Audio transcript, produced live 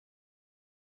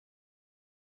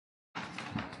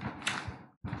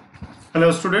Hello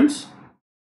students.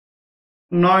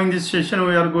 Now in this session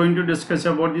we are going to discuss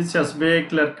about this SBI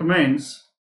Clerk Mains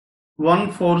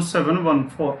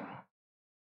 14714.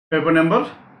 Paper number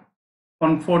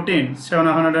 114,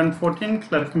 714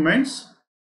 Clerk Mains.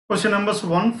 Question numbers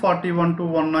 141 to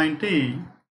 190.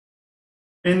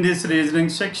 In this reasoning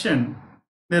section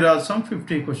there are some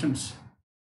 50 questions.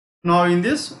 Now in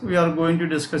this we are going to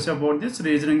discuss about this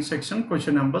reasoning section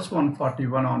question numbers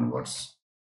 141 onwards.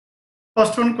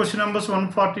 First one, question numbers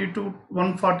 141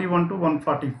 to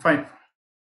 145.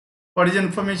 What is the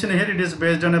information here? It is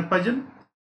based on a puzzle.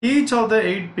 Each of the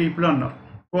 8 people are known.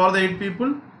 Who are the 8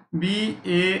 people? B,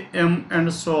 A, M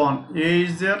and so on. A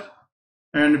is there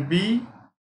and B,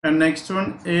 and next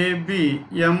one A, B,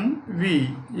 M,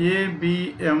 V, A,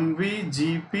 B, M, V,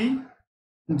 G, P,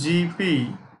 G,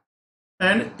 P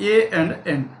and A and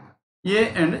N. A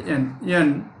and N.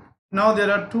 N. Now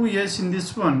there are 2 A's in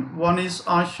this one. One is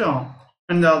Asha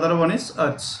and the other one is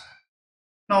𝐒𝐻.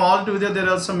 Now altogether there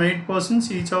are some 8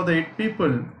 persons, each of the 8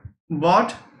 people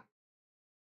bought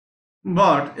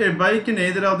a bike in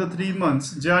either of the 3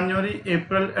 months, January,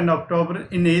 April and October,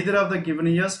 in either of the given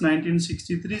years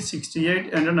 1963,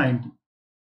 68 and 90.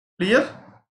 Clear?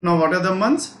 Now what are the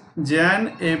months?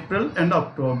 Jan, April and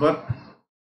October.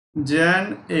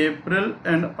 Jan, April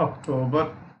and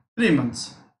October, 3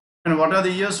 months. And what are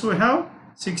the years we have?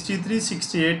 63,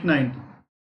 68, 90.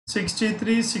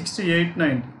 63, 68,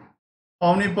 90.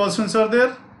 How many persons are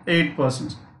there? 8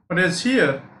 persons. But as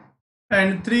here,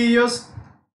 and 3 years,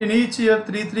 in each year,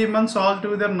 3 months,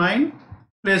 altogether 9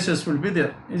 places will be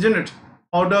there, isn't it?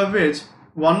 Out of which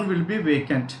 1 will be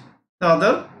vacant. The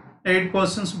other 8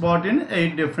 persons bought in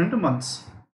 8 different months.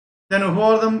 Then who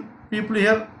are the people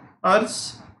here?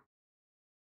 𝐒𝐻,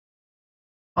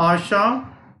 Asha,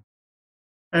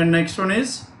 and next one is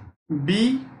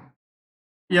B,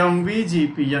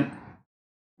 MVGPN.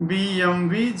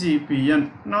 BMVGPN.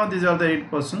 Now these are the 8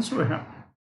 persons we have.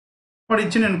 But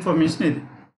each information is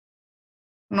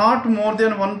not more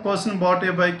than 1 person bought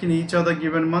a bike in each of the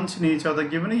given months, in each of the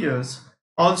given years.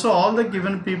 Also all the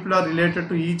given people are related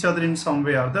to each other in some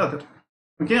way or the other.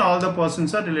 Okay, all the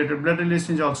persons are related. Blood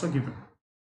relation is also given.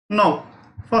 Now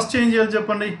first change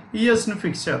cheppandi, years ni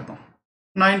fix cheddam.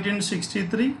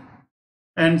 1963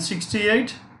 and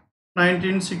 68.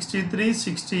 1963,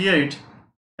 68,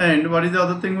 and what is the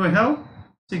other thing we have?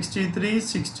 63,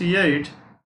 68,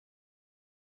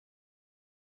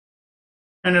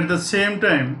 and at the same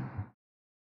time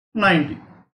 90.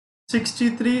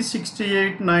 63,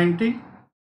 68, 90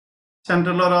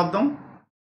 central lo raddam,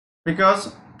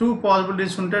 because 2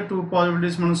 possibilities unte 2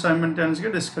 possibilities మనం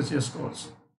simultaneously discuss చేసుకోవచ్చు.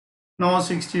 Now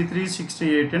 63,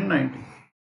 68 and 90.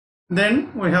 Then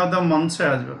we have the months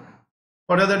as well.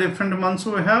 What are the different months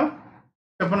we have?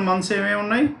 Different months ఏమేమి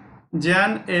ఉన్నాయి?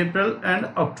 Jan, April and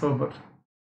October.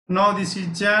 Now this is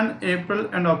Jan, April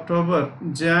and October.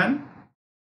 Jan,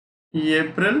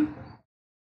 April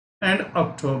and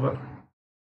October.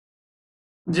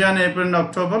 Jan, April and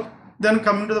October. Then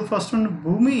coming to the first one,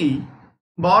 Bhumi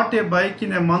bought a bike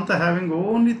in a month having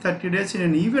only 30 days in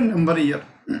an even number year.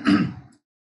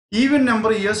 Even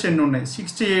number years ఎన్ని ఉన్నాయి?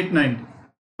 68, 90.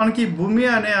 మనకి భూమి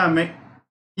అనే ఆమె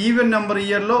even number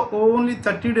ఇయర్లో only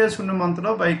 30 days ఉన్న మంత్లో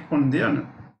bike ఉంది అని.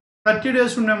 30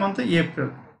 డేస్ ఉన్న మంత్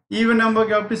ఏప్రిల్. ఈవెన్ నెంబర్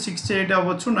కాబట్టి 68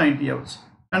 అవ్వచ్చు, 90 అవ్వచ్చు.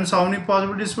 And so many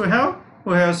possibilities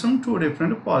we have some 2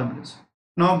 different possibilities.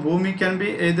 Now Bhumi can be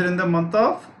either in the month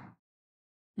of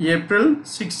April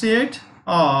 68,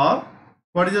 or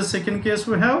what is the second case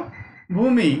we have?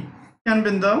 Bhumi can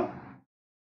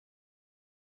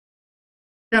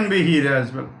be here as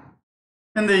well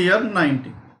in the year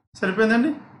 90.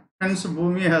 సరిపోయిందండి. Hence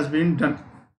Bhumi has been done.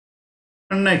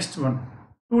 And next one,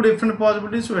 2 different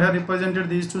possibilities. We have represented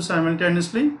these 2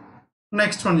 simultaneously.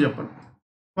 Next one చెప్పండి.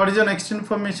 What is the next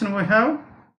information we have?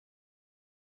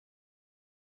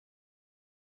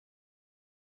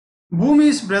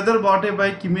 Bhumi's brother bought a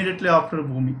bike immediately after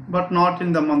Bhumi, but not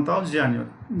in the month of January.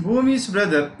 Bhumi's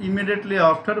brother immediately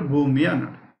after Bhumi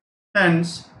అన్నాడు.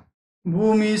 Hence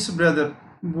Bhumi's brother.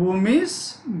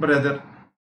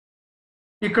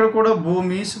 ఇక్కడ కూడా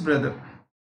Bhumi's brother.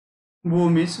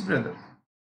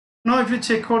 Now if you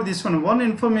check out this one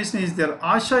information is there.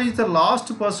 Asha is the last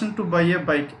person to buy a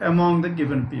bike among the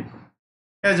given people.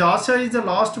 As Asha is the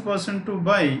last person to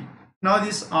buy, now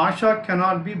this Asha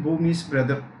cannot be Bhumi's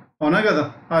brother. అవునా కదా?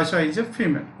 Asha is a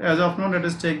female. As of now let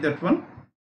us take that one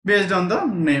based on the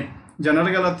name.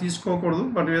 Generally అలా తీసుకోకూడదు,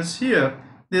 but yes, here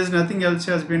there is nothing else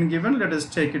has been given. Let us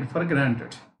take it for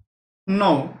granted.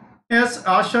 Now yes,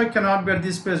 Asha cannot be at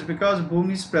this place because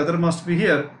Bhumi's brother must be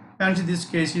here, and this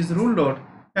case is ruled out,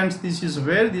 and this is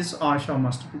where this Asha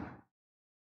must be.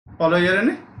 Follow here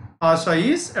any? Asha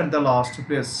is at the last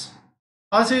place.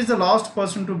 Asha is the last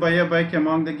person to buy a bike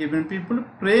among the given people.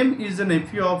 Prem is the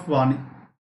nephew of Vani.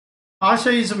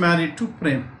 Asha is married to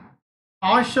Prem.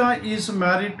 Asha is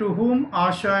married to whom?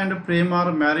 Asha and Prem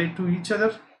are married to each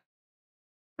other.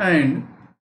 And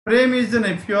Prem is the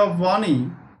nephew of Vani.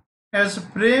 As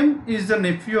Prem is the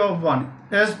nephew of Vani.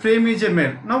 As Prem is a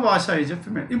male. Now Asha is a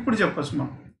female. ఇప్పుడు చెప్పొచ్చు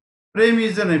మనం. Prem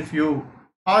is the nephew.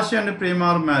 Asha and Prem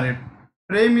are married.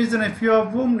 Prem is the nephew of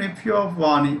whom? Nephew of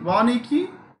Vani. Vani ki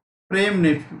Prem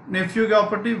nephew. Nephew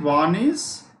కాబట్టి Vani's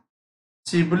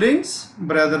siblings,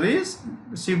 brother is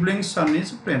siblings, son is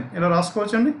Prem. ఇలా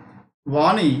రాసుకోవచ్చండి.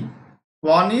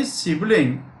 Vani's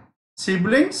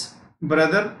siblings,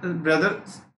 brother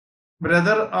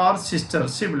or sister,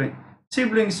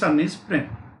 sibling son is Prem.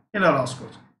 ఇలా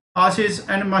రాసుకోవచ్చు. Ashish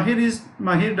and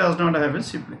Mahir does not have a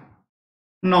sibling.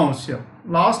 Now sir,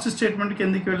 last statement కి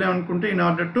ఎందుకు వెళ్ళాం అనుకుంటే in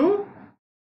order to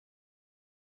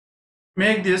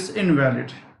make this invalid.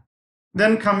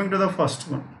 Then coming to the first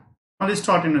one, only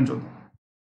starting and చూద్దాం.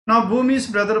 Now Bhumi's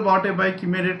brother bought a bike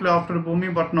immediately after Bhumi,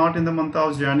 but not in the month of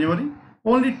January.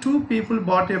 Only 2 people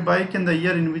bought a bike in the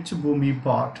year in which Bhumi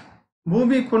bought.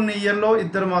 Bhumi కొన్ని ఇయర్లో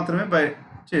ఇద్దరు మాత్రమే by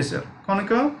చేశారు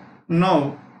కనుక now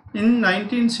in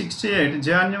 1968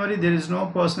 January there is no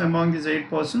person among these 8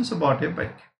 persons who bought a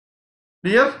bike.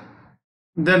 Clear?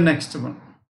 Then next one.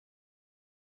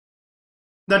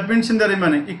 That means in the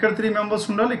remaining ఇక్కడ 3 members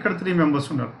ఉండాలి, ఇక్కడ 3 members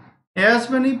ఉండాలి. As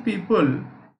many people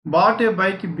bought a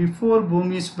bike before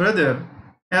Bhumi's brother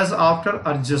as after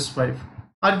Arj's wife.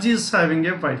 Arj is having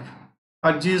a wife.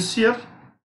 Arj is here.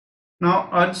 Now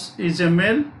Arj is a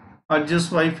male. Arj's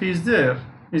wife is there,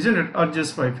 isn't it?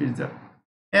 Arj's wife is there.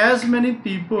 As many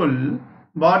people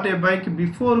bought a bike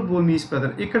before Bhumi's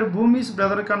brother. ఇక్కడ Bhumi's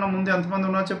brother కన్నా ముందు ఎంతమంది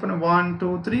ఉన్నారు చెప్పండి. 1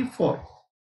 2 3 4.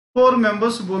 4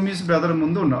 members Bhumi's brother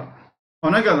ముందు ఉన్నారు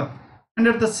అవునా కదా. And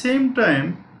at the same time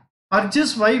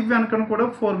Arj's wife వెనకను కూడా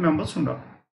 4 members ఉండాలి.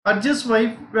 Arj's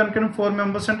wife వెనకను 4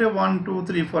 members అంటే 1 2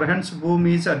 3 4. Hence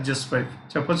Bhumi is Arj's wife.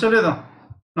 చెప్పొచ్చా లేదా?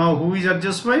 Now who is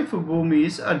Arj's wife? Bhumi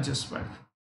is Arj's wife.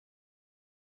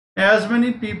 As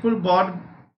many people bought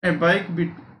a bike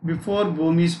before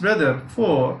Bhumi's brother,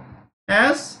 4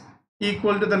 as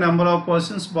equal to the number of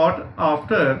persons bought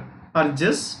after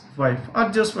Arj's wife.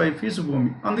 Arj's wife is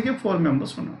Bhumi. అందుకే 4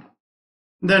 members ఉన్నారు.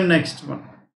 Then next one.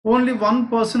 Only one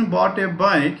person bought a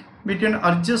bike between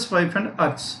Arj's wife and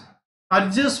Arj.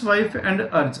 Arj's wife and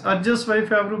Arj. Arj's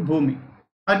wife ఎవరు? Bhumi.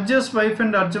 Arj's wife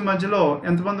and Arj మధ్యలో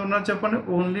ఎంతమంది ఉన్నారు చెప్పండి?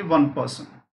 Only one person.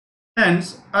 Hence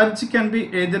Arj can be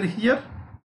either here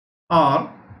or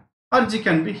Arj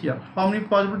can be here. How many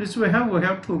possibilities we have? We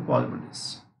have 2 possibilities.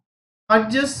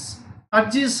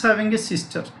 Arj is having a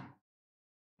sister.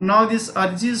 Now this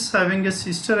Arj is having a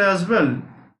sister as well.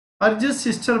 Arj's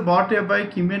sister bought a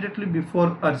bike immediately before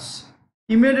Arj.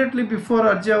 Immediately before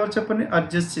Arj ఎవరు చెప్పండి?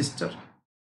 Arj's sister.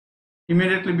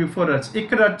 Immediately before Arj.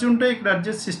 ఇక్కడ Arj ఉంటే ఇక్కడ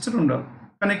Arj's sister ఉండాలి.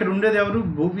 కానీ ఇక్కడ ఉండేది ఎవరు?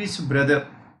 Bhumi's brother.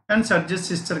 Hence Arj's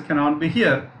sister cannot be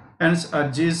here. Hence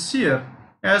Arj is here.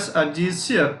 As Arj is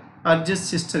here, Arj's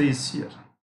sister is here.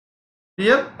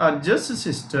 Here Arj's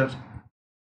sister.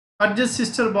 Arj's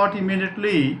sister bought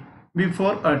immediately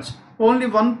before Arj. Only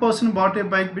one person bought a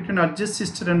bike between Arj's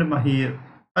sister and Mahir.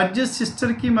 Arj's sister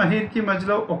ki Mahir ki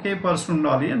మధ్యలో ఒకే person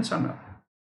ఉండాలి అని అన్నారు.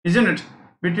 Isn't it?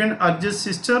 Between Arj's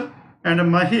sister and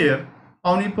Mahir,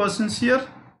 how many persons here?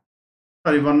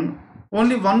 Sorry,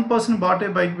 only one person bought a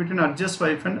bike between Arj's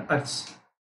wife and Arj.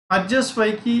 Arj's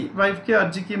wife ki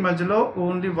Arj ki మధ్యలో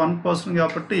only one person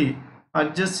కాబట్టి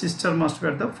Arj's sister must be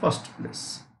at the first place.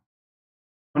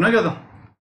 అవునా కదా?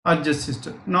 Arj's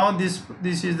sister. Now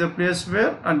this is the place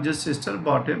where Arj's sister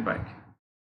bought a bike.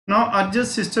 Now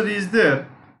Arj's sister is there.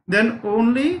 Then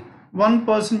only one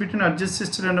person between Arj's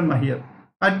sister and Mahir.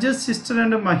 Arj's sister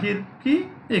and Mahir ki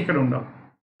ఇక్కడ ఉండాలి.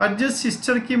 Arj's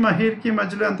sister ki Mahir ki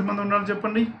మధ్యలో ఎంతమంది ఉండాలి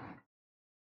చెప్పండి?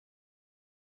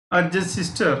 Arj's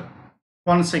sister,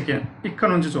 1 second, ఇక్కడ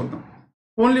నుంచి చూద్దాం.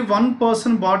 Only one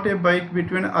person bought a bike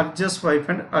between Arj's wife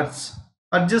and Arj.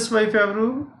 Arj's wife ఎవరు?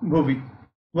 Bhuvi.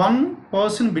 One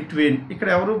person between, ఇక్కడ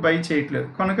ఎవరు బై చేయట్లేదు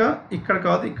కనుక ఇక్కడ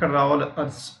కాదు ఇక్కడ రావాలి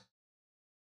Arj.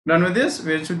 Done with this?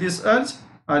 Where should this Arj?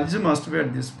 Arj must be at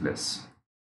this place.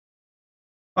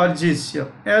 Arj is here.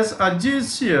 As Arj is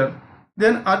here,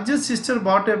 then Arj's sister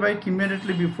bought a bike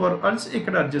immediately before Arj.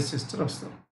 ఇక్కడ Arj's sister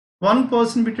వస్తారు. One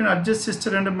person between Arj's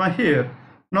sister and Mahir.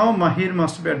 Now Mahir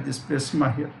must be at this place.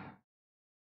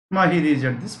 Mahir is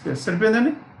at this place.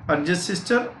 సరిపోయిందండి. Arj's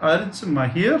sister, Arj,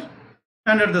 Mahir,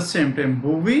 and at the same time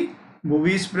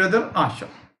Bhuvi's brother Asha.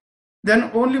 Then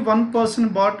only one person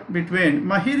bought between.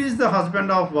 Mahir is the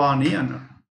husband of Vani.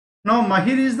 Now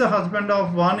Mahir is the husband of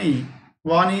Vani.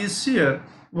 Vani is here.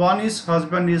 Vani's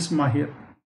husband is Mahir.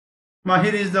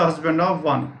 Mahir is the husband of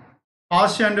Vani.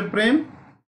 Asha and Prem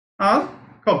are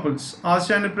couples.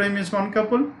 Asha and Prem is one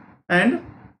couple, and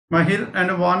Mahir and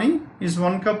Vani is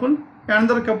one couple.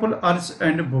 Another couple, Ars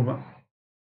and Bhuvan.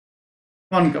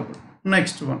 One couple.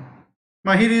 Next one.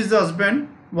 Mahir is the husband.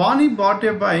 Vani bought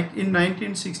a bike in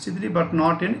 1963 but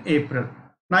not in April.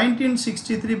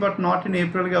 1963 but not in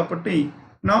April kapatti.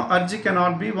 Now Arji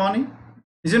cannot be Vani,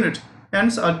 isn't it?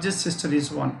 Hence Arji's sister is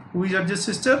Vani. Who is Arji's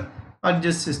sister?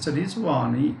 Arji's sister is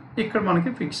Vani. Ikkada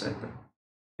manaki fix ayipadi.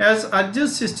 As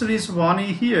Arji's sister is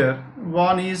Vani here,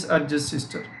 Vani is Arji's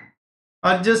sister.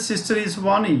 Arji's sister is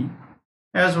Vani.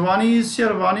 As Vani is here,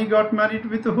 Vani got married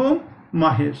with whom?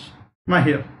 Mahir.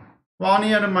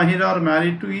 Vani and Mahir are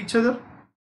married to each other,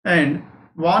 and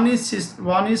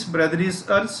Vani's brother is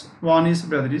Ars. Vani's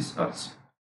brother is Ars.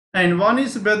 And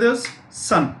Vani's brother's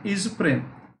son is Prem.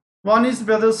 Vani's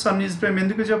brother's son is Prem.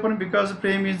 Enduku cheppanu? Because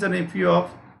Prem is the nephew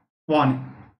of Vani.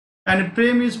 And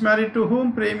Prem is married to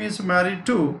whom? Prem is married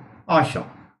to Asha.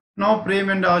 Now Prem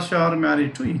and Asha are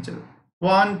married to each other.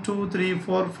 1, 2, 3,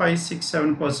 4, 5, 6,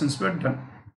 7 persons were done.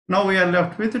 Now we are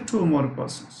left with 2 more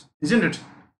persons, isn't it?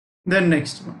 Then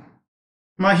next one.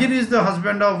 Mahir is the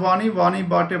husband of Vani. Vani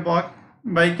bought a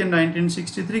bike in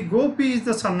 1963. Gopi is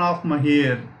the son of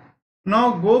Mahir.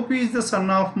 Now Gopi is the son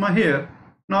of Mahir.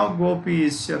 Now Gopi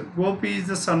is here. Gopi is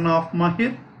the son of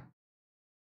Mahir.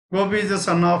 Gopi is the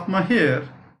son of Mahir.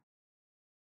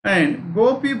 And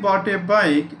Gopi bought a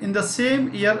bike in the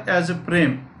same year as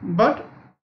Prem, but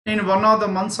in one of the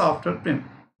months after Prem.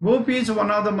 Gopi is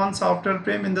one of the months after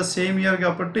Prem in the same year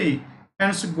kapatti.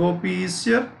 Hence Gopi is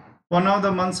here. One of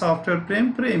the months after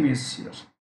Prem, Prem is here.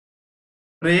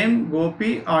 Prem,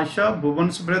 Gopi, Asha,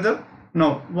 Bhuvan's brother.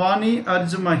 Now Vani,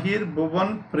 Arj, Mahir,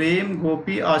 Bhuvan, Prem,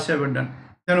 Gopi, Asha were done.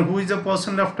 Then who is the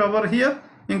person left over here?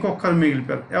 Inkokkar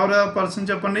migiliparu. Evara person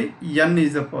cheppandi? N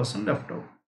is the person left over.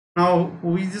 Now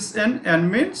who is this N?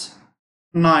 N means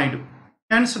Naidu.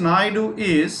 Hence Naidu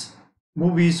is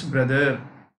Bhuvi's brother.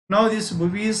 Now this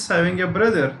Bhuvi is having a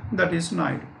brother, that is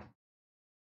Naidu.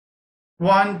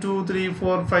 1, 2, 3,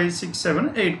 4, 5, 6,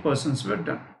 7, 8 persons were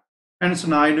done. Hence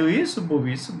Naidu is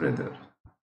Bhuvi's brother.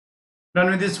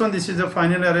 Done with this one. This is the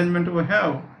final arrangement we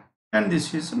have, and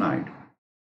this is Naidu.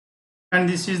 And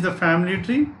this is the family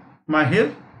tree.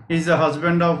 Mahir is the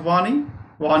husband of Vani.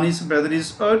 Vani's brother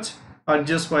is Arj.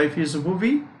 Arj's wife is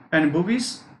Bhuvi, and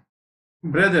Bhuvi's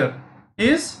brother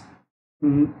is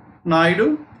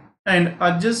Naidu, and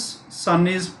Arj's son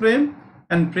is Prem,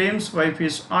 and Prem's wife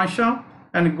is Asha,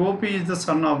 and Gopi is the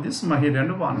son of this Mahir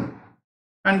and Vani.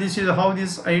 And this is how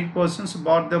these 8 persons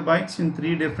bought the bikes in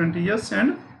 3 different years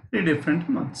and 3 different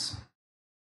months.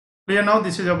 Clear now?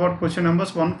 This is about question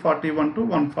numbers 141 to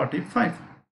 145.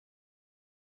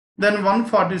 Then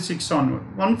 146 onward.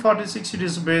 146, it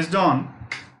is based on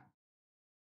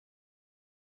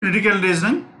critical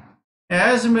reasoning.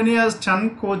 As many as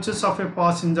 10 coaches of a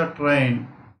passenger train.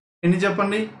 Inni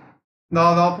cheppandi?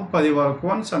 Dadapu 10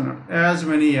 varaku ani annadu. As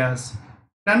many as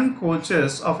 10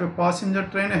 coaches of a passenger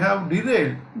train have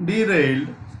derailed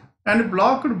and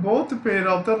blocked both pair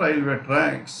of the railway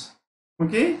tracks.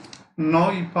 Okay?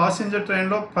 Now ee passenger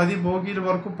train lo 10 bogilu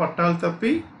varaku pattalu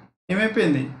tappi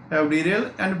ఏమైపోయింది? have derailed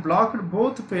and blocked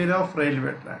both pair of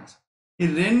railway tracks. ఈ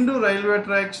 2 railway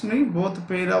tracks ని both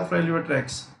pair of railway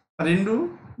tracks, 2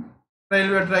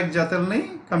 railway track జతల్ని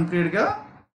complete గా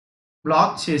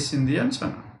black చేసింది అని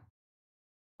అన్నాను.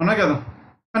 అవునా కదా?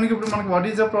 కనుక ఇప్పుడు మనకు what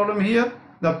is the problem here?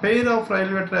 The pair of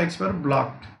railway tracks were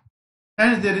blocked.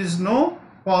 Hence there is no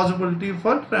possibility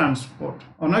for transport.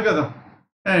 అవునా కదా?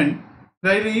 And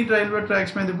ఈ రైల్వే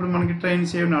ట్రాక్స్ మీద ఇప్పుడు మనకి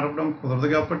ట్రైన్స్ ఏమి నడపడం కుదరదు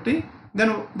కాబట్టి then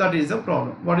that is the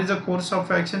problem. What is the course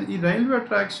of action? ఈ రైల్వే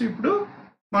ట్రాక్స్ ఇప్పుడు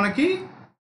మనకి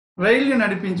రైలు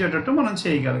నడిపించేటట్టు మనం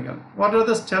చేయగలగాలి. What are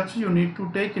the steps you need to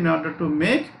take in order to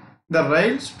make the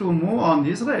rails to move on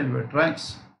these railway tracks?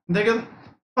 అంతే కదా?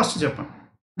 First చెప్పండి.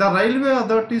 The railway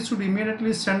authorities should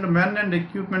immediately send men and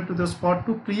equipment to the spot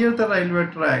to clear the railway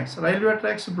tracks. Railway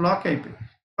tracks block అయిపోయి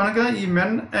కనుక ఈ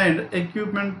men and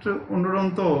equipment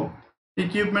ఉండడంతో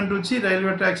equipment వచ్చి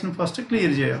railway ట్రాక్స్ని first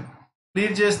clear చేయాలి.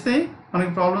 Clear చేస్తే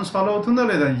మనకి ప్రాబ్లమ్ సాల్వ్ అవుతుందా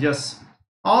లేదా? Yes.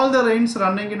 All the rains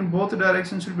running in both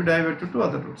directions should be diverted to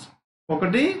other roots.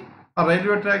 ఒకటి ఆ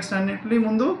రైల్వే ట్రాక్స్ అన్నింటినీ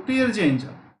ముందు క్లియర్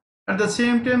చేయించాలి. అట్ ద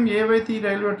సేమ్ టైం ఏవైతే ఈ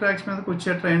రైల్వే ట్రాక్స్ మీదకి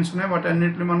వచ్చే ట్రైన్స్ ఉన్నాయో వాటి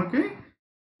అన్నింటినీ మనకి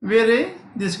వేరే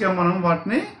దిశగా మనం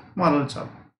వాటిని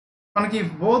మరల్చాలి. మనకి if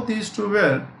both these two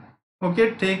were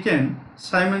taken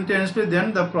simultaneously, then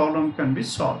the problem can be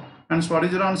solved. And so what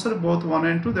is your answer? Both 1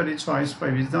 and 2, that is choice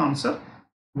 5 is the answer.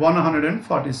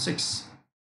 146.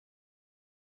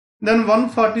 Then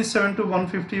 147 to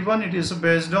 151, it is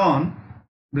based on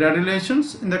blood relations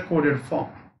in the coded form.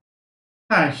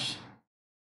 Hash.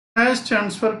 Hash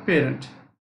stands for parent.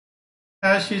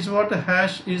 Hash is what?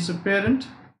 Hash is parent.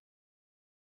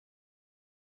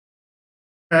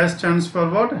 Hash stands for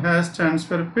what? Hash stands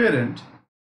for parent.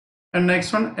 And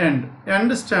next one, end.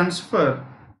 End stands for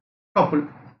couple.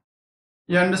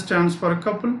 End stands for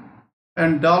couple.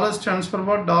 And dollar stands for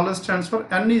what? Dollar stands for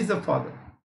n is the father.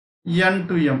 N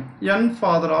to m. N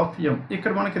father of m.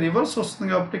 ఇక్కడ మనకి reverse వస్తుంది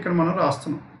కాబట్టి ఇక్కడ మనం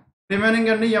రాస్తున్నాం. Remaining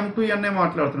అన్ని m to n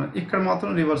మాట్లాడుతున్నాం. ఇక్కడ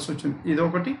మాత్రం రివర్స్ వచ్చింది. ఇది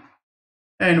ఒకటి.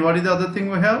 And what is the other thing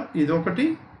we have? ఇది ఒకటి,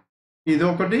 ఇది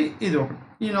ఒకటి, ఇది ఒకటి.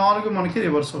 ఈ 4 మనకి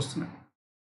రివర్స్ వస్తున్నాయి.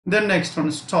 Then next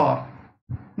one, star.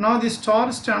 Now the star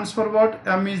stands for what?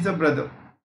 M is the brother.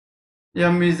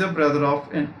 M is the brother of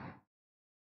n.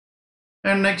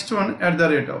 And next one, at the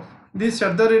rate of. This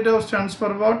at the rate of stands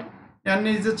for what? N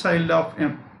is the child of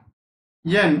m.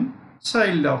 N,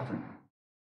 child of m.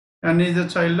 N is the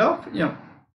child of m.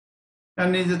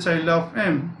 N is the child of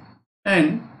m. N,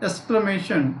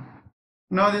 exclamation.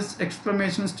 Now this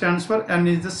exclamation stands for n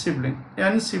is the sibling.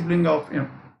 N, sibling of m.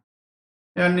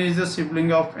 N is the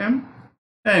sibling of m.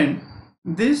 And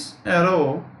this arrow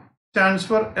stands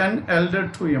for n elder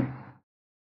to m.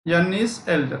 N is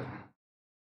elder.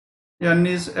 N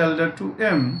is elder to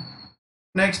m.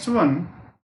 Next one,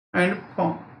 and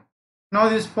pound. Now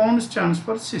this pound stands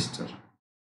for sister.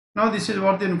 Now this is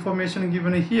what the information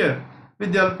given here.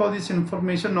 With the help of this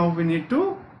information, now we need to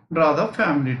draw the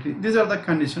family tree. These are the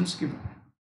conditions given.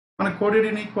 మన coded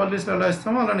inequalities ఎలా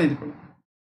ఇస్తామో అలానే ఇది కూడా.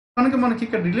 కనుక మనకి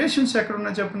ఇక్కడ relations ఎక్కడ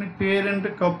ఉన్నాయి చెప్పండి? Parent,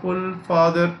 couple,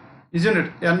 father, isn't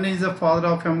it. N is the father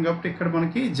of ఎమ్ కాబట్టి ఇక్కడ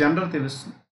మనకి జెండర్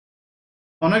తెలుస్తుంది,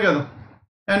 అవునా కదా?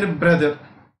 And brother,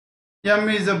 M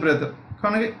is the brother.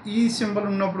 కనుక ఈ సింబల్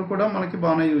ఉన్నప్పుడు కూడా మనకి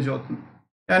బాగానే యూజ్ అవుతుంది.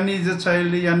 ఎన్ is the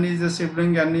child, N is the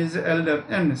sibling, N is the elder,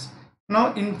 N is. Now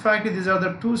in fact these are the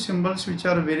 2 symbols which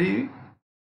are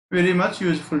very much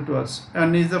useful to us.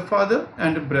 N is the father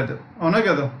and brother, అవునా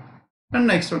కదా? And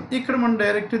next one, ఇక్కడ మనం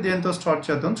direct దేంతో start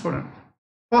చేద్దాం చూడండి.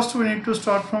 First we need to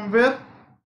start from where.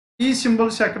 ఈ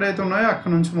symbols ఎక్కడైతే ఉన్నాయో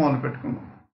అక్కడ నుంచి మొదలు పెట్టుకుందాం.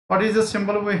 What is the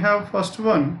symbol we have? First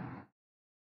one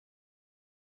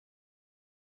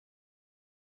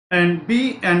and B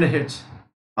and H,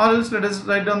 or else let us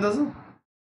write down the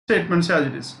statements as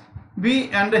it is. B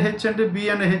and H and B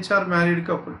and H are married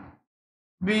couple.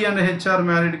 B and H are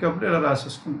married couple ఇలా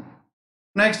రాసేసుకుందాం.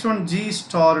 Next one, G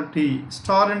star T.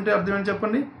 Star అంటే అర్థం ఏంటి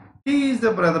చెప్పండి? T is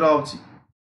the brother of G.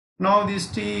 Now this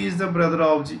T is the brother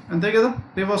of G. అంతే కదా?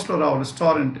 రివర్స్లో రావాలి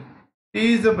star అంటే. T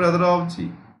is the brother of G.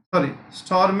 Sorry,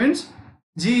 star means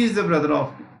G is the brother of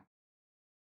T.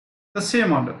 The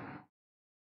same order.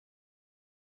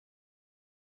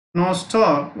 Now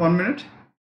star, 1 minute.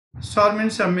 Star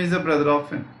means M is the brother of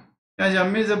N. As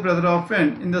M is the brother of N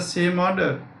in the same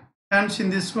order, hence in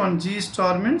this one G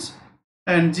star means,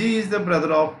 and G is the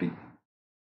brother of T.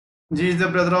 G is the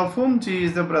brother of whom? G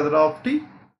is the brother of T.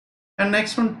 And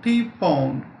next one, T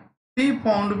pound. T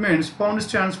pound means, pound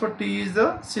stands for T is the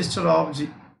sister of G.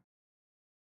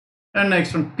 And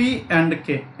next one, P and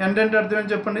K. And then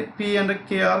P and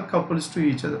K are couples to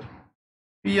each other.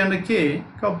 P and K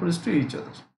couples to each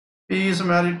other. P is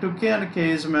married to K and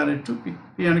K is married to P.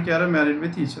 P and K are married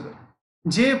with each other.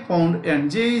 J pound N.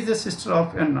 J is the sister of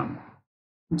N.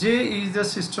 J is the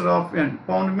sister of N.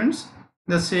 Pound means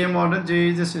the same order. J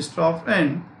is the sister of N.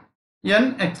 N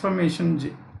exclamation J.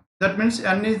 That means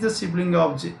N is the sibling of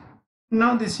J.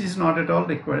 Now this is not at all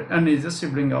required. N is the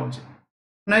sibling of J.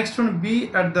 Next one, B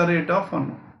at the rate of 1.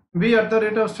 B at the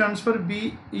rate of stands for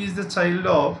B is the child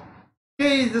of,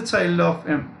 K is the child of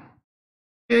M.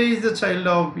 K is the child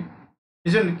of B.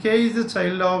 Isn't K is the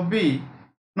child of B?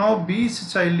 Now B's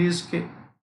child is K.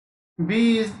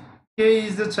 K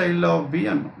is the child of B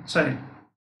and child.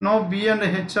 Now B and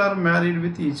H are married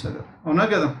with each other. అవునా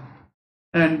కదా?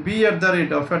 And B at the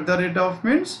rate of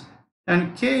means, and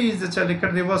K is the child.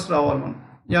 ఇక్కడ reverse రావాలి మనం.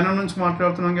 N నుంచి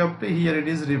మాట్లాడుతున్నాం కాబట్టి here it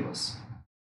is reverse.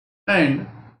 And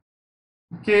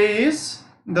K is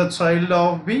the child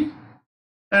of B.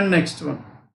 And next one,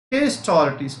 K star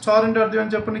T. Star అంటే అర్థం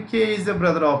ఏంటి చెప్పండి? K is the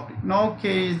brother of T. Now K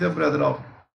is the brother of T.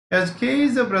 As K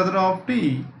is the brother of T,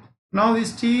 now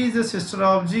this T is the sister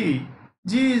of G.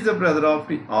 G is the brother of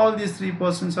T. All these 3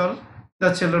 persons are the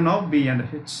children of B and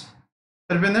H.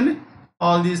 సరిపోయిందండి?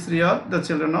 All these 3 are the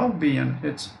children of B and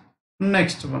H.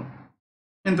 Next one,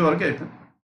 ఇంతవరకు అయిపోయింది.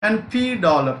 And P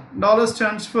dollar. Dollar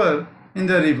stands for in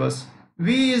the reverse.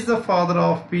 V is the father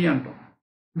of P అంటాం.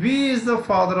 V is the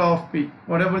father of P.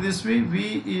 Whatever this V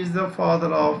is the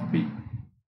father of P.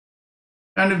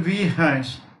 And V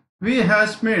hash. V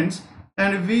hash means,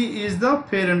 and V is the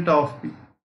parent of P.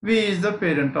 V is the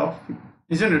parent of P.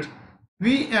 Isn't it?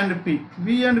 V and P. V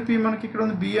and P మనకి ఇక్కడ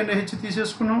ఉంది. B and H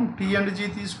తీసేసుకున్నాం. T and G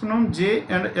తీసుకున్నాం. J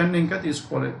and N ఇంకా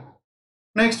తీసుకోలేదు.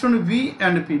 Next one, V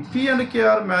and P. P and K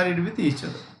are married with each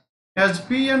other. As P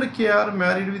and K are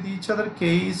married with each other, K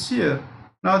is here.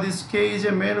 Now this K is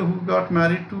a male who got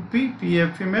married to P. P a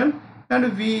female, and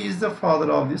V is the father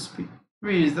of this P. V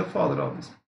is the father of this.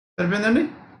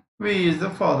 V is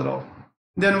the father of.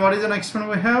 Then what is the next one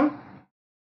we have?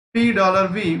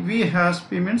 $T$V. V has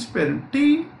P means parent.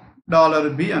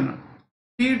 $T$B అన్నాడు.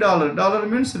 $T$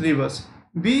 means reverse.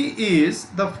 B is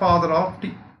the father of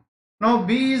T. Now B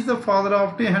is the father of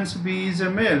T, hence B is a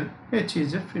male, H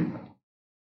is a female.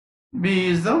 B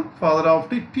is the father of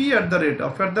T. P at the rate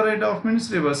of means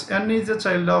reverse. N is the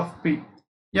child of P.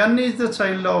 N is the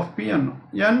child of P.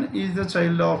 N is the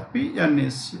child of P. N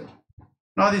is here.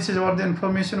 Now this is what the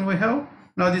information we have.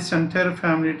 Now this entire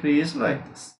family tree is like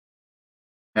this.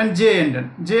 And J and N.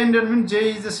 J and N means J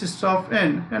is the sister of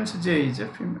N, hence J is a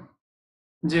female.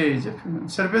 J is a female.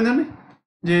 Saripendandi?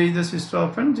 J is the sister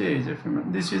of N, J is a female.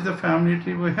 This is the family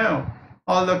tree we have.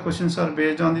 All the questions are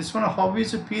based on this one. How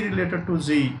is P related to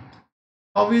Z?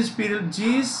 How is P?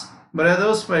 G's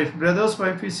brother's wife. Brother's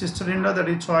wife is sister-in-law, that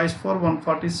is choice for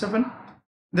 147.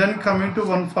 Then coming to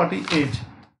 148.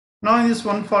 Now in this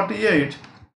 148,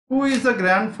 who is the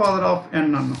grandfather of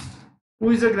N? Who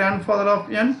is the grandfather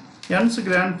of N? N's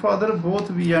grandfather, both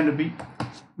V and B.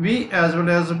 V as well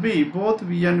as B, both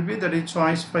V and B, that is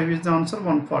choice 5 is the answer,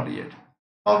 148.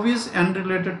 How is N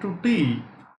related to T?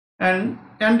 And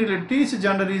N related, T's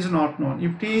gender is not known.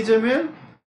 If T is a male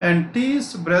and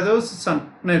T's brother's son,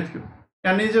 nephew,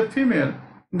 N is a female,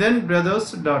 then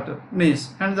brother's daughter, niece.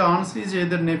 And the answer is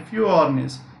either nephew or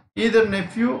niece. Either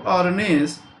nephew or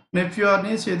niece,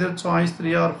 either choice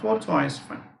 3 or 4, choice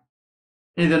 5.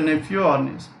 Either nephew or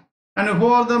niece. And who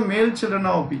are the male children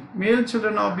of B? Male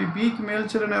children of B. B male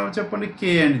children ever cheppandi?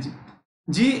 K and G.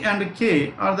 G and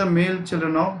K are the male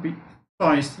children of B.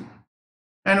 Choice 3.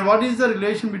 And what is the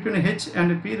relation between H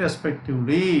and P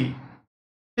respectively?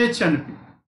 H and P.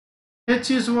 H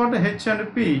is what? H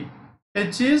and P.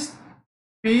 H is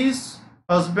P's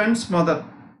husband's mother.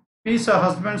 P's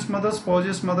husband's mother,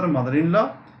 spouse's mother,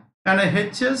 mother-in-law. And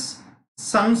H's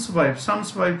son's wife.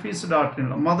 Son's wife is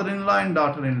daughter-in-law. Mother-in-law and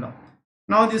daughter-in-law.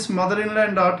 Now this mother-in-law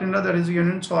and daughter-in-law, that is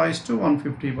given choice to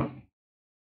 151.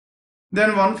 Then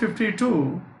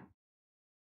 152.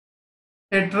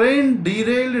 A train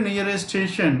derailed near a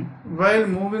station while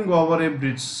moving over a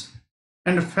bridge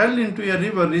and fell into a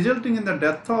river, resulting in the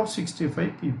death of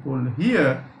 65 people.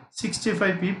 Here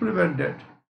 65 people were dead,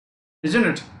 isn't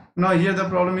it? Now here the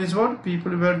problem is what?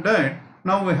 People were dead.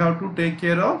 Now we have to take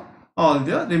care of all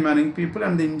the remaining people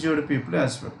and the injured people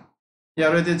as well.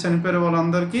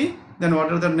 Then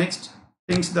what are the next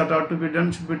things that are to be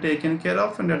done, should be taken care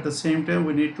of, and at the same time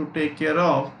we need to take care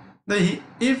of the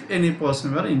if any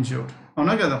person were injured.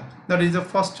 That is the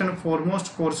first and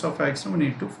foremost course of action we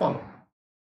need to follow.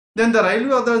 Then the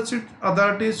railway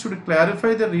authorities should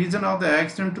clarify the reason of the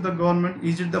accident to the government.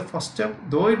 Is it the first step?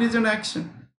 Though it is an action,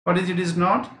 but it is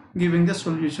not giving the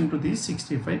solution to these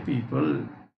 65 people.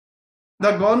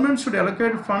 The government should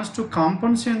allocate funds to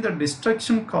compensate the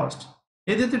destruction cost.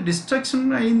 ఏదైతే destruction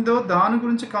అయిందో దాని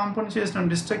గురించి compensation,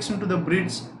 destruction to the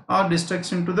bridge are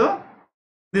destruction to the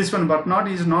this one, but not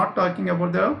is not talking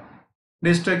about the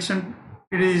destruction.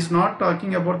 It is not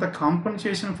talking about the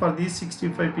compensation for these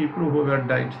 65 people who were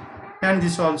died, and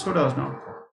this also does not.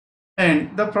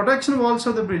 And the protection walls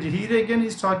of the bridge, here again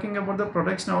is talking about the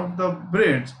protection of the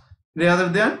bridge rather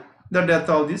than the death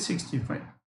of these 65.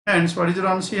 Hence what is the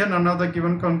answer here? None of the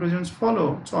given conclusions follow.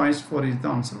 Choice 4 is the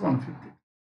answer, 150.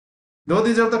 Though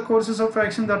these are the courses of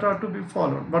action that are to be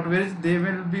followed, but where they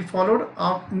will be followed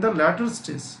up in the latter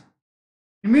stage.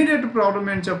 Immediate problem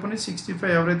ఏంటి చెప్పండి,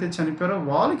 65 ఎవరైతే చనిపోయారో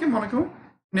వాళ్ళకి మనకు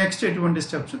next ఎటువంటి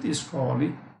steps తీసుకోవాలి.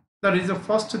 That is the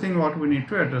first thing what we need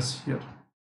to address here.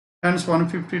 Hence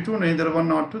 152, neither 1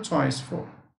 nor 2, choice 4.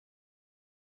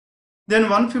 Then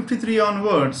 153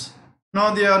 onwards, now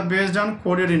they are based on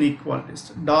coded inequalities.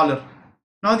 Dollar.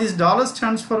 Now this dollar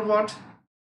stands for what?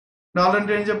 Dollar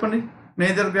అంటే ఏం చెప్పండి,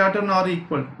 neither greater nor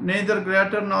equal. Neither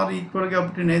greater nor equal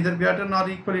కాబట్టి neither greater nor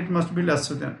equal, it must be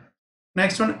lesser than.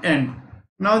 Next one, end.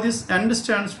 Now this end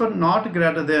stands for not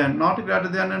greater than. Not greater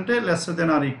than ante lesser than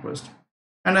or equals to.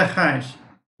 And a hash.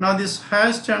 Now this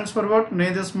hash stands for what?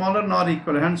 Neither smaller nor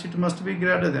equal, hence it must be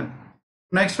greater than.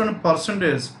 Next one,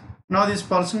 percentage. Now this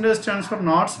percentage stands for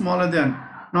not smaller than.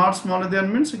 Not smaller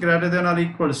than means greater than or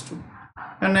equals to.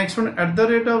 And next one, at the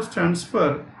rate of stands for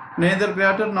neither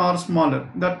greater nor smaller.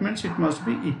 That means it must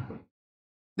be equal.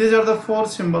 These are the 4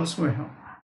 symbols we have,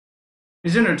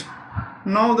 isn't it?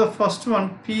 Now the first one,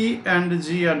 P and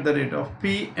G at the rate of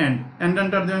P and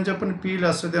అంటే అర్థం ఏం చెప్పండి, P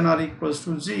lesser than or equals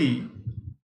to G,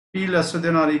 P lesser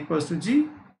than or equals to G,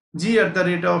 G at the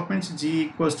rate of means G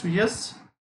equals to S,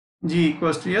 G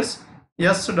equals to S,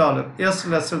 S dollar, S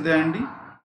lesser than D,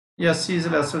 S is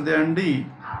lesser than D.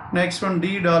 Next one,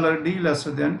 D dollar, D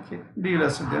lesser than K, D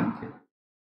lesser than K.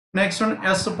 Next one,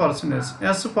 S percentage,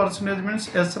 S percentage means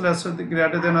S lesser than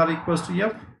greater than or equals to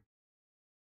F,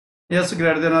 S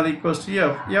greater than or equals to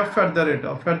F, F at the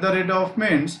rate of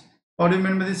means, what do you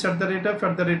mean by this at the rate of?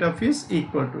 At the rate of is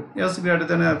equal to, S greater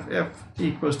than F, F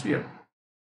equals to F.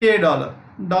 K dollar,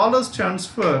 dollar stands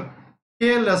for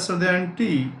K lesser than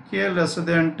T, K lesser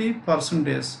than T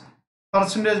percentage,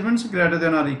 percentage means greater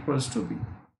than or equals to B.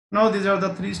 Now these are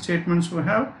the three statements we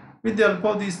have. With the help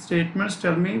of these statements,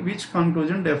 tell me which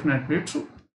conclusion definitely true.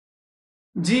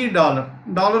 G dollar,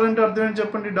 dollar అంటే అర్థం ఏంటి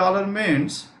చెప్పండి, dollar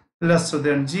means lesser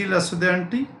than, G lesser than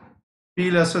T, P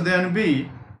lesser than B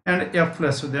and F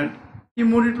lesser than T. ఈ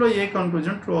మూడిట్లో ఏ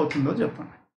conclusion true అవుతుందో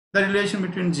చెప్పండి. The relation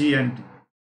between G and T.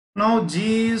 Now G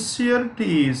is here, T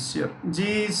is here, G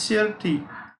is here, T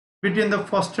between the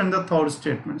first and the third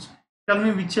statements. Tell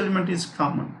me which element is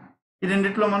common. ఈ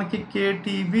రెండిట్లో మనకి K, T,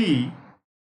 B.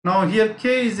 Now here K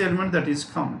is the element that is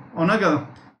common. అవునా కదా,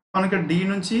 మనకి D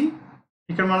నుంచి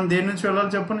ఇక్కడ మనం దేని నుంచి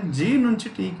వెళ్ళాలి చెప్పండి, G నుంచి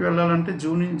Tకి వెళ్ళాలంటే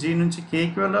G నుంచి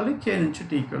Kకి వెళ్ళాలి, K నుంచి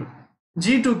Tకి వెళ్ళాలి.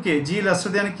 G to K, G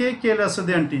lesser than K, K lesser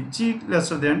than T, G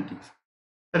lesser than T.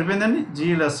 సరిపోయిందండి,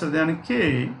 G lesser than K,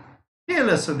 K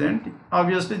lesser than T.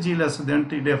 Obviously G lesser than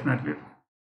T definitely.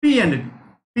 P and B,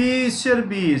 P is here,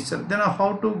 B is here. Then how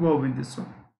to go with this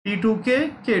one? T to K,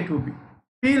 K to B.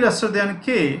 P lesser than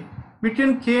K,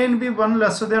 between K and B, one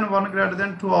lesser than, one greater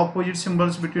than, two opposite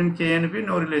symbols between K and B,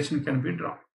 no relation can be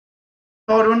drawn.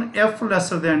 Third one, F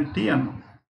lesser than T అన్నాం.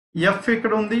 F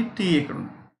ఇక్కడ ఉంది, T ఇక్కడ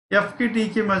ఉంది. F కి T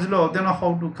కి మధ్యలో, then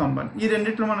how to combine? ఈ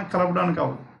రెండిట్లో మనం కలపడానికి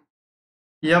అవ్వదు.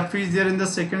 F is there in the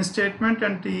second statement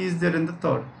and T is there in the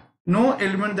third. No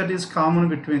element that is common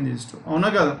between these two. అవునా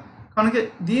కదా, కనుక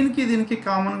దీనికి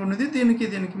కామన్గా ఉన్నది,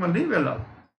 దీనికి మళ్ళీ వెళ్ళాలి.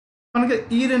 కనుక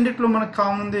ఈ రెండిట్లో మనకు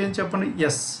కామన్ ఉంది ఏం చెప్పండి,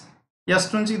 ఎస్. ఎస్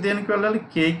నుంచి దేనికి వెళ్ళాలి,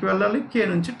 కేకి వెళ్ళాలి, కే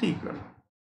నుంచి టీకి వెళ్ళాలి.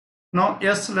 Now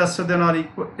S lesser than or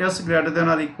equal, S greater than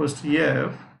or equals to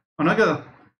F, అవునా కదా,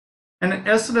 and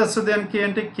S lesser than K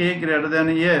అంటే K greater than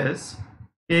S,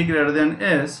 K greater than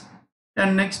S,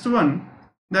 and next one,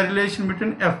 the relation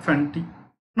between F and T.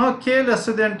 Now K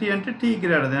lesser than T అంటే T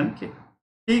greater than K,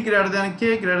 T greater than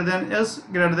K greater than S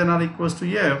greater than or equals to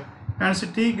F, and so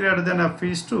T greater than F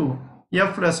is 2,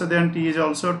 F lesser than T is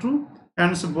also true,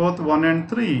 and so both 1 and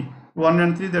 3, 1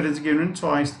 and 3 that is given in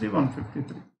choice 3,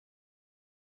 153.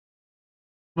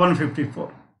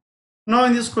 154. Now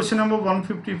in this question number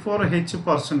 154, H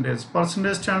percentage.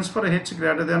 Percentage stands for H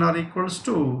greater than or equals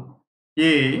to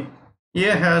A. A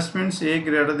has means A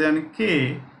greater than K.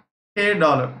 K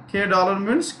dollar. K dollar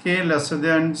means K lesser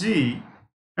than G.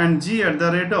 And G at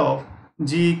the rate of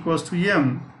G equals to M.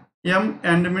 M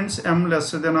and means M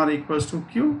lesser than or equals to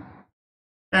Q.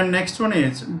 And next one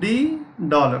is D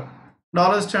dollar.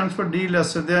 Dollar stands for D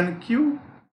lesser than Q.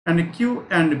 And Q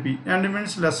and B, and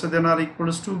means lesser than or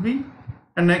equals to B.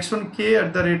 And next one, K at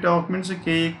the rate of means K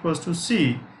equals to C.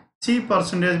 C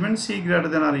percentage means C greater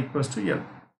than or equals to L.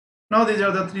 Now these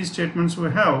are the three statements we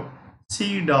have.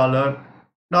 C dollar,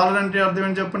 dollar అంటే అర్థం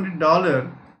ఏం చెప్పండి,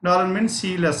 dollar means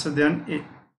C lesser than A,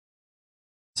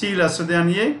 C lesser than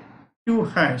A, Q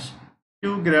hash,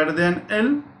 Q greater than L,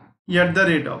 at the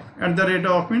rate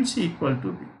of means equal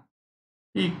to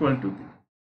B.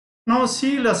 Now C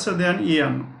lesser than A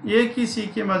అన్నాం. A కి C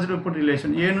కి మధ్యలో ఇప్పుడు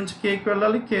relation, A నుంచి K కి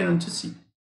వెళ్ళాలి, K నుంచి C.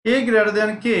 A greater than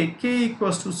K, K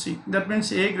equals to C. That means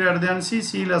A greater than C,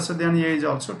 C lesser than A is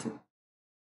also true.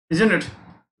 Isn't it?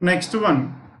 Next one,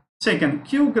 second,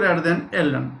 Q greater than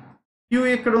L అన్నాం. Q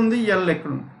ఎక్కడ ఉంది, L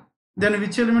ఎక్కడ ఉంది. Then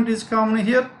which element is common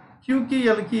here? Q కి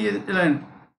L కి element.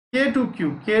 K to Q,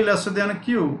 K lesser than Q,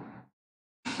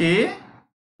 K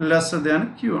lesser than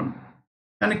Q అన్నాం.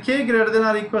 And K greater than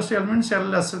or equals to L means L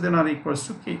lesser than or equals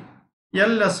to K.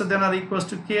 L lesser than or equals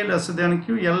to K lesser than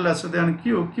Q, L lesser than Q,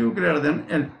 Q greater than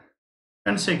L.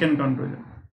 And second conclusion.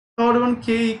 Third one,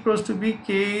 K equals to B,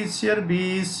 K is here, B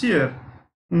is here.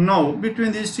 Now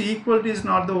between these two, equality is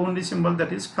not the only symbol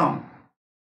that is common.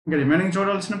 ఇంకా remaining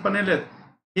చూడాల్సిన పనే లేదు.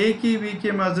 A కి B కి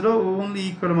మధ్యలో only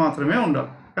equal మాత్రమే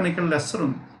ఉండాలి, కానీ ఇక్కడ లెస్సర్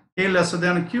ఉంది. K lesser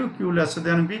than Q, Q lesser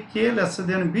than B, K lesser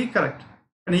than B correct,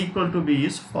 and equal to B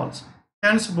is false.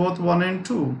 Hence both 1 and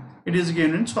 2, it is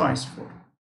given in choice 4.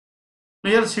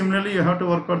 Here similarly you have to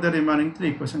work out the remaining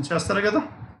 3 questions. చేస్తారు కదా,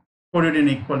 coded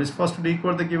inequalities. First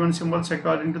decode the given symbols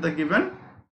according to the given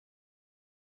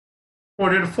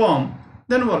coded form,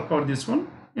 then work out this one.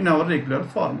 in our regular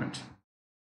format.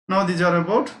 Now these are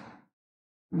about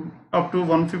up to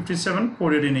 157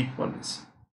 coded inequalities.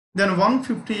 Then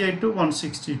 158 to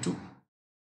 162.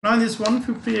 Now this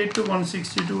 158 to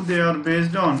 162, they are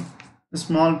based on a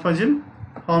small puzzle.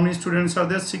 How many students are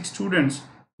there? 6 students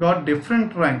got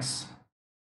different ranks.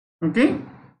 Okay,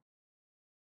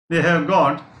 they have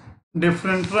got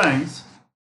different ranks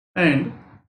and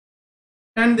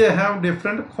they have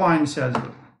different coins as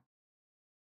well.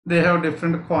 They have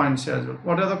different coins as well.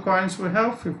 What are the coins we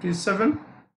have? 57,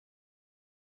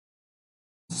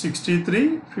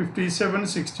 63, 57,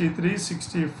 63,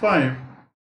 65,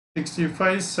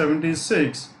 65,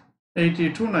 76,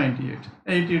 82, 98.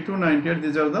 82, 98,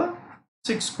 these are the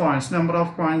 6 coins, number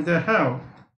of coins they have.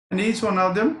 And each one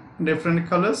of them different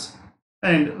colors.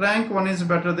 And rank 1 is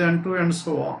better than 2 and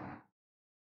so on.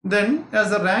 Then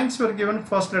as the ranks were given,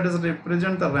 first let us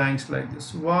represent the ranks like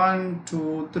this. 1,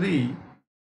 2, 3,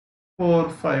 4,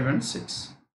 5 and 6.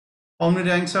 How many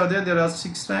ranks are there? There are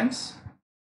 6 ranks.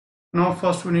 Now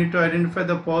first we need to identify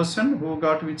the person who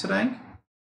got which rank,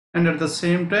 and at the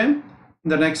same time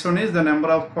the next one is the number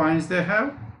of coins they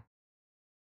have.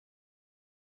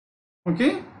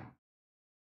 Okay,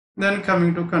 then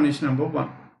coming to condition number 1,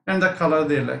 and the color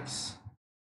they likes,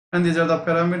 and these are the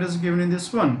parameters given in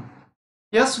this one.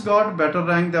 S got better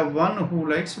rank the one who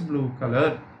likes blue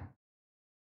color.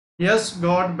 S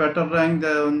got better rank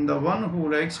than the one who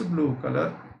likes blue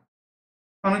color.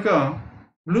 Kanuka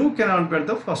blue cannot be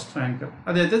the first ranker.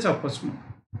 Adaithe cheppochu.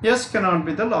 S cannot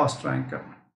be the last ranker.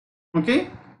 Okay,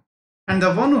 and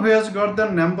the one who has got the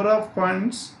number of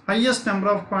coins, highest number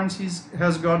of coins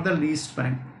has got the least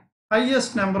rank.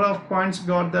 Highest number of coins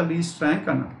got the least rank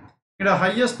anna. The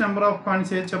highest number of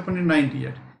coins is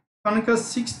 98. Kanuka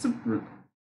 6th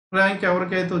rank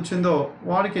ఎవరికైతే వచ్చిందో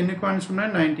వాడికి ఎన్ని coins ఉన్నాయి?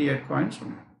 98 coins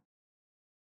ఉన్నాయి.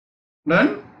 Done.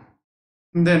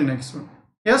 Then next one,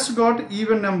 S got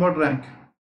even numbered rank.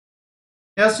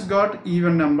 S got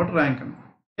even numbered rank.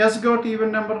 S got even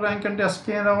numbered rank అంటే S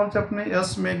కి ఏం రావాలి చెప్పండి? S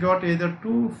may got either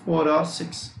 2, 4 or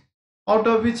 6, out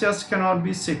of which S cannot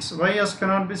be 6. Why S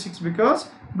cannot be 6? Because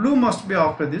blue must be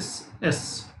after this S.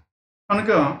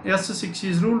 కనుక S6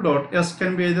 is ruled out. S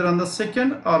can be either on the second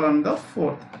or on the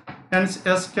fourth. Hence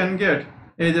S can get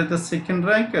either the second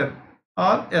ranker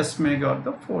or S may got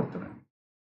the fourth rank.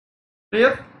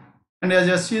 Clear? And as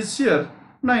S is here,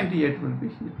 98 will be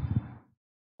here.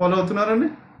 Follow అవుతున్నారండి?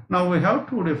 Now we have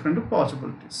 2 different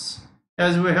possibilities.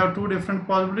 As we have 2 different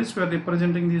possibilities, we are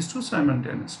representing these 2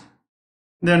 simultaneously.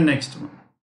 Then next one,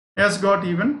 S got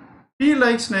even. P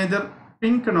likes neither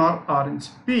pink nor orange.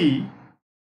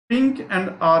 Pink and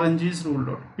orange is ruled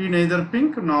out. P neither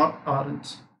pink nor orange.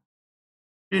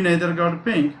 P neither got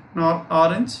pink nor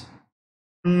orange.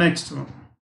 Next one,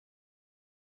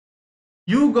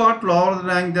 U got lower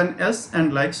rank than S and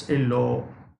likes yellow.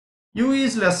 U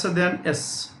is lesser than S.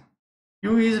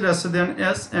 U is lesser than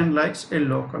S and likes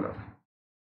yellow color.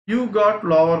 U got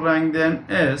lower rank than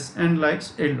S and likes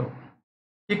yellow.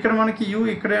 ఇక్కడ మనకి U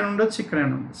ఇక్కడైనా ఉండొచ్చు,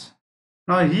 ఇక్కడైనా ఉండొచ్చు.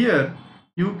 Now here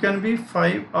U can be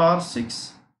 5 or 6.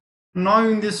 Now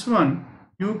in this one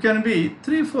U can be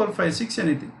 3, 4, 5, 6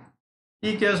 anything.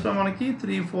 ఈ కేసులో మనకి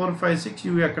 3, 4, 5, 6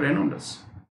 U ఎక్కడైనా ఉండొచ్చు.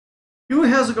 U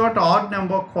has got odd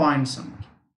number coins,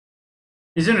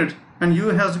 isn't it? And U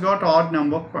has got odd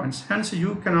number coins. Hence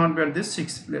U cannot be at this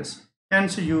 6th place.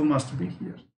 Hence U must be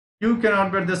here. U cannot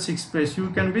be at the 6th place. U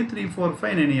can be 3, 4,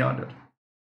 5 in any order.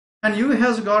 And U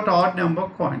has got odd number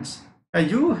coins.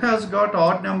 U has got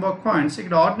odd number coins.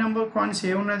 ఇక్కడ odd number coins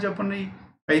ఏ ఉన్నాయి చెప్పండి?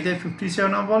 అయితే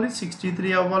 57 అవ్వాలి,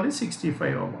 63 అవ్వాలి,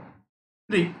 65 అవ్వాలి.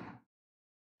 3.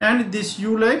 And this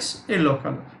U likes yellow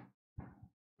color.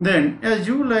 Then as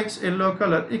U likes yellow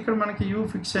color, ఇక్కడ మనకి U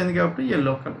fix అయింది కాబట్టి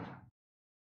yellow color.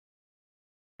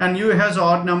 And U has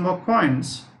odd number coins.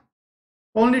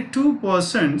 Only 2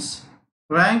 persons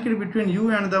ranked between U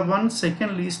and the one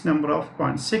second least number of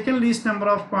coins. Second least number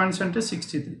of coins అంటే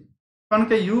 63.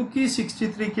 కనుక U కి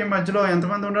 63 కి మధ్యలో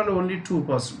ఎంతమంది ఉండాలి? Only 2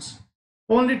 persons.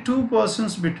 Only 2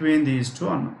 persons between these two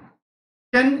అన్నాం.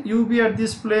 Can U be at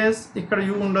this place? ఇక్కడ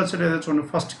U ఉండొచ్చు లేదా చూడండి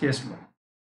ఫస్ట్ కేసులో.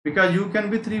 Because U can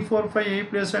be 3, 4, 5 A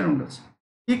place అయినా ఉండొచ్చు.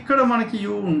 ఇక్కడ మనకి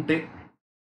U ఉంటే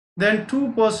then 2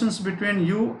 persons between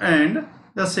U and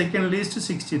the second least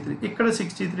 63. ఇక్కడ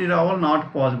 63 రావాలి, not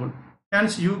possible.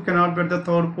 Hence U cannot be at the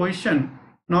 3rd position.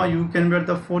 Now U can be at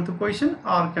the 4th position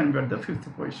or can be at the 5th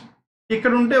position.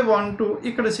 ఇక్కడ ఉంటే 1, 2,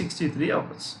 ఇక్కడ 63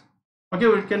 అవ్వచ్చు. Okay,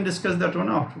 we can discuss that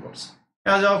one afterwards.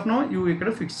 As of now U ఇక్కడ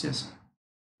fix చేసాం.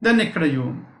 Then ఇక్కడ U.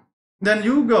 Then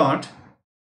U got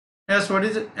as what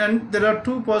is it? And there are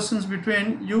 2 persons between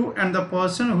U and the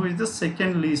person who is the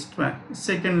second least rank,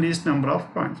 second least number of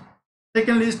coins.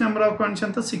 Second least number of coins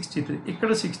ఎంత 63, ఇక్కడ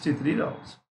 63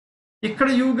 రావచ్చు. ఇక్కడ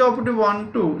u కాబట్టి 1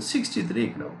 2 63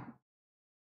 ఇక్కడ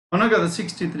అవునా కదా.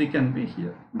 63 can be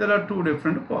here. There are 2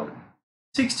 different possible.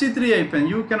 63 అయిపోయింది.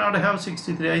 You cannot have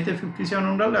 63. అయితే 57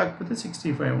 ఉండాలి, లేకపోతే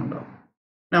 65 ఉండాలి.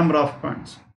 Number of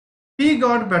coins. P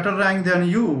got better rank than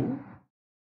you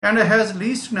and has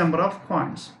least number of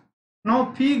coins. Now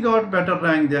P got better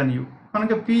rank than you.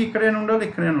 కనుక P ఇక్కడైనా ఉండాలి,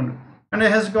 ఇక్కడైనా ఉండాలి. And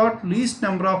has got least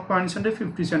number of coins అంటే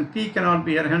 57. P cannot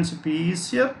be here, hence P is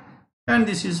here and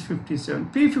this is 57.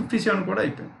 P 57 కూడా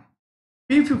అయిపోయింది. P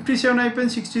 57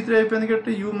 అయిపోయింది, 63 అయిపోయింది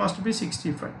కాబట్టి U must be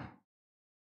 65.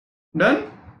 Done?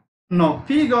 No, P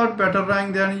got better rank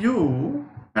than you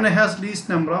and has least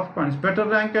number of coins. Better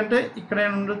rank అంటే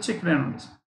ఇక్కడైనా ఉండొచ్చు, ఇక్కడైనా ఉండొచ్చు.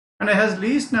 And it has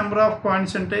least number of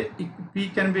coins and P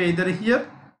can be either here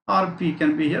or P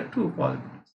can be here, 2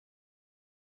 possibilities.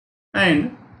 And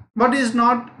but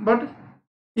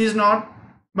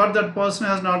that person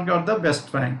has not got the best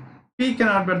rank. P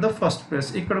cannot bet the first place.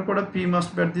 Ikkada kuda P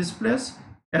must bet this place.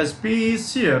 As P is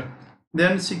here,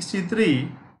 then 63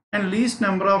 and least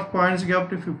number of coins give up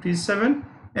to 57.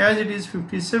 As it is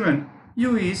 57,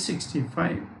 U is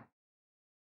 65.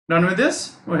 Done with this?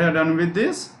 We have done with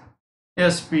this.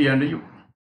 S, P and U.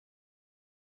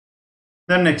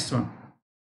 The next one.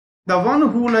 The one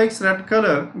who likes red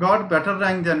color got better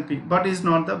rank than P, but is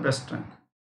not the best rank.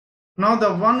 Now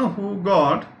the one who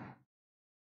got,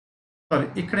 sorry,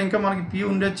 ఇక్కడ ఇంకా మనకి P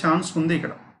ఉండే chance ఉంది,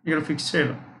 ఇక్కడ fix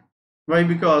చేయడం. Why?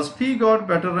 Because P got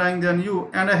better rank than you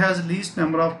and has least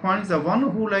number of coins. The one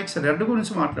who likes red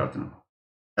గురించి మాట్లాడుతున్నాం.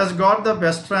 Has got the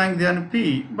best rank than P,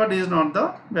 but is not the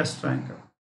best ranker.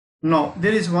 No,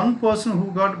 there is one person who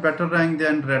got better rank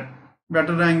than red,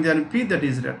 better rank than P, that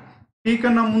is red. P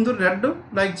కన్నా ముందు red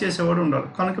like చేసేవాడు ఉండాలి,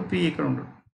 కనుక P ఇక్కడ ఉండడు.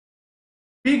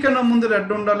 P కన్నా ముందు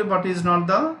red ఉండాలి, but is not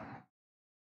the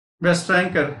best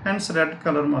ranker, hence red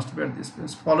color must be at this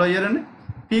place. Follow here and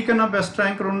P కన్నా best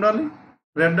ranker ఉండాలి,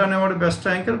 రెడ్ అనేవాడు best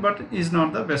ranker, but is not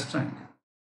the best ranker.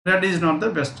 Red is not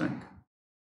the best ranker.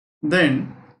 Then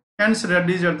hence red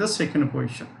is at the second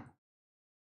position.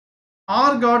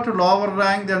 R got lower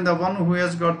rank than the one who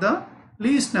has got the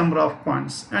least number of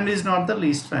coins and is not the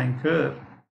least ranker.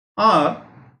 R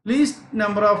least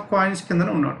number of coins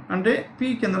kindana unnadu ante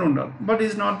P kindana undaలి, but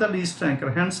is not the least ranker,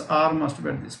 hence R must be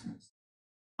at this place.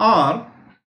 R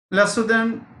lesser than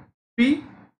P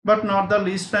but not the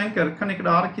least ranker, కానీ ఇక్కడ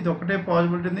R కి ఇది ఒకటే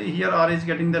possibility ఉంది. Here R is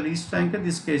getting the least ranker.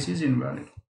 This case is invalid.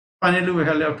 Finally we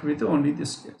have left with only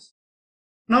this case.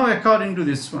 Now according to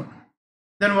this one,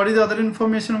 then what is the other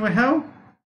information we have?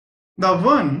 The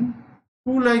one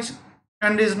who likes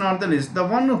and is not the least. The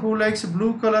one who likes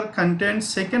blue color contains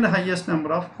second highest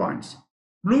number of coins.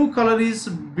 Blue color is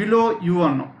below U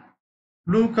or no?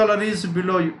 Blue color is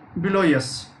below S.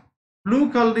 Blue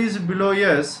color is below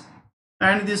S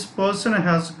and this person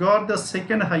has got the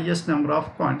second highest number of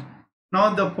coins. Now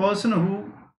the person who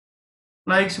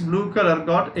likes blue color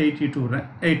got 82, right?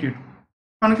 82.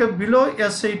 కనుక below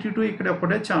S 82 ఇక్కడ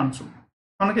ఒకటే chance.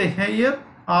 కనుక here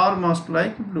R must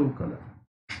like blue color.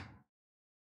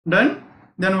 Done?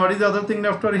 Then what is the other thing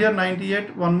left over here?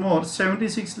 98, one more,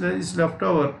 76 is left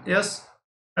over. S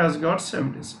has got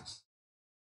 76.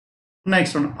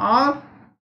 Next one, R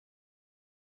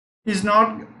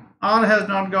has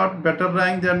not got better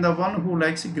rank than the one who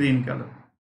likes green color.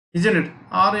 Isn't it?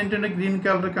 R ఏంటంటే green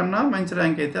color కన్నా మంచి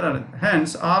rank అయితే రాలేదు.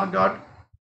 Hence R got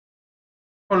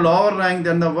a lower rank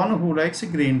than the one who likes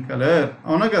green color.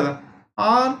 అవునా కదా?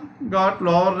 R got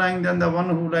lower rank than the one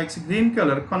who likes green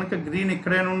color. కనుక green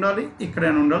ఇక్కడైనా ఉండాలి,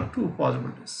 ఇక్కడైనా ఉండాలి, 2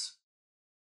 possibilities.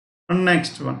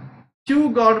 Next one, Q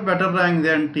got better rank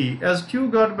than T. As Q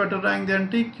got better rank than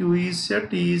T, Q is said,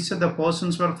 T is said, the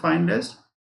persons were finalist.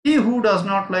 He who does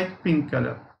not like pink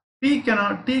color. T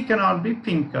cannot be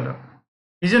pink color.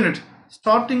 Isn't it?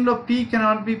 Starting of P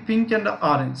cannot be pink and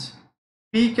orange.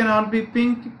 P cannot be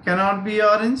pink, cannot be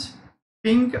orange.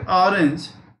 Pink, orange,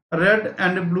 red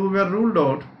and blue were ruled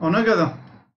out.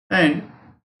 And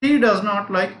T does not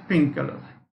like pink color.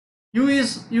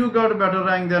 U got better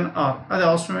rank than R. అది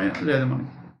అవసరమే లేదు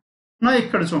మనకి. నా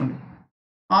ఇక్కడ చూడండి,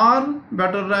 R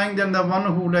better rank than the one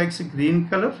who likes green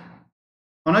color.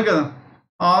 అవునా కదా?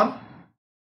 R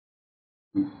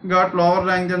got lower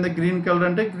rank than the green color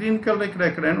అంటే గ్రీన్ కలర్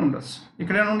ఎక్కడైనా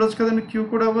ఉండొచ్చు కదండి. Q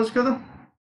కూడా అవ్వచ్చు కదా.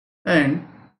 And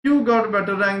Q got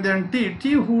better rank than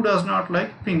T who does not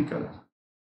like pink color.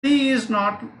 T is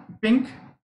not pink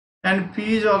and P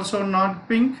is also not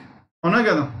pink. అవునా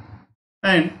కదా?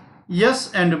 And S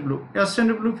and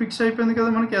blue fix అయిపోయింది కదా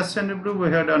మనకి. S and blue we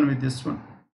have done with this one.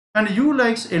 And U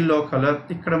likes yellow color,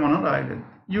 ఇక్కడ మనం రాయలేదు.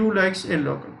 U likes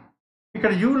yellow color.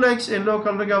 ఇక్కడ U likes yellow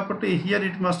color కాబట్టి here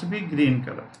it must be green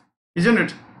color. Isn't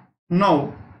it? Now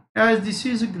as this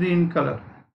is green color,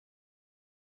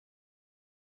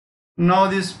 now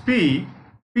this P,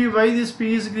 why this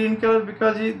P is green color?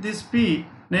 Because this P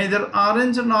neither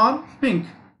orange nor pink.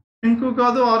 Pink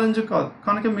కాదు orange కాదు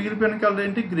కనుక మిగిలిపోయిన colour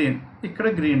ఏంటి? Green. ఇక్కడ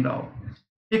green రావాలి.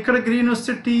 ఇక్కడ green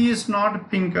వస్తే T is not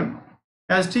pink అన్న.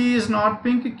 As T is not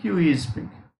pink, Q is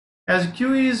pink. As Q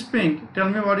is pink, tell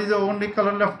me what is the only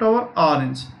color left over?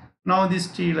 Orange. Now this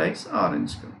T likes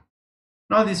orange color.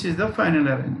 Now this is the final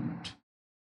arrangement.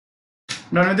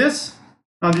 Done with this?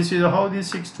 Now this is how these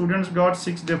 6 students got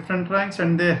 6 different ranks,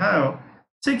 and they have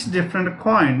 6 different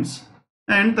coins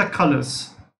and the colors,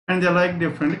 and they like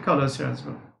different colors as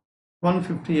well.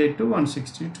 158 to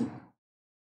 162.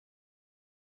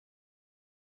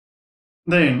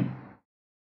 Then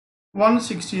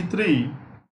 163,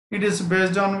 it is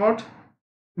based on what?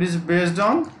 It is based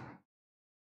on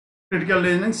critical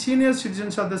reasoning. Senior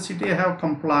citizens of the city have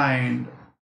complained.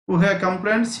 Who have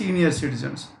complained? Senior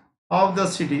citizens of the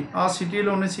city. ఆ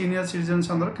సిటీలోని senior citizens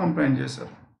అందరూ complaint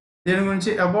చేశారు. దీని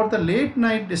గురించి about the late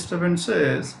night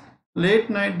disturbances. Late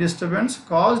night disturbance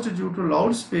caused due to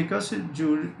loudspeakers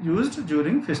used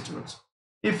during festivals.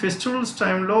 ఈ festivals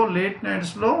time లో late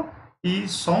nights లో ఈ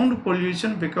sound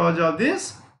pollution because of this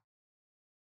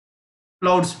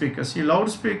loud speakers. ఈ లౌడ్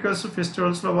స్పీకర్స్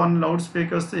ఫెస్టివల్స్లో లౌడ్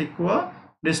స్పీకర్స్తో ఎక్కువ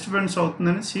డిస్టర్బెన్స్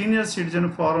అవుతుందని సీనియర్ సిటిజన్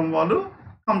ఫోరం వాళ్ళు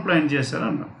complaint చేశారు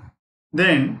అన్నారు.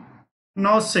 Then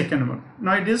now second one.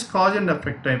 Now it is cause and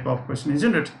effect type of question,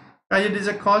 isn't it? As it is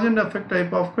a cause and effect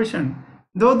type of question,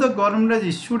 though the government has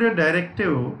issued a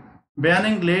directive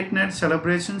banning late night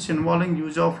celebrations involving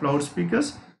use of loudspeakers,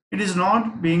 it is not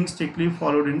being strictly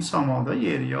followed in some of the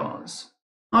areas.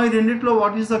 Now in రెండిట్లో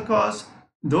what is the cause?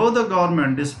 Though the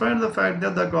government, despite the fact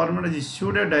that the government has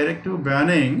issued a directive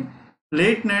banning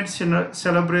late night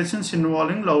celebrations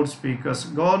involving loudspeakers,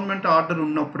 government order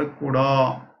ఉన్నప్పుడు కూడా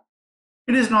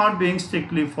it is not being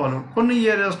strictly followed. కొన్ని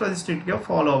ఏరియాస్లో అది స్ట్రిక్ట్గా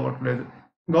follow అవ్వట్లేదు.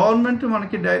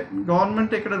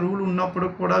 Government ఇక్కడ rule ఉన్నప్పుడు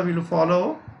కూడా వీళ్ళు ఫాలో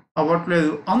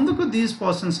అవ్వట్లేదు. అందుకు these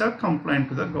persons have complaint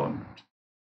to the government,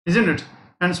 isn't it?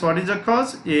 And so what is the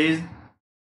cause?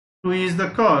 2 is the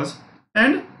cause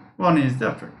and 1 is the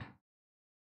effect.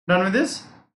 Done with this?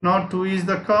 Now 2 is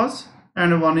the cause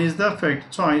and 1 is the effect.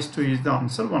 Choice 2 is the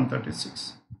answer. 136.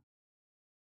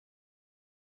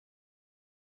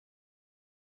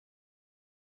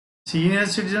 Senior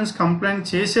citizens complaint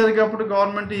చేశారు కాబట్టి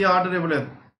government ఈ order ఇవ్వలేదు.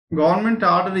 Government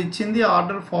order ఇచ్చింది,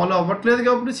 order follow అవ్వట్లేదు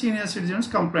కాబట్టి senior citizens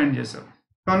complaint చేశారు.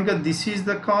 కనుక this is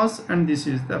the cause and this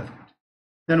is the effect.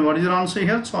 Then what is your answer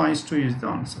here? Choice 2 is the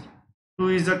answer. 2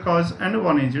 is the cause and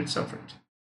 1 is its effect.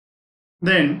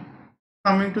 Then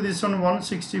coming to this one,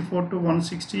 164 to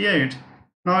 168.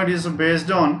 Now it is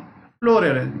based on floor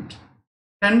arrangement.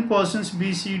 10 persons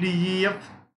B, C, D, E, F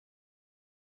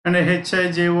and H, I,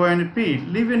 J, O and P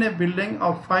live in a building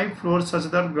of 5 floors such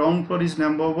that ground floor is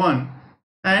number 1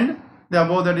 and the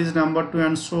above that is number 2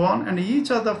 and so on, and each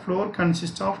other floor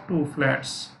consists of 2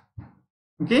 flats.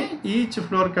 Okay, each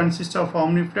floor consists of how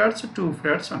many flats? 2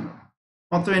 flats.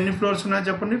 మొత్తం ఎన్ని floors ఉన్నాయి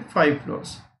చెప్పండి? 5 floors.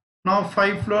 Now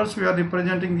 5 floors, we are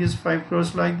representing these 5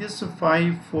 floors like this: 5,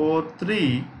 4, 3,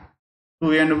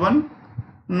 2 and 1.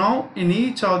 Now in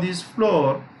each of these floor,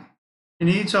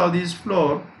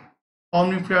 how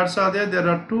many flats are there? There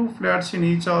are 2 flats in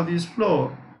each of these floor.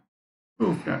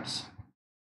 2 flats.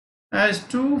 As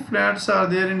 2 flats are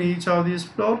there in each of these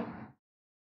floor,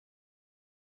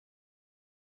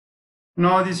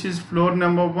 now this is floor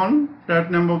number 1, flat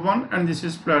number 1, and this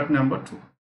is flat number 2.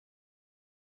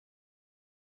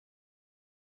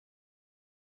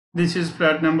 This is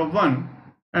flat number 1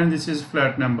 and this is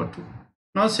flat number 2.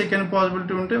 Now second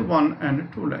possibility unte 1 and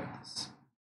 2 like this.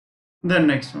 Then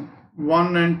next one,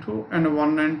 1 and 2 and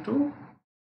 1 and 2.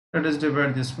 Let us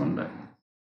divide this one like this.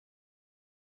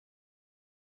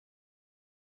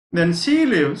 Then C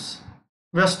lives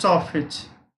west of H.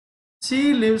 C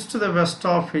lives to the west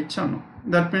of H.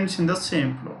 That means in the same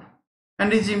floor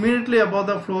and is immediately above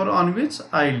the floor on which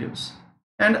I lives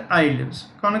and I lives.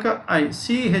 Kanuka I,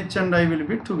 C, H and I will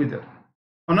be together.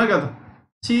 Anagada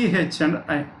C, H and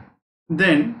I.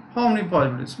 Then how many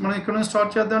possibilities? మనం ఇక్కడ నుంచి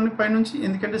start చేద్దాం పైనుంచి,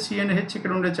 ఎందుకంటే C and H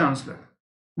ఇక్కడ ఉండే chance లేదు.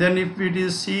 Then if it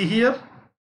is C here,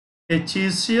 H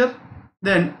is here,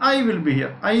 then I will be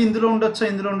here. I ఇందులో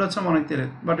ఉండొచ్చా మనకు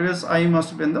తెలియదు, but yes I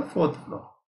must be in the 4th floor.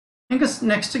 ఇంకా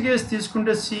నెక్స్ట్ కేసు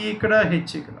తీసుకుంటే C ఇక్కడ,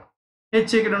 H ఇక్కడ,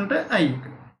 H ఇక్కడ ఉంటే I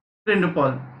ఇక్కడ. 2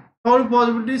 పాజిబిలిటీ. థర్డ్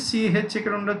పాజిబిలిటీ CH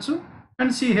ఇక్కడ ఉండొచ్చు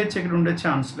అండ్ CH ఇక్కడ ఉండే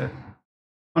ఛాన్స్ లేదు.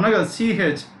 అనగా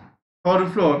CH third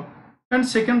floor and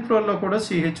second ఫ్లోర్లో కూడా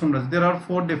CH ఉండొచ్చు. There are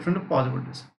 4 different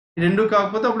possibilities. ఈ 2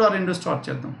 కాకపోతే అప్పుడు ఆ 2 స్టార్ట్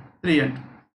చేద్దాం. 3 and 2.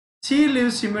 C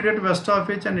lives immediate west of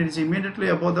H and it is immediately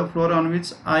above the floor on which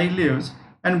I lives,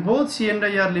 and both C and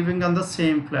I are living on the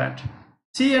same flat.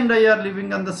 C and I are living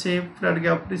on the same flat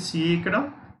కాబట్టి C ఇక్కడ,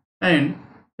 and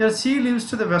here C lives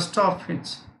to the west of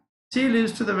H. C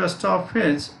lives to the west of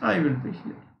H, I will be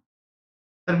here.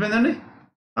 సరిపోయిందండి?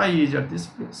 I is at this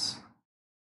place.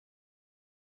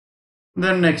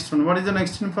 Then next one, what is the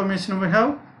next information we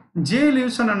have? J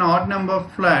lives on an odd number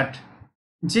flat.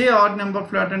 J odd number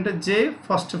flat అంటే J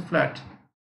first flat.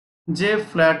 J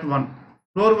flat 1.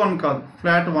 Floor 1 కాదు,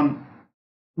 flat 1.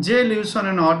 J lives on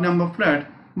an odd number flat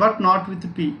but not with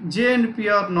P. J and P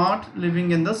are not living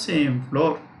in the same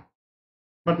floor.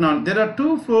 But now there are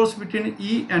two floors between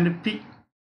E and P.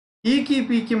 E ki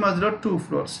P ki మధ్యలో 2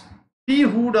 floors. P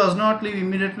who does not live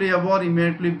immediately above or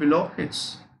immediately below H.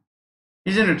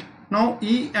 Isn't it? Now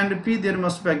E and P, there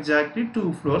must be exactly 2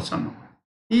 floors.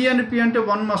 E and P అంటే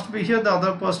one must be here, the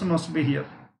other person must be here.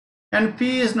 And P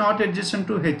is not adjacent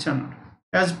to H.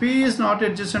 As P is not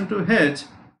adjacent to H,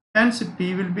 hence P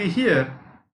will be here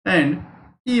and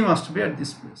E must be at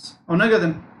this place. అవునా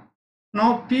కదండి? Now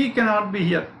P cannot be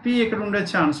here. P ఇక్కడ ఉండే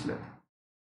chance లేదు.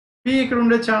 P ఇక్కడ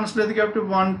ఉండే chance లేదు కాబట్టి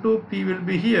 1, 2 P will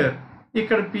be here.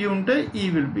 ఇక్కడ P ఉంటే E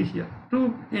will be here. 2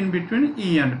 in between E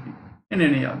and P in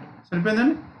any order.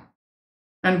 సరిపోయిందండి?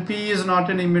 And P is not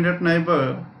an immediate neighbor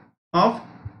of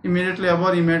immediately above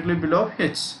or immediately below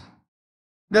H.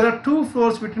 There are 2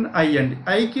 floors between I and D.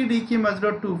 I ki D ki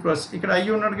మధ్యలో 2 floors. ఇక్కడ I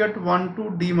ఉన్నాడు కాబట్టి 1, 2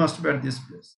 D must be at this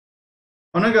place.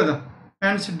 అవునా కదా?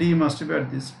 Hence D must be at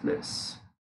this place.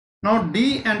 Now D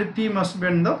and P must be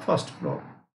in the first floor.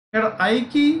 ఇక్కడ I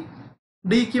ki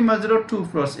D ki మధ్యలో 2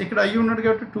 floors. ఇక్కడ I ఉన్నాడు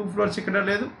కాబట్టి 2 floors ఇక్కడ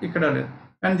లేదు, ఇక్కడ లేదు.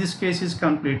 And this case is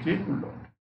completely ruled out.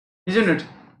 Isn't it?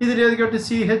 ఇది లేదు కాబట్టి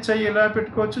CHI ఎలా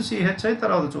పెట్టుకోవచ్చు? CHI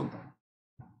తర్వాత చూద్దాం.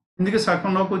 ఇందుకే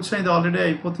సగంలోకి వచ్చిన ఇది ఆల్రెడీ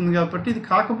అయిపోతుంది కాబట్టి ఇది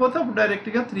కాకపోతే అప్పుడు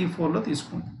డైరెక్ట్గా 3, 4లో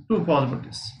తీసుకుంటాం. 2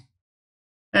 possibilities.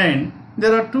 And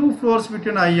there are 2 floors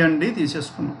between I and D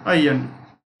తీసేసుకున్నాం. I and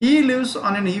D. E lives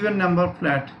on an even number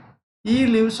flat. E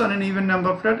lives on an even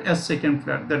number flat as second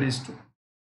flat. That is true.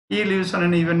 E lives on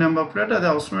an even number flat. అది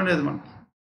అవసరమే లేదు మనకి.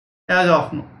 As of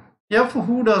now. F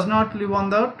who does not live on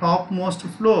the topmost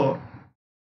floor.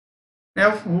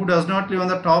 F who does not live on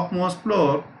the topmost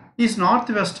floor is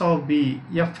northwest of B.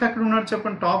 F ఎక్కడ ఉన్నాడు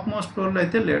చెప్పండి? Top most ఫ్లోర్లో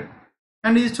అయితే లేడు.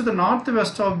 And is to the north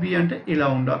west of B అంటే ఇలా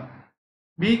ఉండాలి.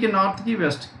 Bకి నార్త్కి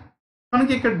west.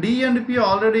 మనకి ఇక్కడ D అండ్ P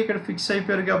ఆల్రెడీ ఇక్కడ ఫిక్స్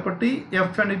అయిపోయారు కాబట్టి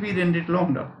F అండ్ B రెండిట్లో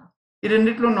ఉండాలి. ఈ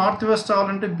రెండిట్లో నార్త్ వెస్ట్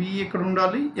అవ్వాలంటే B ఇక్కడ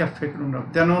ఉండాలి, F ఇక్కడ ఉండాలి.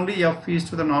 Then only F is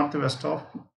to the north west of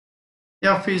B.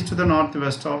 F is to the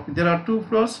northwest of B. There are 2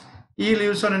 floors. E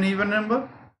lives on an even number.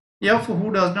 F who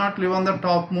does not live on the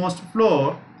topmost floor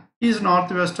is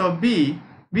northwest of B.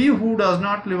 B who does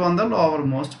not live on the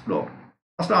lowermost floor.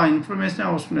 అసలు ఆ information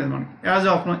అవసరం లేదు మనకి. As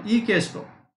of no ఈ కేసులో,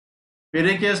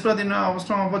 వేరే కేసులో దీన్ని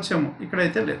అవసరం అవ్వచ్చేమో,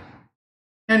 ఇక్కడైతే లేదు.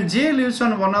 And J lives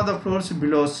on one of the floors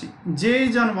below C. J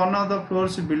is on one of the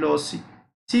floors below C.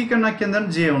 C కన్నా కింద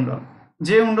J ఉండాలి. J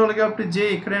ఉండాలి కాబట్టి J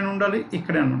ఇక్కడైనా ఉండాలి,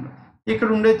 ఇక్కడైనా ఉండాలి. ఇక్కడ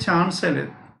ఉండే ఛాన్సే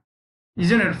లేదు.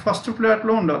 ఇజన్ ఇట్ ఫస్ట్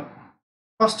ఫ్లాట్లో ఉండాలి.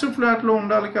 ఫస్ట్ ఫ్లాట్లో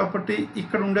ఉండాలి కాబట్టి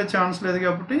ఇక్కడ ఉండే ఛాన్స్ లేదు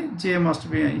కాబట్టి J must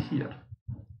be here.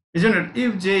 Isn't it?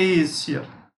 If J is here,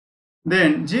 then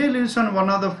J lives on one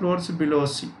of the floors below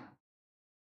C.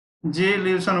 J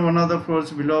lives on one of the floors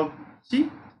below C.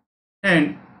 And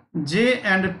J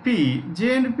and P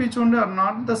చూడండి are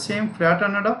not the same flat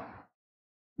అన్నడా,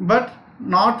 but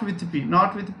not with P.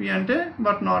 Not with P అంటే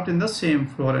but not in the same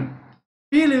floor. And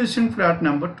P lives in flat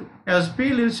number 2. As P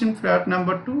lives in flat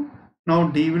number 2, now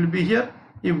D will be here.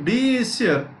 If D is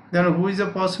here, then who is the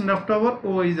person left over?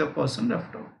 O is the person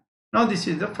left over. Now this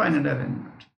is the final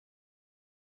arrangement.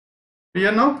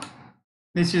 Clear now?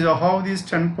 This is how these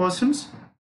 10 persons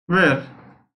were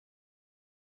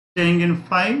staying in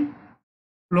 5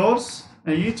 floors,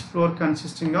 and each floor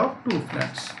consisting of 2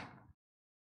 flats.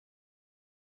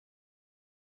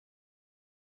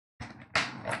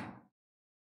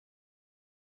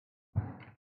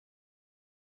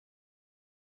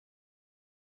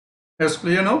 That's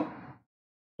clear now?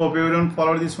 Hope everyone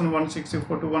followed this one,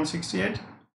 164 to 168.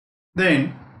 Then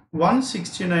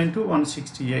 169 to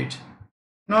 168.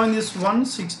 Now in this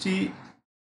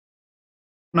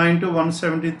 169 to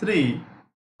 173,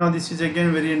 now this is again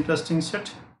very interesting set.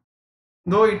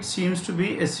 Though it seems to be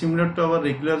a similar to our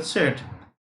regular set,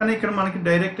 and here manaki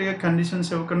direct ga conditions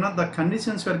evukana, the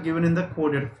conditions were given in the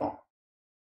coded form.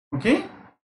 Okay?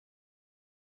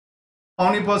 How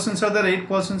many persons are there? 8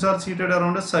 persons are seated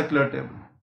around a circular table.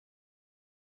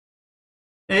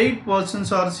 8 persons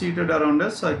are seated around a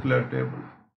circular table.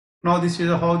 Now this is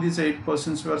how these 8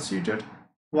 persons were seated.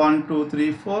 1, 2,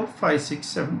 3, 4, 5, 6,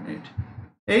 7, 8.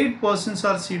 8 persons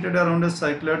are seated around a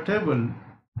circular table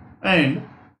and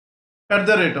at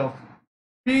the rate of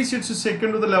P sits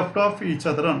second to the left of each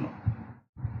other అన్నాం.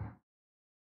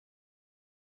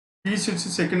 P sits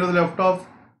second to the left of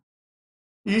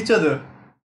each other.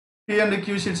 P and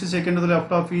Q sits second to the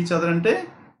left of each other అంటే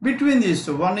between these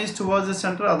two, one is towards the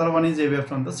center, other one is away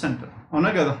from the center.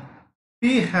 అవునా కదా?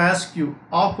 P has Q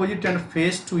opposite and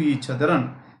face to each other అన్న.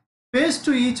 Face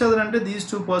to each other అంటే these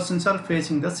two persons are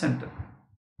facing the center.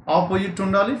 Opposite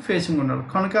ఉండాలి, facing ఉండాలి.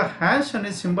 కనుక hash అనే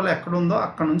symbol ఎక్కడ ఉందో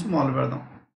అక్కడ నుంచి మొదలు పెడదాం,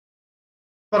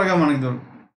 త్వరగా మనకి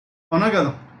దొరుకుతుంది. అవునా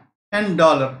కదా? అండ్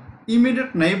డాలర్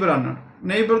ఇమీడియట్ నైబర్ అన్నాడు.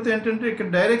 నైబర్తో ఏంటంటే ఇక్కడ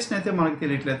డైరెక్షన్ అయితే మనకు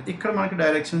తెలియట్లేదు, ఇక్కడ మనకి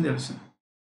డైరెక్షన్ తెలిసింది.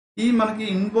 ఈ మనకి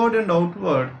inward and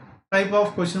outward type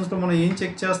of క్వశ్చన్స్లో మనం ఏం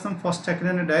చెక్ చేస్తాం? ఫస్ట్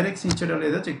ఎక్కడైనా డైరెక్షన్ ఇచ్చేయడం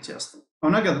లేదో చెక్ చేస్తాం.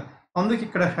 అవునా కదా? అందుకు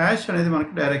ఇక్కడ హ్యాష్ అనేది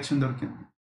మనకి డైరెక్షన్ దొరికింది.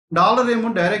 డాలర్ ఏమో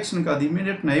డైరెక్షన్ కాదు,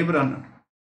 ఇమీడియట్ నైబర్ అన్నాడు.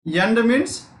 End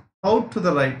means out to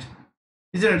the right,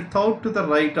 isn't it? Out to the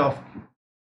right of Q.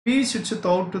 P sits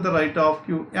out to the right of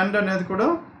Q. And అనేది కూడా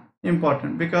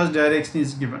important because direction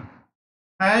is given.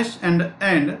 Hash and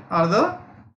end are the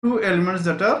two elements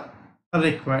that are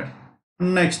required.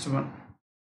 Next one.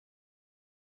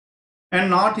 And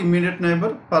not immediate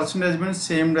neighbor. Percentage means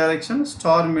same direction.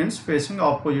 Star means facing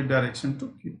opposite direction to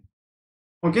Q.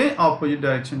 Okay, opposite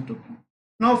direction to Q.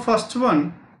 Now first one,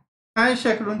 hash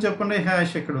ఎక్కడ ఉంది చెప్పండి?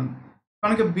 Hash ఎక్కడ ఉంది?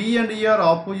 కనుక B and E are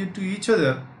opposite to each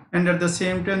other and at the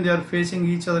same time they are facing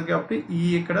each other కాబట్టి E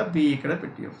ఇక్కడ B ఇక్కడ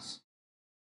పెట్టేయవచ్చు.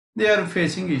 They are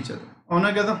facing each other. అవునా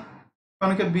కదా?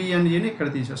 కనుక B and E ని ఇక్కడ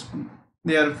తీసేసుకుందాం.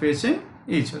 They are facing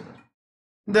each other.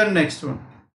 Then next one.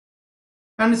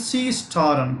 And C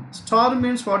star అన్నాం. Star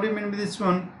means what do you mean by this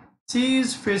one? C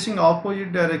is facing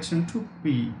opposite direction to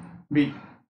B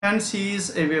and C is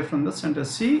away from the center.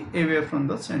 C away from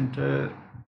the center.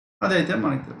 అదైతే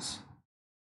మనకు తెలుసు.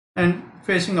 And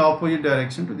facing opposite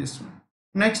direction to this one.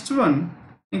 Next one,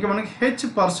 ఇంకా మనకి H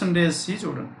percentage C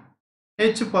చూడండి.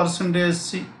 H percentage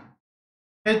C.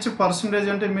 H percentage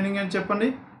అంటే meaning అని చెప్పండి.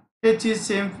 H is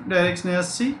same direction as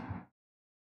C.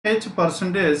 H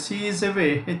percentage C is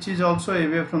away. H is also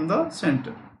away from the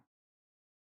center.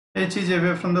 H is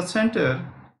away from the center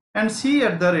and C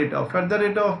at the rate of. At the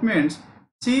rate of means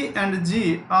C and G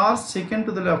are second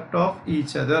to the left of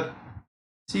each other.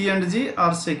 C and G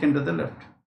are second to the left.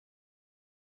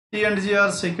 C and G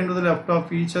are second to the left of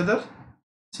each other.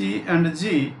 C and G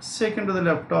second to the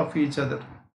left of each other.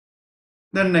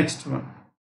 Then next one.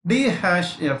 D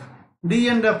hash F. D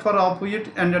and F are opposite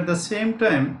and at the same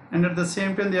time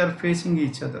they are facing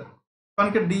each other.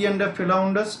 కనుక D and F ఇలా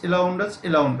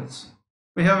ఉండొచ్చు.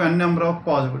 We have n number of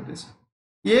possibilities.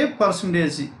 A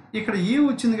percentage ఇక్కడ E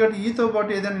వచ్చింది కాబట్టి ఈతో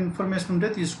పాటు ఏదైనా information ఉంటే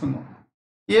తీసుకుందాం.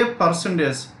 A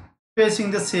percentage facing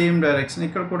the same direction.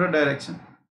 ఇక్కడ కూడా డైరెక్షన్.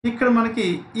 ఇక్కడ మనకి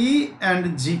E and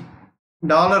G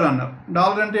డాలర్ అన్నారు.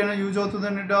 డాలర్ అంటే ఏమైనా యూజ్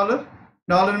అవుతుందండి?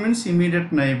 Dollar means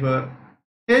immediate neighbour.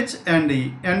 H and E.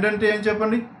 End అంటే ఏం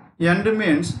చెప్పండి? End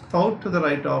means thought to the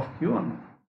right of Q అన్నాం.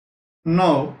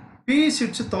 Now P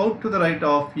sits thought to the right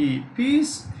of E.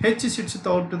 H sits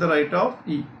thought to the right of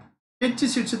E. H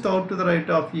sits thought to the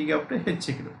right of E కాబట్టి H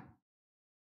ఇక్కడ.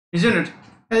 Isn't it?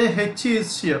 H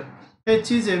is here. H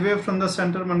is away from the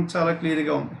center. మనకు చాలా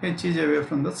క్లియర్గా ఉంది. H is away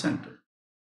from the center.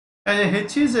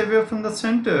 H is away from the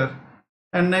center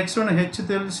and next one H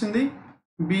తెలిసింది,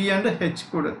 B and H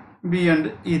కూడా, B and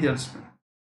E తెలిసింది.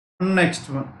 Next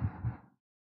one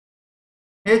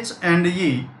H and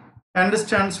E, and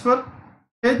stands for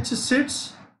H sits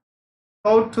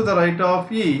out to the right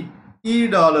of E, E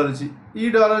dollar G. E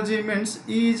dollar G means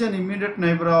E is an immediate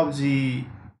neighbor of G.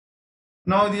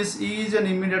 Now this E is an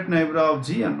immediate neighbor of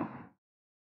G and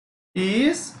E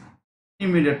is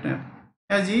immediate neighbor.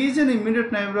 As E is an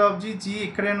immediate neighbor of G, G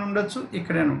ikkadena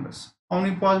undachchu. How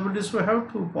many possibilities we have?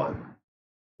 2 possibilities.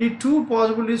 ఈ 2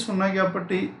 possibilities ఉన్నాయి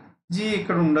కాబట్టి G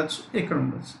ఇక్కడ ఉండొచ్చు.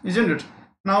 Isn't it?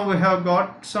 Now we have got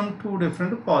some 2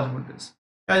 different possibilities.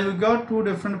 As we got 2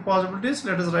 different possibilities,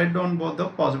 let us write down both the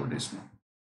possibilities now.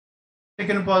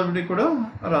 Second possibility కూడా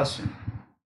రాసేయండి.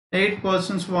 8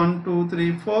 persons 1 2 3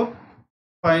 4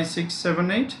 5 6 7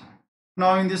 8.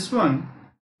 Now in this one,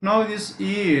 now this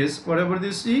E is whatever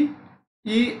this E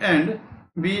and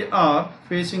B are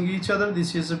facing each other. This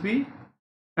is B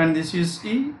and this is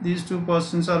E. These 2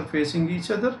 persons are facing each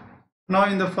other. Now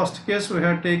in the first case we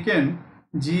have taken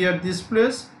G at this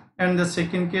place and the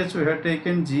second case we have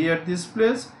taken G at this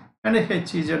place and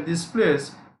H is at this place.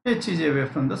 H is away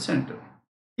from the center.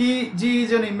 G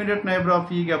is an immediate neighbor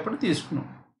of E కాబట్టి తీసుకున్నాం.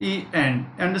 E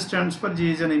and stands for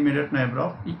G is an immediate neighbor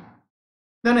of E.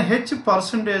 Then H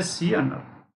percentage C అన్నారు.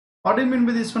 What do you mean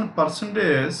by this one?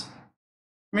 Percentage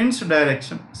means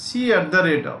direction. C at the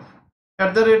rate of.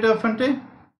 At the rate of ante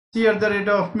C at the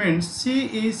rate of means C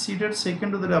is seated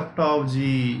second to the left of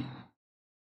G,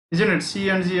 isn't it? C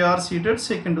and G are seated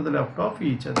second to the left of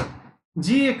each other. G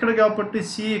ikkada kabatti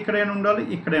C ikkadaina undali,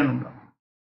 ikkadaina undali.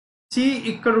 C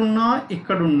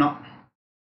ikkadunna.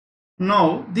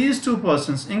 Now these two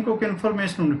persons, inkoka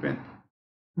information undipoyindi.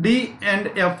 D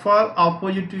and F are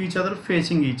opposite to each other,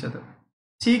 facing each other.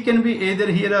 C can be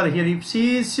either here or here. If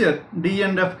C is here, D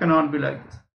and F cannot be like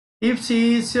this. If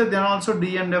C is here, then also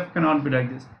D and F cannot be like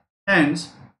this. Hence,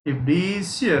 if D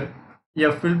is here,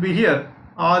 F will be here,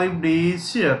 or if D is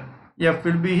here, F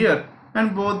will be here,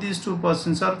 and both these two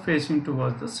persons are facing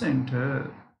towards the center.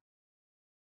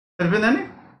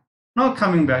 Now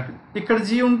coming back, ikkada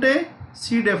G unte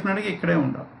C definitely ikkade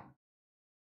undali.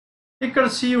 Ikkada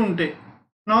C unte,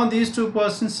 now these two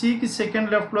persons, C ki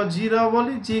second left lo G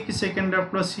ravali, G ki second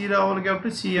left lo C ravali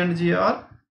kabatti C and G are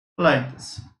like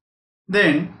this.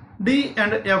 Then D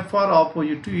and F are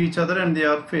opposite to each other and they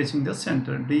are facing the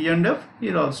center. D and F,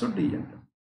 here also D and F.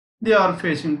 They are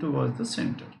facing towards the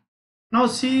center. Now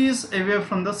C is away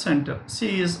from the center.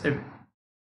 C is away.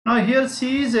 Now here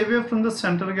C is away from the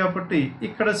center kabatti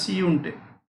ikkada C unte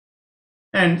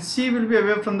and C will be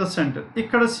away from the center.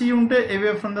 Ikkada C unte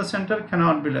away from the center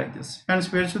cannot be like this.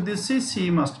 Hence where should this C? C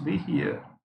must be here.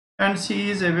 And C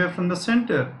is away from the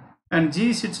center and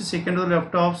G sits second to the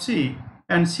left of C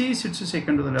and C sits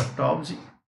second to the left of G.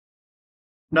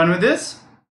 Done with this?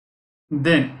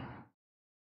 Then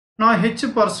now H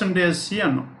percentage C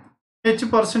anno. H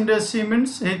percentage C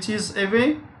means H is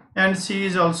away and C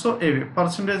is also away.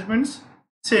 Percentage means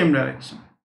same direction.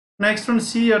 Next one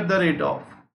C at the rate of.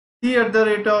 C at the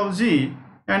rate of G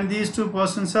and these two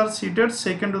persons are seated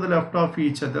second to the left of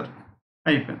each other.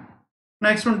 Hyphen.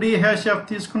 Next one D hash F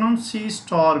తీసుకున్నాం. C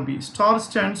star B. Star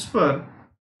stands for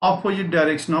opposite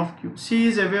direction of Q. C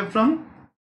is away from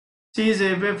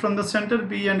the center,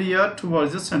 B and E are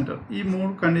towards the center. E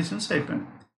మూడు conditions అయిపోయినాయి.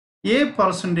 A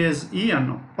percentage E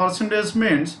అన్నాం. Percentage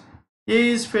means A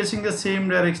is facing the same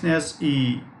direction as E.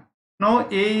 Now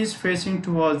A is facing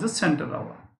towards the center.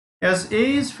 As A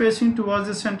is facing towards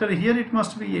the center, here it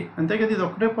must be A. అంతే కదా, ఇది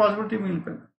ఒకటే possibility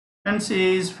మిగిలిపోయింది. Hence A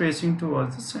is facing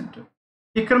towards the center.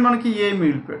 ఇక్కడ మనకి A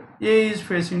మిగిలిపోయాడు. A is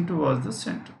facing towards the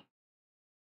center.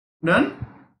 Done?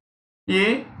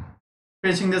 A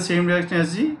facing the same direction as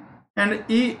G and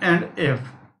E and F.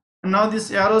 And now this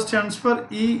arrow stands for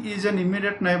E is an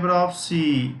immediate neighbor of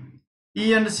C.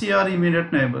 E and C are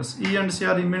immediate neighbors. E and C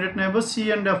are immediate neighbors.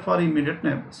 C and F are immediate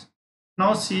neighbors.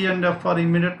 Now C and F are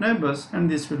immediate neighbors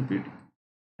and this will be D.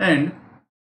 And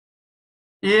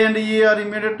A and E are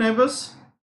immediate neighbors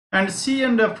and C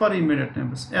and F are immediate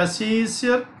neighbors. As C is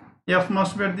here, F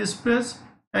must be at this place.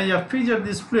 And F is at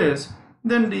this place,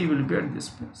 then D will be at this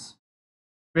place.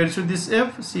 Where should this F?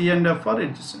 C and F are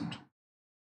adjacent.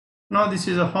 Now this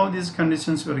is how these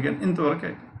conditions were again ఇంతవరకు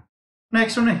అయితే.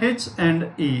 Next one H and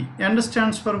E. And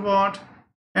stands for what?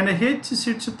 And H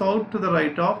sits third to the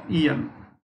right of E.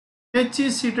 H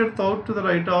is seated third to the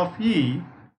right of E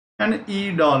and E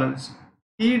dollars.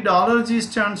 E dollar G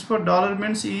stands for dollar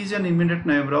means E is an immediate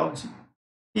neighbor of G.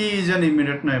 E is an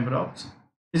immediate neighbor of G.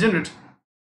 Isn't it?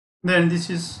 Then this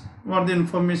is what the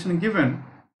information given.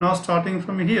 Now starting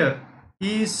from here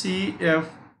E, C, F,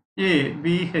 A, B,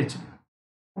 H.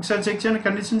 ఒకసారి check చేయండి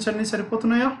conditions అన్నీ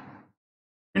సరిపోతున్నాయా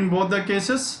in both the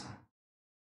cases.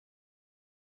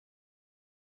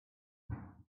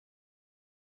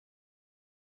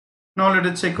 Now let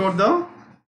us check out the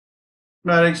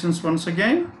directions once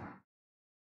again.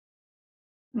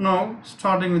 Now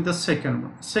starting with the second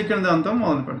one. Second దాంతో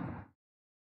మొదలు పెడదాం.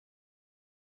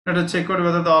 Let us check out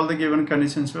whether all the given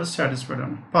conditions were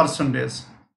satisfied. Percentage.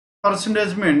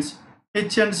 Percentage means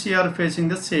H and C are facing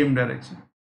the same direction.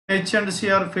 H and C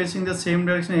are facing the same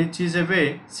direction. H is away,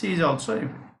 C is also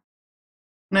away.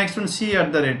 Next one C at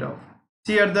the rate of.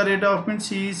 C at the rate of means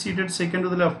C is seated second to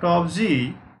the left of G.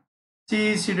 C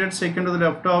is seated second to the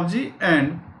left of G and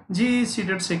G is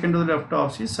seated second to the left of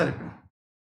C. Sorry.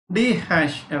 D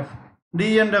hash F. D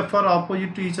and F are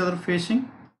opposite to each other facing.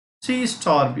 C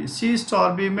star B. C star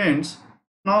B means,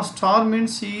 now star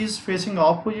means C is facing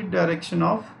opposite direction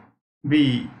of B.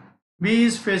 B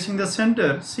is facing the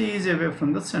center, C is away from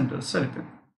the center. Sorry.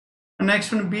 Next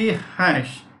one B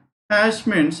hash. Hash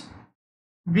means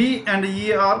B and E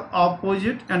are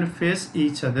opposite and face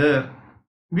each other.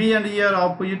 B and E are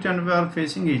opposite and we are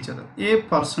facing each other. A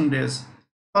percentage.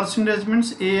 Percentage means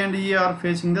A and E are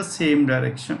facing the same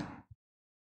direction.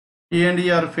 A and E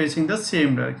are facing the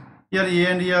same direction. Here A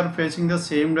and E are facing the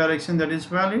same direction, that is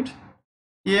valid.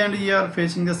 A and E are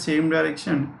facing the same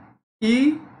direction. E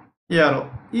arrow.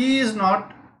 E is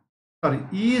not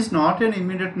an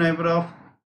immediate neighbor of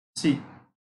C.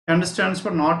 and stands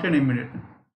for not an immediate.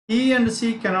 E and C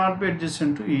cannot be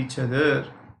adjacent to each other,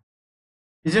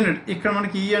 isn't it? ఇక్కడ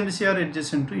మనకి E and C are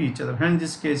adjacent to each other, hence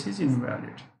this case is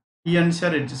invalid. E and C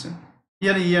are adjacent.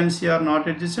 Here E and C are not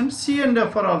adjacent. C and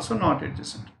F are also not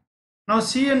adjacent. Now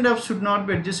C and F should not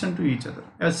be adjacent to each other.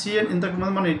 As C and ఇంతకు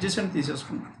ముందు మనం adjacent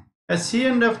తీసేసుకున్నాం. As C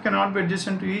and F cannot be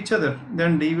adjacent to each other,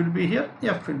 then D will be here,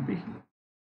 F will be here.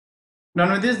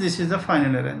 Done with this, this is the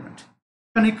final arrangement.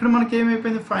 And ఇక్కడ మనకి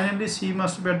ఏమైపోయింది, finally C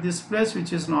must be at this place,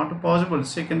 which is not possible.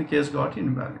 Second case got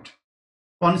invalid.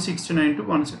 169 to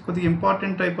 160. కొద్దిగా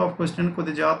important type of question,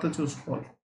 కొద్దిగా జాగ్రత్త చూసుకోవాలి.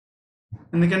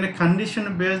 ఎందుకంటే condition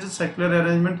based secular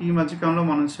arrangement ఈ మధ్యకాలంలో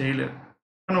మనం చేయలేరు,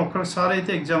 కానీ ఒక్కసారి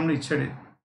అయితే ఎగ్జామ్లో ఇచ్చాడు.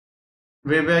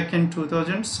 Way back in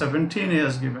 2017 he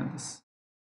has given this.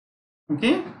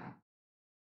 Okay,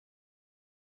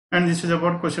 and this is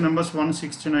about question numbers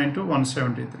 169 to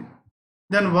 173.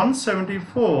 Then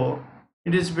 174,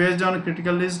 it is based on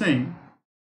critical listening,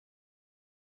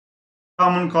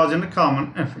 common cause and common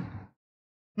effect.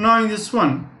 Now in this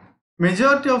one,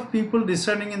 majority of people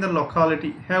residing in the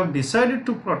locality have decided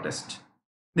to protest.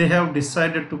 They have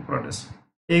decided to protest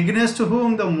against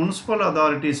whom the municipal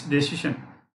authorities' decision.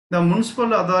 The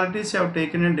municipal authorities have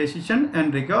taken a decision,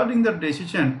 and regarding the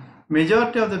decision,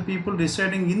 majority of the people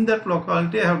residing in that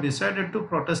locality have decided to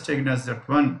protest against that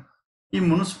one. ఈ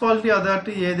municipality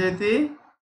authority ఏదైతే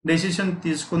decision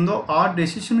తీసుకుందో ఆ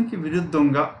డెసిషన్కి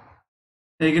విరుద్ధంగా,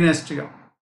 ఎగనెస్ట్గా,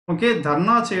 okay,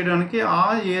 ధర్నా చేయడానికి ఆ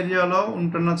ఏరియాలో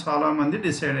ఉంటున్న చాలామంది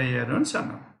decide అయ్యారు అని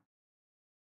అన్నారు.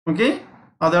 Okay,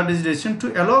 authority decision to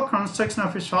allow construction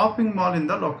of a shopping mall in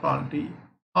the locality.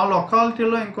 ఆ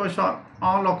లొకాలిటీలో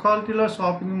ఆ లొకాలిటీలో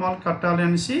షాపింగ్ మాల్ కట్టాలి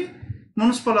అనేసి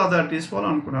మున్సిపల్ అథారిటీస్ వాళ్ళు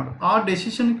అనుకున్నారు. ఆ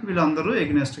డెసిషన్కి వీళ్ళందరూ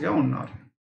ఎగ్నెస్ట్గా ఉన్నారు.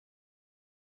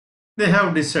 They have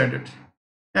decided.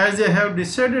 As they have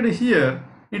decided here,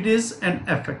 it is an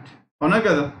effect. అవునా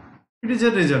కదా, it is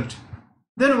a result.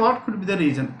 Then what could be the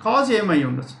reason? Cause ఏమై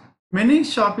ఉండొచ్చు. Many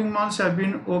shopping malls have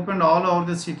been opened all over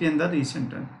the city in the recent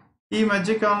time. ఈ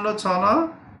మధ్యకాలంలో చాలా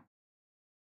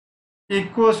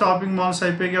ఎక్కువ shopping malls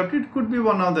అయిపోయాయి కాబట్టి it could be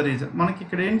one of the reason. మనకి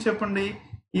ఇక్కడ ఏం చెప్పండి,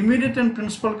 ఇమీడియట్ అండ్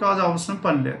ప్రిన్సిపల్ కాజ్ అవసరం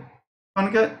పని లేదు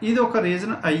కనుక ఇది ఒక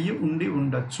రీజన్ అయ్యి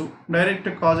ఉండొచ్చు. డైరెక్ట్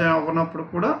కాజ్ అవ్వనప్పుడు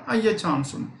కూడా అయ్యే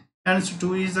ఛాన్స్ ఉంది. Hence 2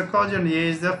 is the cause and A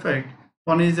is the effect.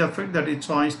 1 is the effect, that is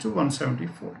choice to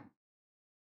 174.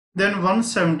 Then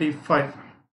 175.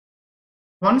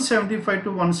 175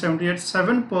 to 178,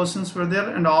 7 persons were there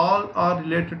and all are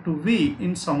related to V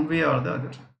in some way or the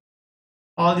other.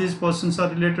 All these persons are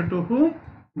related to who?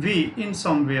 V in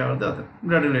some way or the other.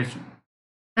 Blood relation.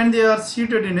 And they are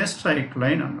seated in a straight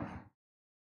line.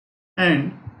 And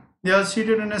they are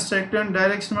seated in a straight line.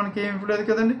 Direction మనకి ఏమి ఇవ్వలేదు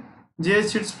కదండి. J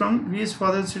sits from V's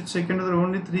father sits second to the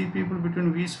only 3 people between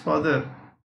V's father.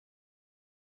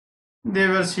 They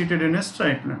were seated in a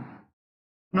straight line.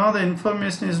 Now the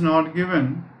information is not given.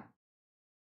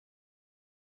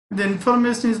 The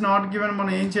information is not given.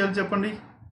 మనం ఏం చేయాలి చెప్పండి.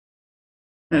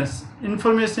 Yes,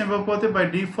 information ఇవ్వకపోతే by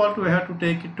default we have to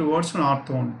take it towards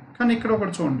north only. కానీ ఇక్కడ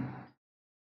ఒకటి చూడండి,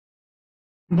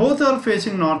 both are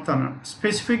facing north అన్నాడు.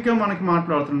 స్పెసిఫిక్గా మనకి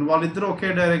మాట్లాడుతున్నాడు. వాళ్ళిద్దరూ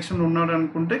ఒకే డైరెక్షన్లో ఉన్నాడు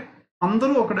అనుకుంటే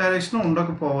అందరూ ఒక డైరెక్షన్లో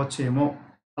ఉండకపోవచ్చేమో,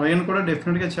 అలాగని కూడా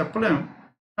డెఫినెట్గా చెప్పలేము,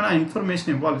 కానీ ఆ ఇన్ఫర్మేషన్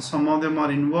ఇవ్వాలి. Some of them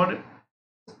are inward,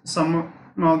 some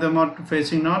of them are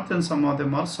facing north and some of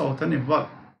them are south అని ఇవ్వాలి.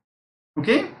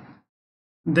 Okay,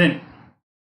 then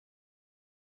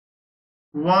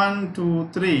 1 2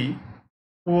 3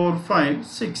 4 5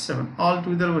 6 7 all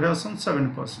together we have some 7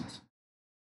 persons.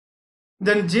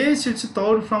 Then J sits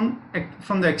third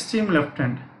from the extreme left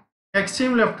hand.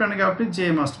 Extreme left hand కాబట్టి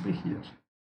J must be here.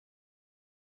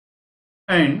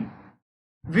 And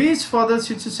V's father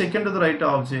sits second to the right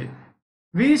of J.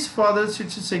 V's father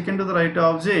sits second to the right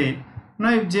of J.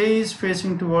 Now if J is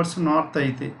facing towards north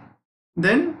అయితే,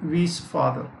 then V's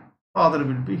father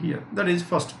will be here. That is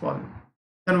first possibility.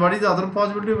 Then what is the other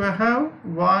possibility we have?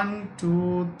 1 2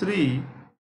 3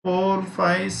 4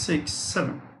 5 6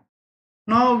 7.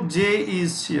 Now J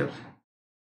is here,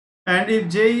 and if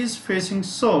J is facing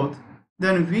south,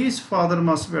 then V's father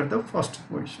must be at the first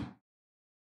position.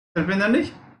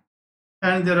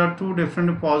 And there are 2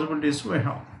 different possibilities we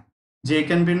have. J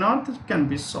can be north, it can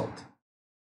be south.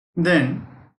 Then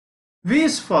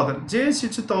V's father, J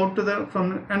sits out to the from,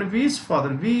 and V's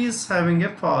father, V is having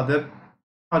a father.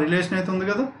 A relation అయితే ఉంది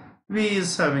కదా, V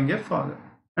is having a father,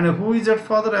 and who is that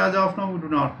father? As of now we do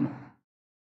not know.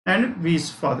 And V's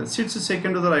father sits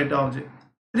second to the right of J.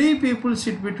 3 people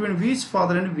sit between V's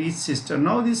father and V's sister.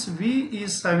 Now this V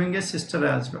is having a sister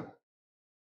as well,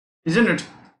 isn't it?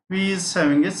 V is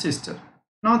having a sister.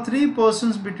 Now 3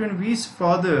 persons between V's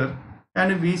father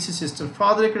and V's sister.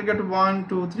 Father ఇక్కడ get 1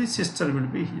 2 3, sister will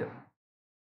be here.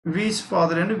 V's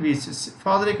father and V's sister.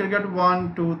 Father ఇక్కడ got 1,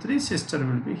 2, 3, sister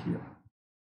will be here.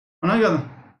 అవునా కదా?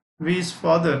 V's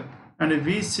father and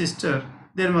V's sister,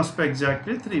 there must be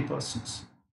exactly 3 persons.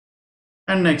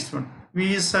 And next one, V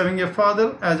is having a father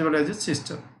as well as a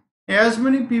sister. As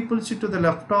many people sit to the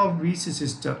left of V's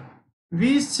sister.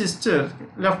 V's sister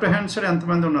left hand side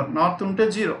ఎంతమంది ఉన్నారు? North ఉంటే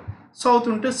 0, south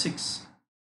ఉంటే 6.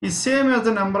 is same as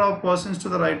the number of persons to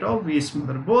the right of V's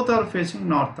mother. Both are facing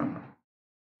north అన్నారు.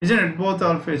 Isn't it? Both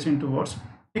are facing towards.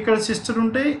 ఇక్కడ sister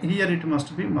ఉంటే here it must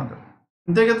be mother.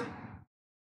 అంతే కదా?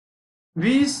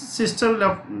 V's sister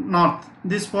left north.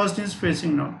 This person is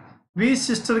facing north. V's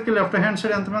sister కి left hand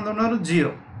side ఎంతమంది ఉన్నారు?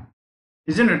 0.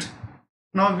 Isn't it?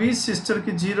 Now V's sister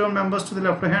కి 0 members to the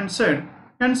left hand side.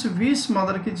 Hence V's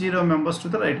mother కి 0 members to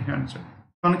the right hand side.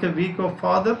 మనకి V కి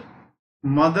father,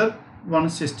 mother, one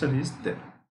sister is there.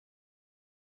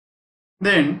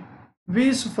 Then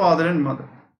V's father and mother.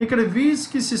 ఇక్కడ V's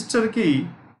కి sister కి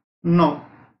no.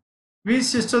 V's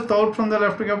sister third from the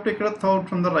left కాబట్టి ఇక్కడ third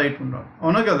from the right ఉండాలి.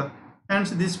 అవునా కదా?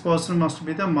 Hence this person must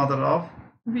be the mother of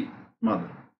V. Mother.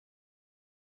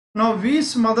 Now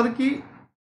V's mother కి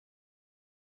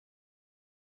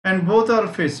and both are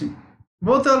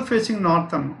facing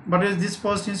north, but this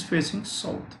person is facing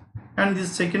south. And this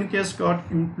second case got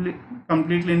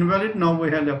completely invalid. Now we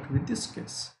have left with this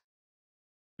case.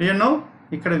 Clear now?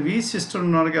 ఇక్కడ V sister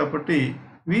ఉన్నారు కాబట్టి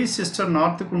V sister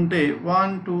north కుంటే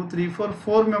 1, 2, 3,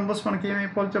 4 members మనకి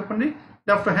ఏమైపోవాలి చెప్పండి?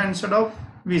 Left hand side of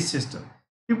V sister.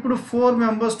 ఇప్పుడు 4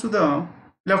 members to the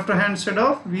left hand side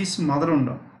of V's mother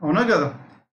ఉండాలి. అవునా కదా?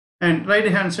 And right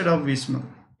hand side of V's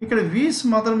mother. ఇక్కడ V's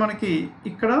మదర్ మనకి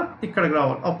ఇక్కడికి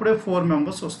రావాలి. అప్పుడే 4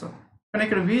 మెంబర్స్ వస్తారు. కానీ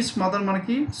ఇక్కడ V's మదర్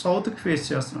మనకి సౌత్కి ఫేస్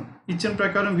చేస్తున్నారు. ఇచ్చిన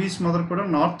ప్రకారం V's మదర్ కూడా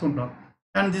నార్త్ ఉండాలి.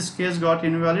 And this case got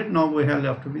invalid. Now we have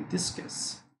left with this case.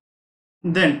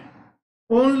 Then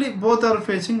only both are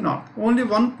facing north. Only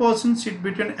one person sit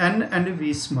between N and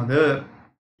V's mother.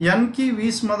 N ki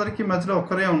V's mother ki మధ్యలో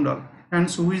ఒకరే ఉండాలి.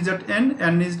 Hence who is that N?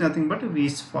 N is nothing but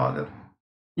V's father.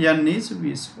 N is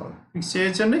V's father. Fix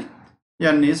చేయొచ్చండి.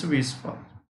 N is V's father.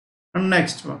 And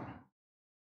next one.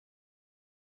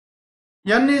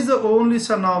 N is the only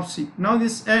son of C. Now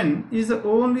this N is the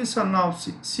only son of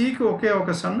C. C కి ఒకే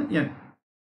ఒక son N.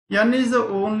 N is the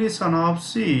only son of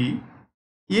C.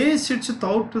 A sits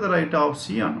third to the right of C.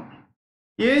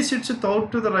 A sits third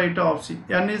to the right of C.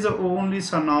 N is the only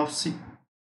son of C.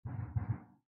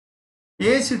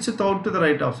 A sits third to the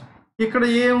right of C. ఇక్కడ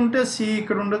A ఉంటే C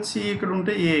ఇక్కడ ఉండదు, C ఇక్కడ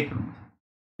ఉంటే A ఇక్కడ ఉండదు.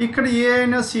 ఇక్కడ A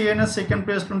అయినా C అయినా సెకండ్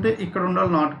ప్లేస్లో ఉంటే ఇక్కడ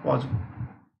ఉండాలి, నాట్ పాసిబుల్.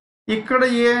 ఇక్కడ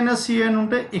A అయినా C అయినా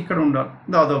ఉంటే ఇక్కడ ఉండాలి,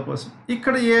 ద అదర్ పర్సన్.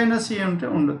 ఇక్కడ A అయినా C ఉంటే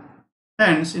ఉండదు.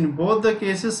 Hence in both the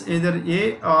cases either A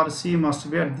or C must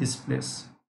be at this place.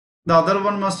 The other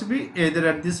one must be either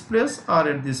at this place or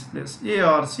at this place. A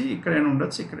or C ఇక్కడైనా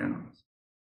ఉండొచ్చు, ఇక్కడైనా ఉండొచ్చు.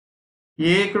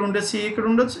 A ఇక్కడ ఉంటే C ఇక్కడ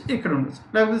ఉండొచ్చు, ఇక్కడ ఉండొచ్చు.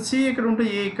 లేకపోతే C ఇక్కడ ఉంటే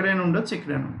A ఇక్కడైనా ఉండొచ్చు,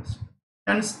 ఇక్కడైనా ఉండొచ్చు.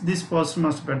 Hence this person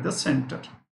must be at the center.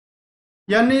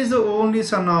 N is the only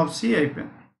son of C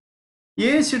అయిపోయింది.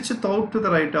 A sits third to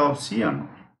the right of C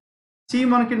అన్నాం. C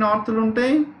మనకి నార్త్లో ఉంటే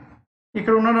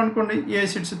ఇక్కడ ఉన్నాడు అనుకోండి, A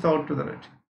sits third to the right.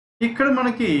 ఇక్కడ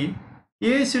మనకి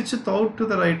A sits third to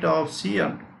the right of C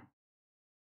అంటాం.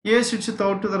 A sits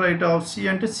third to the right of C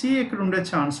అంటే C ఇక్కడ ఉండే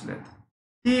ఛాన్స్ లేదు.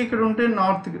 C ఇక్కడ ఉంటే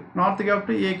నార్త్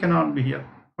కాబట్టి A కెనాట్ బి హియర్,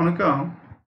 కనుక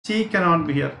C cannot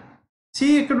be here. C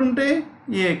ఇక్కడ ఉంటే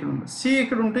A ఇక్కడ ఉంది, C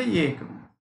ఇక్కడ ఉంటే A ఇక్కడ ఉంది.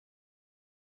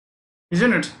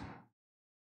 Isn't it?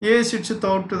 A sits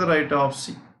third to the right of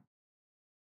C.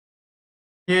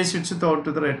 A sits third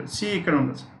to the right of C ఇక్కడ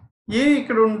ఉండొచ్చు. A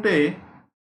ఇక్కడ ఉంటే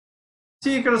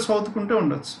C ఇక్కడ సౌత్కు ఉంటే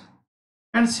ఉండొచ్చు.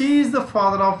 And C is the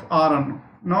father of R అన్నాం.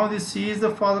 Now this C is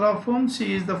the father of whom? C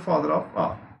is the father of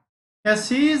R. As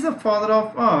C is the father of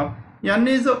R, N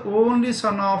is the only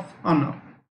son of అన్నారు.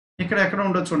 ఇక్కడ ఎక్కడ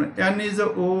ఉండొచ్చు చూడండి. N is the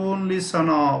only son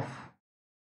of.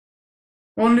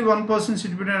 Only one person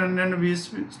sits between N and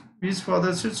V's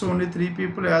father sits. Only 3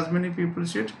 people. As many people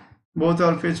sit. Both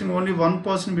are facing. Only one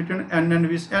person between N and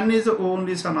V's. N is the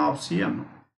only son of C అన్నాం.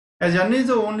 As N is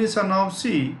the only son of C,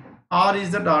 R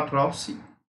is the daughter of C.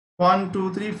 1, 2,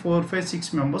 3, 4, 5,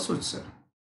 6 members వచ్చారు.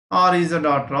 R is the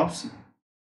daughter of C.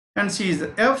 And C is the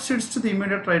F sits to the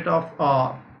immediate right of R.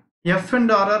 F and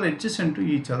R are adjacent to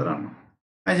each other అన్నాం.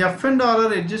 As F and R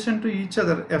are adjacent to each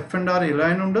other, F and R ఇలా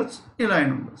అయినా ఉండొచ్చు, ఇలా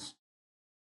అయినా ఉండొచ్చు.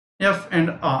 F and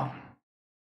R.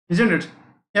 Isn't it?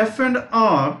 F and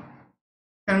R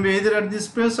can be either at this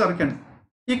place or can.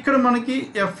 ఇక్కడ మనకి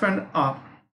F and R.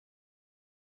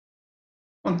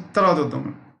 తర్వాత వద్దాం.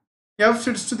 F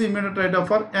sits to the immediate right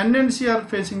of R. N and C are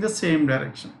facing the same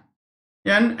direction.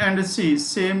 N and C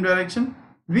same direction.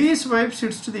 V's wife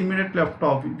sits to the immediate left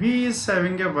of V. V is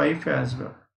having a wife as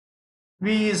well.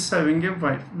 V is having a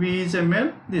wife. V is a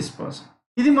male. This person.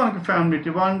 ఇది మనకి family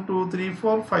 1 2 3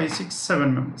 4 5 6 7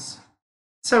 members.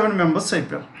 7 members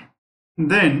అయిపోయారు.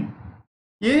 Then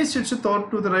A sits third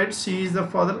to the right. C is the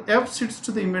father. F sits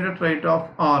to the immediate right of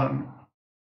R.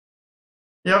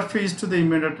 F is to the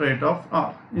immediate right of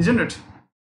R, isn't it?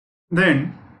 Then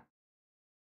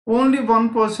only one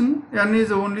person, N is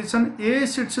the only son. A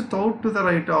sits third to the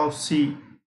right of C.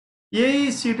 A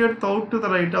is seated third to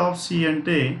the right of C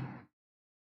అంటే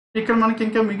ఇక్కడ మనకి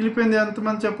ఇంకా మిగిలిపోయింది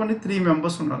ఎంతమంది చెప్పండి? 3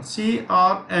 members ఉన్నారు.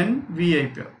 CRNV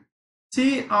అయిపోయారు.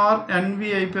 CRNV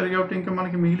అయిపోయారు కాబట్టి ఇంకా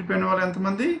మనకి మిగిలిపోయిన వాళ్ళు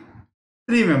ఎంతమంది?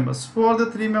 3 members. Who are the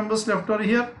 3 members left over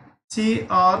here?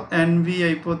 CRNV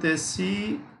అయిపోతే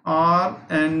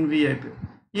CRNV అయిపోయారు.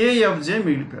 AFJ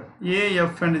మిగిలిపోయారు.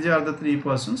 AF and J are the 3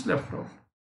 persons left over.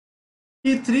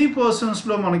 ఈ 3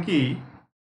 personsలో మనకి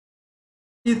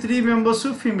ఈ 3 members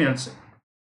ఫీమేల్స్.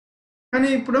 కానీ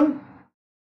ఇప్పుడు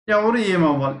ఎవరు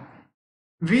ఏమవ్వాలి?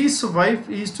 V's wife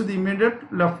is to the immediate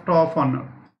left of అన్నారు.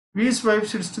 V's wife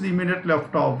sits to the immediate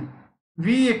left of V.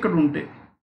 V ఎక్కడ ఉంటే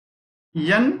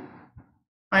N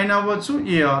అయినా అవ్వచ్చు,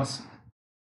 ARC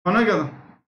అవునా కదా,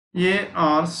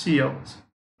 ARC అవ్వచ్చు.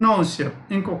 నో సార్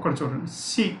ఇంకొకటి చూడండి,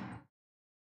 C.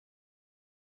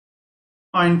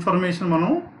 ఆ ఇన్ఫర్మేషన్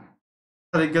మనం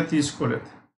సరిగ్గా తీసుకోలేదు.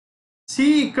 C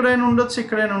ఇక్కడైనా ఉండొచ్చు,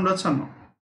 ఇక్కడైనా ఉండొచ్చు అన్నాం.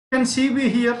 Can C be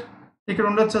here? ఇక్కడ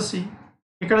ఉండొచ్చా C?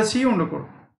 ఇక్కడ C ఉండకూడదు.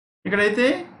 ఇక్కడైతే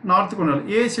నార్త్కి ఉండాలి.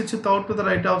 A sits third to the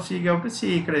right of C కాబట్టి C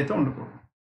ఇక్కడైతే ఉండకూడదు.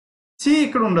 C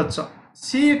ఇక్కడ ఉండొచ్చా? C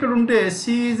ఇక్కడ ఉంటే C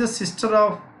is the sister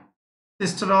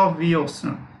of V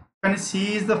వస్తున్నాడు. కానీ C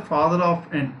is the father of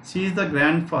N. C is the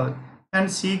grand father and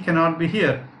C cannot be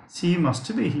here. C must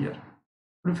be here.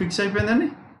 ఇప్పుడు ఫిక్స్ అయిపోయిందండి.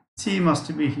 C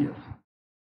must be here.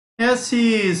 Yes, C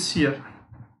is here.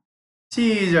 C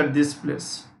is at this place.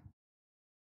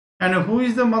 And who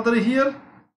is the mother here?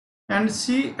 And C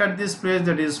at this place,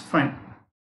 that is fine.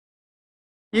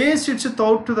 A sits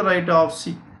third to the right of C.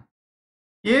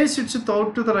 A sits third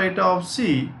to the right of C.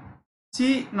 C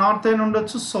north అయిన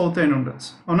ఉండొచ్చు, south అయిన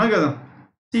ఉండొచ్చు అవునా కదా.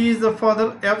 C is the father.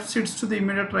 F sits to the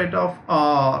immediate right of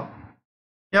R.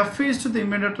 F is to the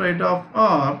immediate right of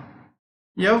R.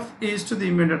 F is to the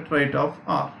immediate right of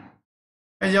R.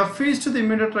 And F is to the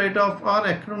immediate right of R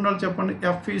ఎక్కడ ఉండాలి చెప్పండి?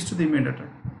 F is to the immediate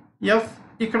right. F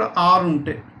ఇక్కడ R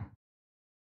ఉంటే,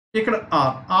 ఇక్కడ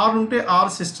R ఉంటే R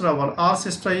sister అవ్వాలి. R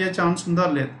sister అయ్యే chance ఉందా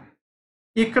లేదు?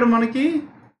 ఇక్కడ మనకి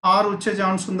R వచ్చే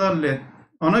ఛాన్స్ ఉందా లేదు?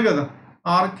 అవునా కదా.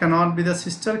 R cannot be the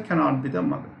sister, cannot be the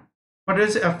mother. But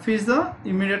it's F is the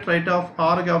immediate right of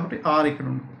R కాబట్టి R ఇక్కడ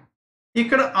ఉంటుంది.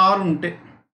 ఇక్కడ R ఉంటే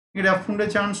ఇక్కడ F ఉండే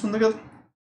ఛాన్స్ ఉంది కదా.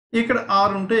 ఇక్కడ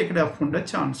R ఉంటే ఇక్కడ F ఉండే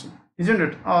ఛాన్స్ ఉంది. Isn't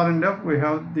it? R and F, we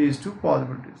have these two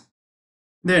possibilities.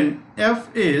 Then F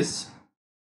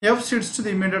sits to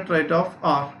the immediate right of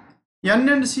R. N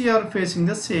and C are facing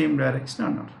the same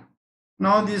direction.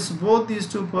 Now both these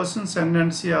two persons, N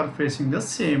and C, are facing the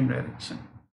same direction.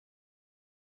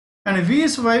 And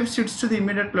V's wife sits to the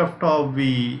immediate left of V.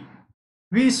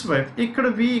 V's wife,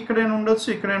 ikkada V ikkadaina undachchu,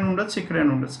 ikkadaina undachchu,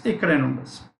 ikkadaina undachchu, ikkadaina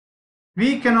undachchu.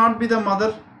 V cannot be the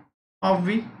mother of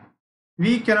V.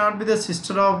 V cannot be the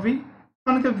sister of V.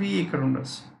 కనుక V ఇక్కడ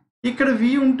ఉండొచ్చు. ఇక్కడ V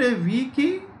ఉంటే Vకి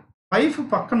wife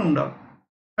పక్కన ఉండాలి,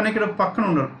 కానీ ఇక్కడ పక్కన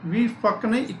ఉండాలి. V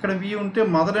పక్కనే ఇక్కడ V ఉంటే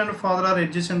mother and father are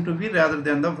adjacent to V rather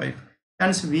than the wife.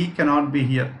 Hence V cannot be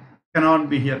here, cannot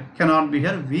be here, cannot be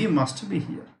here. V must be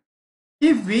here.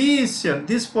 If V is here,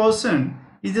 this person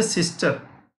is a sister.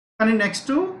 కానీ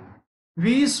next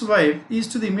V's wife is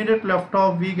to the immediate left of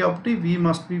V కాబట్టి V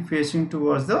must be facing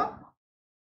towards the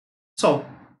south.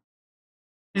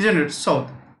 Isn't it? South.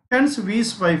 Hence V's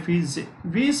wife is J.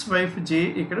 V's wife J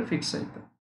ఇక్కడ fix అవుతుంది.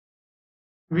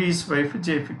 V's wife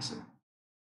J fix అవుతుంది.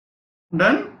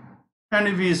 Done. And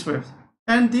V's wife.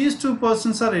 And these two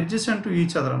persons are adjacent to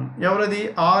each other. ఎవరది?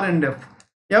 R and F.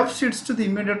 F sits to the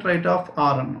immediate right of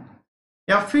R అన్నాం.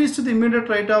 F is to the immediate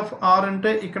right of R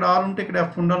అంటే ఇక్కడ R ఉంటే ఇక్కడ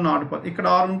F ఉండాలి, not Paul. ఇక్కడ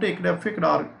R ఉంటే ఇక్కడ F, ఇక్కడ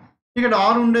R. ఇక్కడ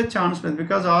R ఉండే ఛాన్స్ లేదు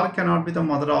because R cannot be the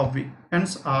mother of V.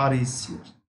 Hence R is here.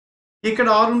 ఇక్కడ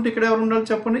R ఉంటే ఇక్కడ ఎవరు ఉండాలి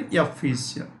చెప్పండి? F is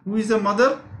here. Who is the mother?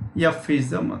 F is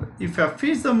the mother. If F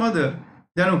is the mother,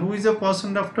 then who is the person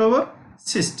left over?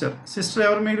 Sister. Sister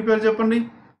ఎవరు మిగిలిపోయారు చెప్పండి?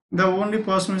 The only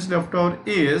person who is left over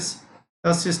is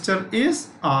the sister is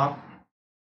R.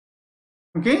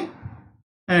 Okay?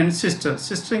 And sister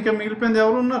ఇంకా మిగిలిపోయింది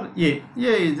ఎవరు ఉన్నారు? A.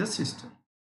 A is the sister.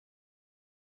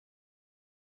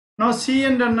 Now C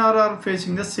and NR are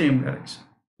facing the same direction.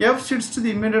 F sits to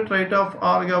the immediate right of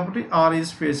R కాబట్టి R is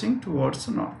facing towards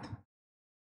north.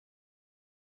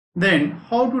 Then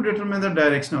how to determine the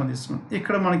direction of this one?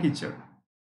 ఇక్కడ మనకి ఇచ్చాడు.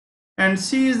 And C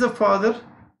is the father.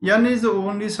 N is the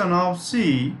only son of C.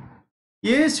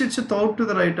 A sits south to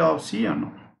the right of C and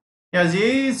as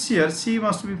A is here, C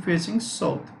must be facing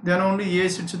south. Then only A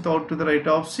sits south to the right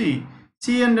of C.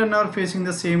 C and N are facing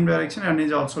the same direction and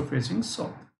is also facing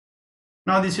south.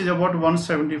 Now this is about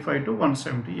 175 to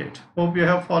 178. Hope you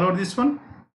have followed this one.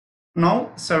 Now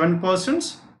 7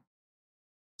 persons.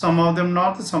 Some of them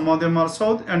north, some of them are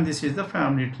south, and this is the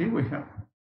family tree we have.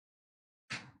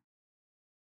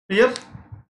 Here,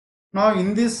 now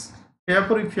in this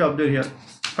paper, if you observe here,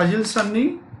 puzzles అన్ని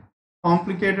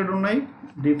complicated ఉన్నాయి,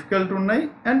 difficult ఉన్నాయి,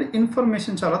 and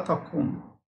information చాలా తక్కువ ఉంది.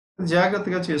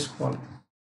 జాగ్రత్తగా చేసుకోవాలి.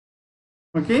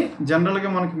 Okay, జనరల్గా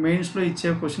మనకి మెయిన్స్లో ఇచ్చే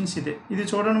క్వశ్చన్స్ ఇదే. ఇది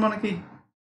చూడండి, మనకి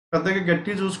పెద్దగా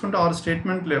గట్టి చూసుకుంటే 6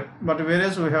 స్టేట్మెంట్ లేవు, but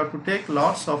whereas we have to take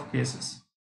lots of cases.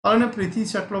 అలానే ప్రతి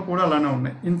సెట్లో కూడా అలానే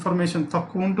ఉన్నాయి. ఇన్ఫర్మేషన్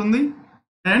తక్కువ ఉంటుంది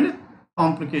and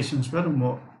complications wear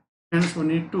more. Hence we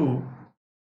need to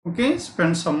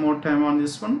spend some more time on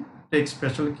this one. Take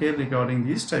special care regarding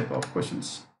these type of questions.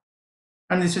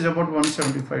 And this is about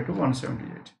 175 to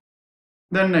 178.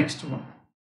 Then next one,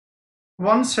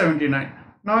 179.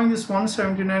 Now in this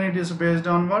 179, it is based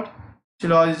on what?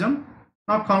 Syllogism.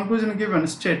 Now conclusion given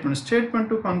statement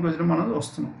to conclusion manadu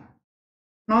vastunam.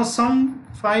 Now some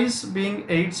 5s being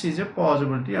 8s is a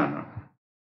possibility annadu.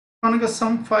 Manaka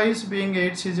some 5s being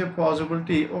 8s is a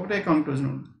possibility, okate conclusion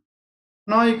undi.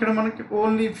 Now ikkada manaki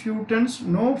only few tens,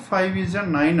 no 5 is a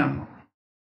 9 anna.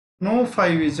 No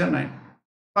 5 is a 9.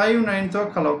 5 9 తో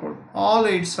కలవకూడదు. All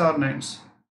 8s are 9s.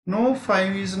 No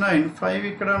 5 is 9. 5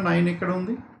 ఇక్కడ 9 ఇక్కడ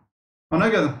ఉంది, అవునా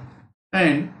కదా?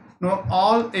 And no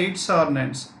all 8s are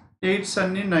 9s. 8s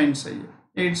అన్ని 9s అయ్యాయి.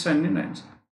 8s అన్ని 9s.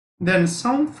 Then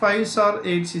some 5s are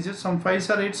 8s is some 5s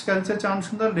are 8s కలిసే ఛాన్స్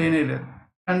ఉందా? లేనే లేదు.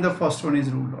 And the first one is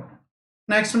ruled out.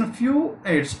 Next one, few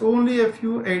 8s. Only a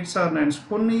few 8s are 9s.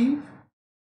 కొన్ని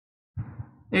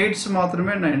 8s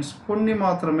మాత్రమే 9s, కొన్ని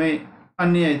మాత్రమే,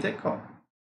 అన్నీ అయితే కాదు.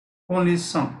 Only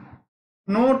some.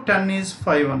 No 10 is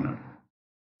 5 అన్నాడు.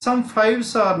 Some 5s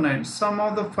are 9s. Some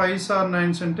of the 5s are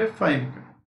 9s అంటే 5.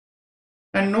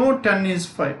 And no 10 is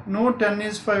 5. No 10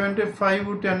 is 5 అంటే 5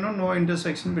 10 no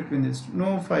intersection between these two. No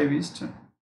 5 is 10.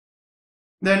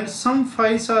 Then some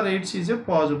 5s are 8s is a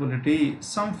possibility.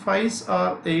 Some 5s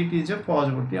are 8 is a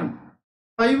possibility.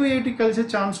 5 8 కలిసే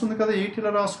chance ఉంది కదా. 8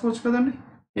 ఇలా రాసుకోవచ్చు కదండి.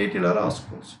 8 ఇలా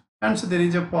రాసుకోవచ్చు. Hence there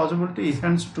is a possibility.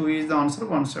 Hence 2 is the answer,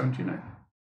 179.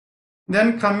 Then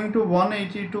coming to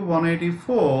 180 to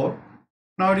 184.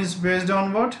 Now it is based on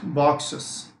what? Boxes.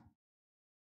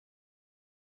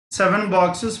 7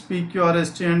 boxes P, Q, R, S,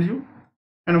 T and U,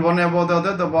 and one above the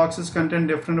other. The boxes contain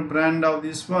different brand of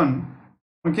this one.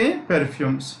 Okay,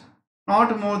 perfumes. Not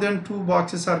more than 2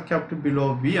 boxes are kept below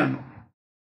B and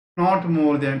not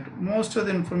more than 2. Most of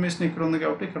the information ikkada undi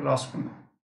kabatti ikkada raskundam.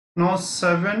 Now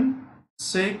 7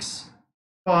 6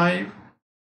 5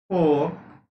 4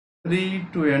 3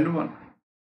 2 and 1.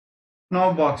 Now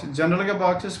boxes. Generally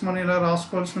boxes మనం ఇలా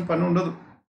రాసుకోవాల్సిన పని ఉండదు,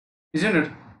 isn't it?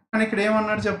 కానీ ఇక్కడ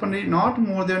ఏమన్నాడు చెప్పండి, not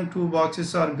more than 2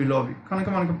 boxes are below వి. కనుక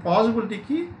మనకి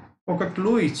పాసిబిలిటీకి ఒక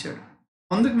క్లూ ఇచ్చాడు,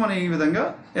 అందుకు మనం ఈ విధంగా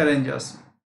అరేంజ్ చేస్తాం.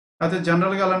 అయితే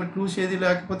జనరల్గా అలాంటి క్లూస్ ఏది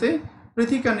లేకపోతే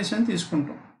ప్రతి కండిషన్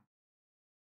తీసుకుంటాం.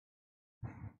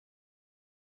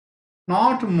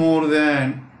 Not more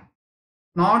than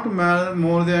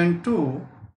 2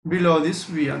 below this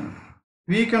we అన్నాడు.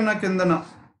 వి కన్నా కిందన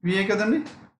విఏ కదండి.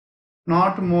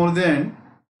 Not more than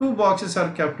 2 boxes are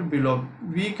kept below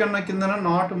వి కన్నా కిందన.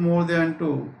 నాట్ మోర్ దెన్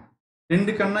 2,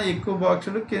 2 కన్నా ఎక్కువ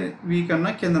బాక్సులు వి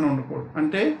కన్నా కిందన ఉండకూడదు.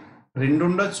 అంటే 2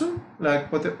 ఉండొచ్చు,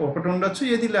 లేకపోతే 1 ఉండొచ్చు,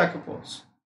 ఏది లేకపోవచ్చు.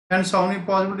 And so many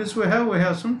possibilities we have? We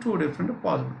have some 2 different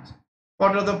possibilities.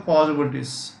 What are the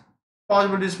possibilities?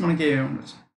 Possibilities మనకి ఏమేమి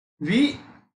ఉండొచ్చు? వి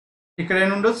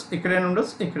ఇక్కడైనా ఉండొచ్చు, ఇక్కడైనా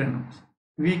ఉండొచ్చు, ఇక్కడైనా ఉండొచ్చు.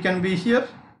 We can be here,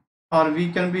 are we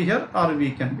can be here, are we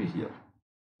can be here.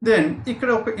 Then ఇక్కడ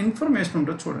ఒక ఇన్ఫర్మేషన్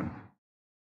ఉంటుంది చూడండి.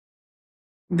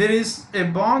 There is a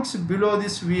box below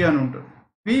this V అని ఉంటుంది.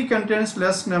 V contains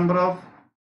less number of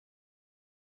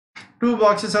 2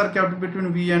 boxes are kept between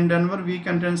V and Denver. V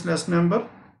contains less number.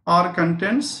 R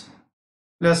contains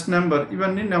less number.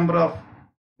 Even number of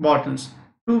bottles.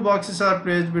 2 boxes are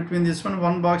placed between this one.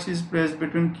 1 box is placed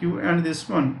between Q and this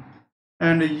one.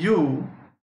 And U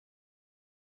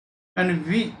and V,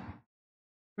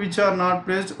 which are not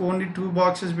placed. Only 2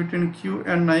 boxes between Q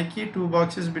and Nike. 2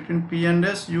 boxes between P and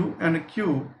S, U and Q.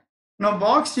 Now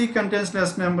box C contains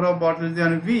less number of bottles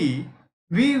than V.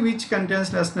 V which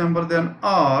contains less number than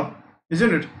R,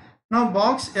 isn't it? Now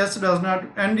box S does not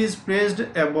and is placed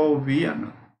above V.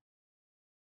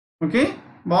 Okay,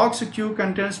 box Q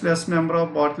contains less number of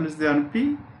bottles than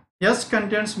P. S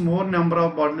contains more number of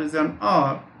bottles than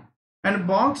R. And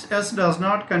box S does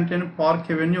not contain Park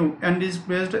Avenue and is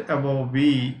placed above B.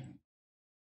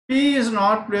 P is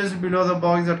not placed below the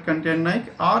box that contain Nike.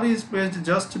 R is placed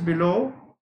just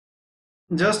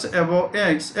above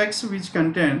X. X which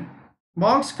contain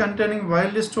box containing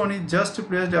Wildstone is just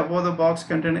placed above the box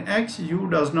containing X. U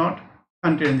does not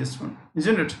contain this one,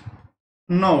 isn't it?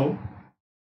 Now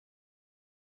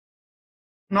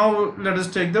let us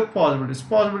take the possibilities.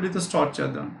 Possibility to start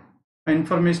చేద్దాం.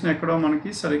 Information ఎక్కడో మనకి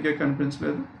సరిగ్గా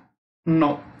కనిపించలేదు.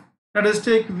 Now let us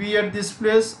take V at this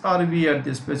place or V at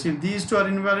this place. If these two are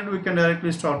invalid, we can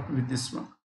directly start with this one.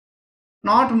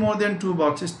 Not more than 2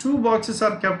 boxes. 2 boxes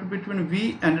are kept between V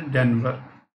and Denver.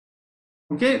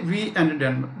 Okay, V and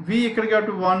Denver. V ikkada got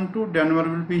 1, 2, Denver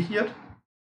will be here.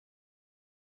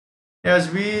 As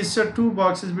V is 2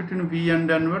 boxes between V and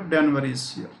Denver, Denver is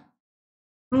here.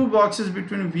 2 boxes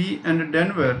between V and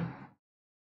Denver,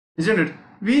 isn't it?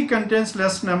 V contains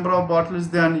less number of bottles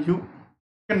than U.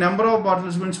 Number of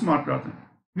bottles గురించి మాట్లాడుతాం.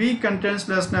 V contains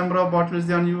less number of bottles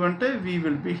than U అంటే V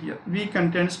will be here. V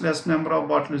contains less number of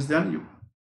bottles than U.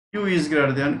 U is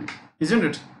greater than V, isn't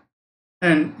it?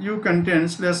 And U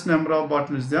contains less number of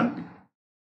bottles than V.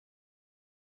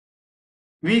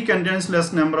 V contains less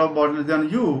number of bottles than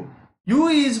U. U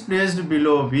is placed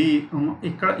below V.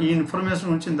 ఇక్కడ ఈ information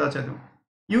గురించి ఇందా చదివాం.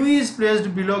 U is placed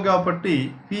below కాబట్టి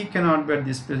V cannot be at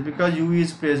this place because U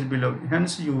is placed below.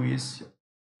 Hence U is here.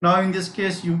 Now in this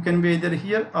case, U can be either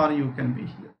here or U can be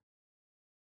here.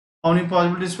 How many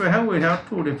possibilities we have? We have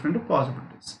 2 different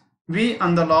possibilities. V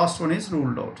and the last one is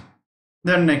ruled out.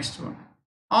 Then next one.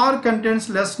 R contains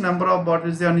less number of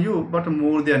bottles than U but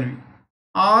more than V.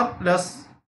 R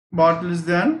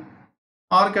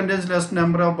contains less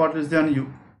number of bottles than U.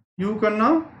 U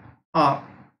kanna R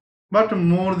but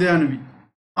more than V.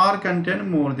 R contain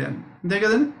more than V.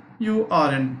 Then U R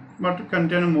N but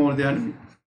contain more than V.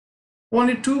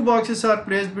 Only 2 boxes are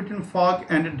placed between fog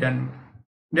and Denver.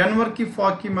 Denver ki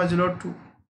fog ki majlo 2.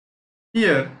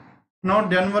 Here, now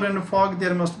Denver and fog,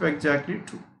 there must be exactly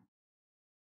 2.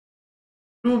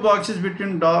 2 boxes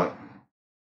between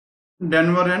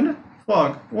Denver and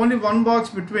fog. Only 1 box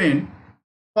between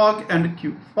fog and Q.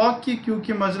 Fog ki Q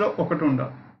ki majlo okati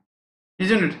undali.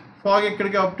 Isn't it? Fog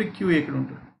ekkadiki kapatti Q ekkada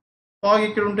untundi. Fog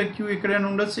ekkada unte Q ikkadena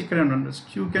undochu, ikkadena undochu.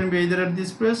 Q can be either at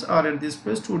this place or at this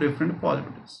place. 2 different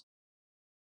possibilities.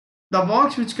 The box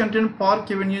which contains Park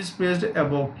Avenue is placed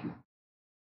above Q.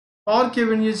 Park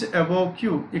Avenue is above Q.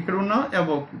 Ikkadunna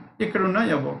above Q. Ikkadunna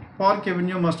above Q. Park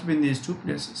Avenue must be in these 2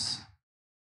 places.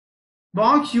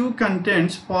 Box U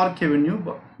contains Park Avenue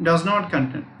but does not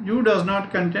contain. U does not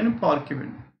contain Park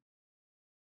Avenue.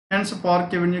 Hence Park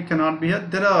Avenue cannot be here.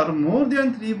 There are more than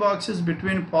 3 boxes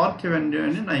between Park Avenue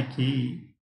and Nike.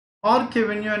 Park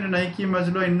Avenue and Nike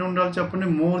majlo enni undali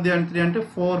cheppandi. More than 3 ante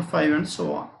 4, 5 and so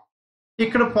on.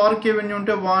 ఇక్కడ park avenue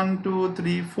ఉంటే 1, 2,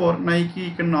 3, 4 Nike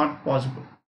ఇక్కడ not possible.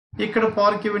 ఇక్కడ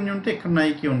park avenue ఉంటే ఇక్కడ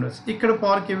Nike ఉండొచ్చు. ఇక్కడ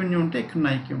park avenue ఉంటే ఇక్కడ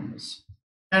నైకీ ఉండొచ్చు.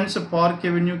 Hence park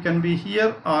avenue can be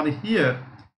here are here.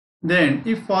 Then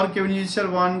if park avenue is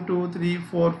 1, 2, 3,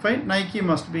 4, 5 Nike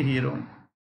must be here only.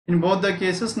 In both the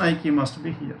cases Nike must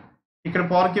be here. ఇక్కడ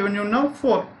park avenue ఉన్న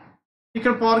 4.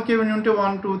 ఇక్కడ park avenue ఉంటే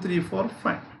 1, 2, 3, 4,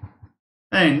 5.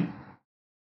 And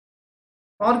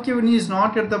park avenue is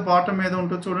not at the bottom ఏదో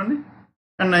ఉంటుందో చూడండి.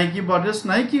 And Nike bottles,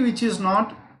 Nike which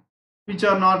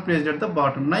are not placed at the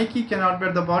bottom. Nike cannot be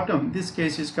at the bottom. This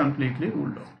case is completely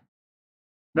ruled out.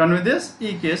 Done with this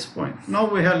E case point. Now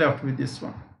we have left with this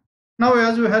one. Now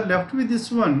as we have left with this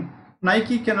one,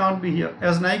 Nike cannot be here.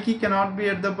 As Nike cannot be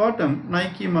at the bottom,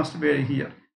 Nike must be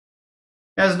here.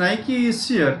 As Nike is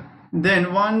here, then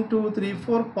 1, 2, 3,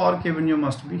 4 Park Avenue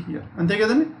must be here. And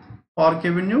then Park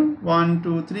Avenue 1,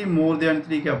 2, 3 more than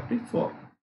 3 capital 4.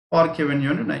 Park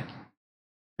Avenue and Nike.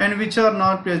 And which are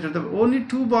not placed at the only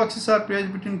 2 boxes are placed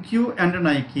between Q and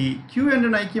Nike. Q and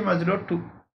Nike majlo 2.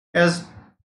 As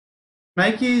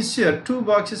Nike is here, 2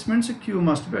 boxes means Q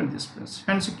must be at this place.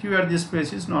 Hence Q at this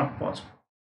place is not possible.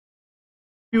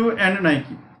 Q and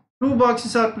Nike. 2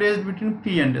 boxes are placed between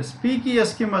P and S. P ki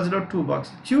S ki majlo 2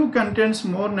 boxes. Q contains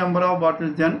more number of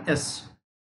bottles than S.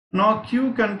 Now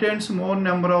Q contains more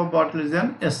number of bottles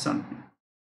than S and P.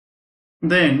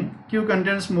 Then Q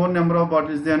contains more number of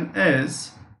bottles than S.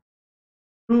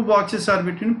 2 boxes are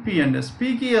between P and S. P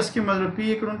ki S ki majlo P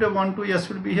ikkada unte 1, 2 S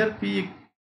will be here. P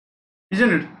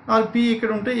isn't it? Or P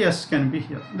ikkada unte S can be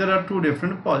here. There are 2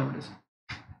 different possibilities.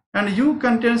 And U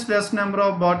contains less number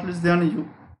of bottles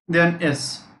than S.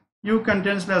 U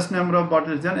contains less number of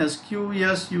bottles than S. Q,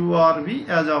 S, U, R, V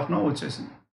as of now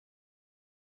వచ్చేసింది.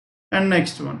 And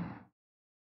next one.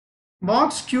 Box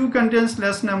Q contains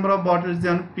less number of bottles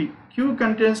than P. Q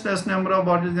contains less number of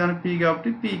bottles than P కాబట్టి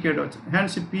P Kate వచ్చింది.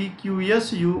 Hence P, Q, S,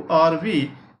 U, R, V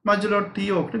మధ్యలో T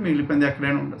ఒకటి మిగిలిపోయింది,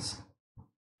 ఎక్కడైనా ఉండొచ్చు.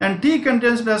 and tea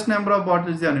contains less number of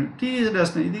bottles than tea is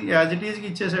less. ఇది as it is కి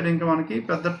ఇచ్చేసాడు, ఇంకా మనకి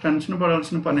పెద్ద టెన్షన్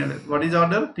పడాల్సిన పనే లేదు. What is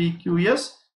order?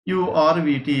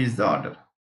 PQSURVT is the order.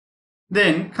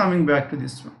 Then coming back to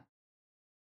this one,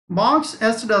 box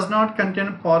S does not contain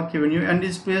Park Avenue and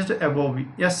is placed above V.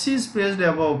 S is placed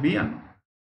above V and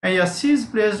S is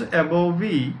placed above V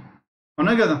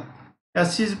అవునా కదా.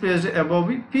 S is placed above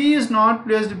V. P is not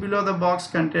placed below the box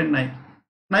contain Nike.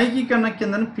 Nike కన్నా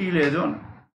కింద P లేదు అని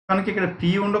కనుక ఇక్కడ P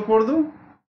ఉండకూడదు,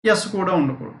 S కూడా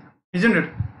ఉండకూడదు, isn't it?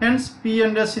 Hence P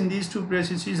and S in these two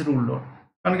places is ruled out.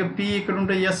 కనుక P ఇక్కడ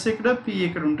ఉంటే S ఇక్కడ, P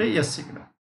ఇక్కడ ఉంటే S ఇక్కడ.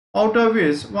 Out of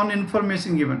which one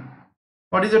information given.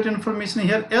 What is that information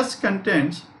here? S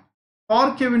contains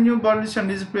Park Avenue bottles and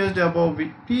is placed above V.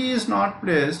 P is not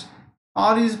placed,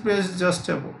 R is placed just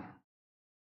above.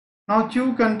 Now Q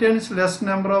contains less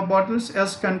number of bottles,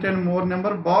 S contains more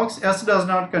number. Box S does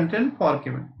not contain Park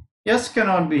Avenue. S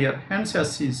cannot be here, hence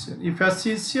S is here. If S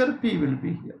is here, P will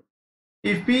be here.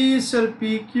 If P is here,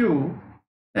 PQ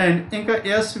and inka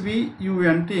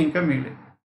SVUNT inka mile.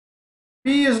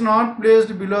 P is not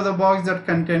placed below the box that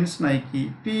contains Nike.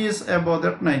 P is above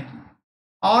that Nike.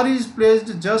 R is placed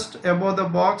just above the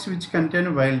box which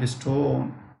contains Wildstone.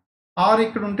 R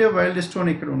ikkada unte Wildstone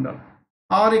ikkada undali.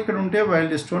 R ikkada unte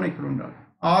Wildstone ikkada undali.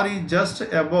 R is just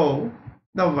above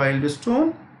the Wildstone.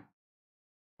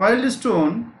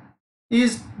 Wildstone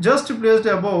is just placed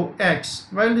above X.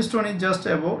 Wildstone is just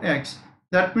above X.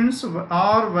 That means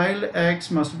R while X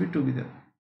must be together.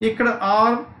 Ikkada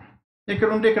R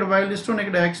ikkada unte ikkada Wildstone,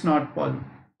 ikkada X not possible.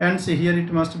 Hence here it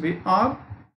must be R.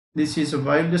 This is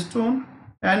Wildstone,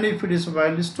 and if it is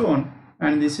Wildstone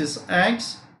and this is X,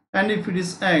 and if it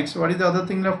is X, what is the other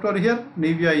thing left over here?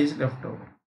 Nivea is left over.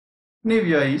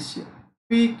 Nivea is here.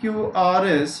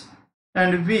 PQRS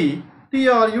and V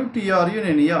TRU in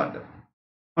any order.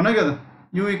 అవునా కదా.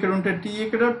 U ఇక్కడ ఉంటే T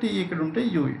ఇక్కడ, T ఇక్కడ ఉంటే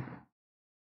U ఇక్కడ.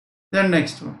 Then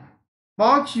next one,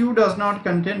 box U does not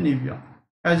contain Nivea.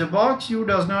 As a box U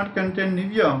does not contain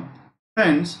Nivea,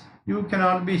 hence U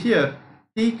cannot be here.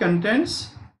 T contains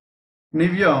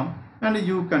Nivea and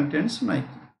U contains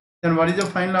Nike. Then what is the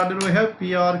final order we have?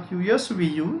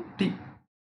 PRQSVUT.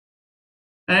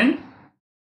 And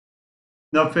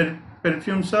the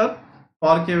perfumes are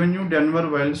Park Avenue, Denver,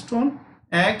 Wildstone,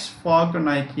 Axe, Fog,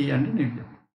 Nike and Nivea.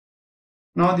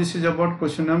 Now this is about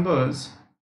question numbers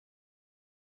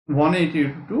 182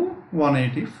 to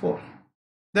 184.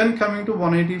 Then coming to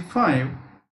 185.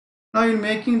 Now in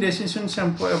making decisions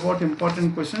about important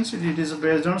questions, it is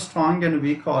based on strong and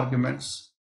weak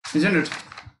arguments, isn't it?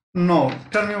 Now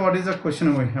tell me what is the question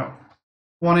we have.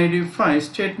 185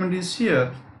 statement is here.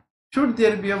 Should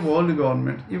there be a world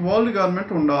government? ఈ world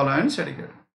government ఉండాలా అని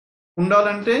అడిగాడు.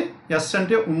 ఉండాలంటే yes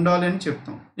అంటే ఉండాలి అని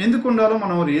చెప్తాం. ఎందుకు ఉండాలో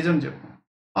మనం రీజన్ చెప్తాం.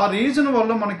 ఆ రీజన్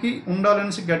వల్ల మనకి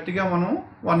ఉండాలని గట్టిగా మనం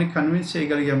వాడిని కన్విన్స్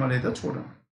చేయగలిగామా లేదో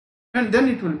చూడండి. And then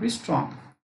it will be strong.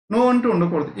 No అంటూ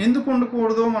ఉండకూడదు. ఎందుకు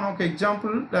ఉండకూడదు మనం ఒక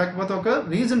ఎగ్జాంపుల్ లేకపోతే ఒక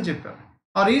రీజన్ చెప్పారు.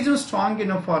 ఆ reason strong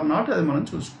enough are not అది మనం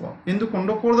చూసుకోవాలి. ఎందుకు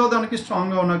ఉండకూడదో దానికి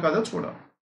స్ట్రాంగ్గా ఉన్నా కాదో చూడాలి.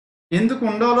 ఎందుకు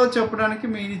ఉండాలో చెప్పడానికి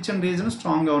మీరు ఇచ్చిన రీజన్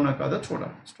స్ట్రాంగ్గా ఉన్నా కాదో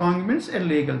చూడాలి. Strong means a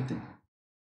legal thing.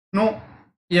 No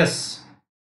yes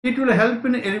it will help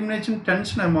in elimination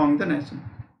tension among the nation.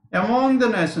 Among the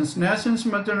nations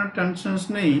మధ్య ఉన్న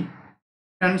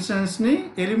టెన్షన్స్ని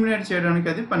ఎలిమినేట్ చేయడానికి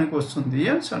అది పనికి వస్తుంది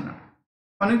అని అన్నాడు.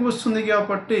 పనికి వస్తుంది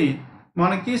కాబట్టి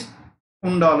మనకి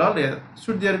ఉండాలా లేదా?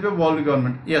 Should there be world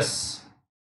government? Yes.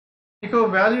 ఇక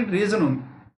వ్యాలిడ్ రీజన్ ఉంది.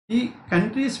 ఈ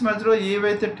కంట్రీస్ మధ్యలో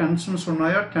ఏవైతే టెన్షన్స్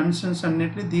ఉన్నాయో టెన్షన్స్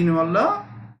అన్నిటిని దీనివల్ల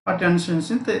ఆ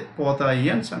టెన్షన్స్ని పోతాయి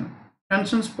అని అన్నాడు.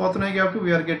 టెన్షన్స్ పోతున్నాయి కాబట్టి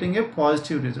we are getting a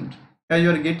positive result. You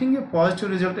are getting a positive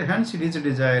result, hence it is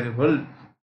desirable.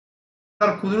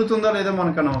 Sir కుదురుతుందా లేదా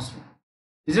మనకు అనవసరం,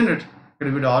 ఇజంట్ ఇట్? ఇక్కడ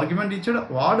వీడు ఆర్గ్యుమెంట్ ఇచ్చాడు,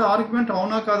 వాడు ఆర్గ్యుమెంట్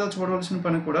అవునా కాదా చూడవలసిన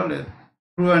పని కూడా లేదు.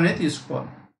 ట్రూ అనే తీసుకోవాలి.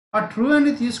 ఆ ట్రూ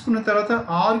అని తీసుకున్న తర్వాత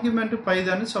ఆర్గ్యుమెంట్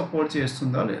పైదాన్ని సపోర్ట్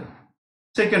చేస్తుందా లేదా.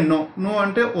 సెకండ్ నో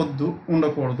అంటే వద్దు,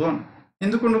 ఉండకూడదు అని.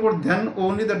 ఎందుకు ఉండకూడదు? Then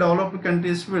only the developed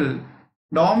countries will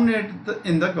dominate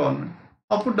in the government.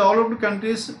 అప్పుడు developed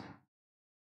countries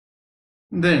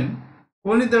then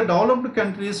only the developed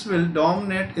countries will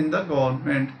dominate in the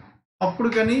government. అప్పుడు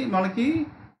కానీ మనకి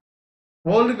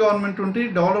వరల్డ్ గవర్నమెంట్ ఉంటే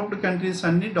డెవలప్డ్ కంట్రీస్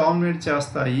అన్ని డామినేట్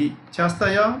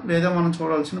చేస్తాయా లేదా మనం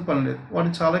చూడాల్సిన పని లేదు. వాడు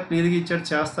చాలా క్లియర్గా ఇచ్చాడు,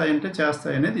 చేస్తాయంటే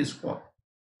చేస్తాయనే తీసుకోవాలి.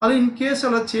 అలా ఇన్ కేస్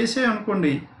అలా చేసే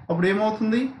అనుకోండి, అప్పుడు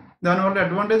ఏమవుతుంది? దానివల్ల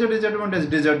advantage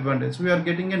disadvantage we are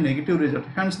getting a negative result.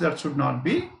 Hence that should not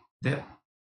be there.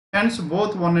 Hence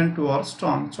both 1 and 2 are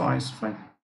strong choice. Fine.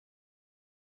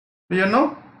 Clear now?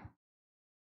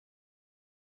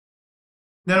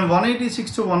 Then 186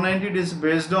 to 190 it is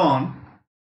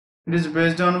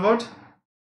based on what?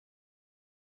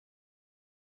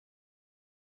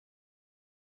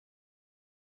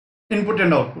 input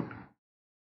and output.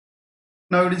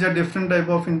 Now it is a different type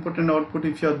of input and output.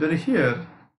 If you observe here,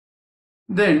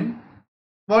 then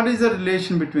what is the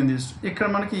relation between these? ఇక్కడ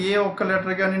మనకి ఏ ఒక్క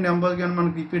letter కానీ number కానీ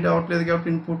మనకి repeat అవ్వట్లేదు కాబట్టి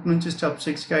input నుంచి step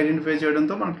 6కి ఐడెంటిఫై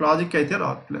చేయడంతో మనకు లాజిక్ అయితే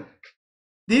రావట్లేదు.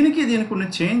 దీనికి ఉన్న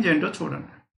చేంజ్ ఏంటో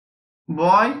చూడండి.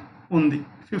 బాయ్ ఉంది,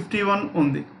 51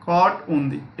 ఉంది, కాట్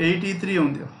ఉంది, 83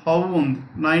 ఉంది, హౌ ఉంది,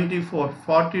 94,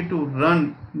 42, run,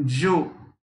 zoo,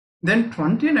 then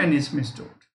 29 is missed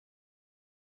out,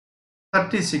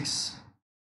 36,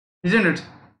 isn't it?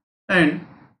 And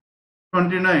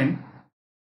 29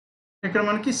 ఇక్కడ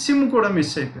మనకి సిమ్ కూడా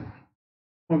మిస్ అయిపోయింది.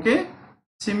 ఓకే,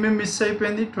 సిమ్ మిస్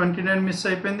అయిపోయింది, 29 మిస్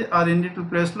అయిపోయింది. ఆ రెండింటి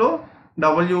ప్లేస్లో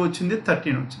W వచ్చింది,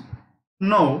 13 వచ్చింది.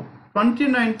 నో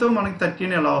 29తో మనకి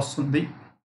 13 ఎలా వస్తుంది?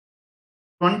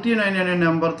 29 అనే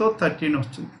నెంబర్తో 13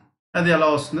 వస్తుంది. అది ఎలా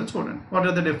వస్తుందో చూడండి. What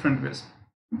are the different ways?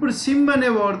 ఇప్పుడు సిమ్ అనే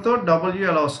వర్డ్తో W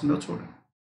ఎలా వస్తుందో చూడండి.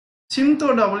 సిమ్తో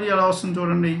W ఎలా వస్తుందో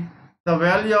చూడండి. The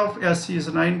value of S is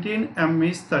 19, M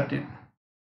is 13.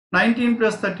 19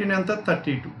 plus 13 ఎంత?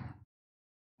 32.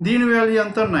 దీని వాల్యూ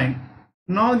ఎంత? 9.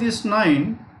 Now this 9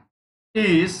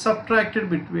 is subtracted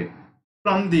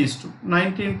from these two.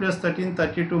 19 plus 13,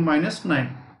 32 minus 9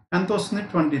 ఎంత వస్తుంది?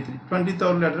 23.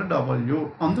 23rd లెటర్ W,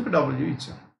 అందుకు W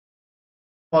ఇచ్చాం.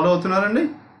 Follow అవుతున్నారండి?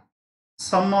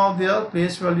 Sum of the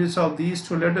place values of these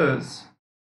two letters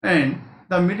and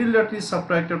the middle letter is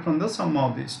subtracted from the sum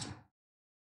of these two.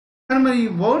 కానీ మరి ఈ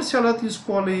words ఎలా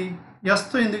తీసుకోవాలి?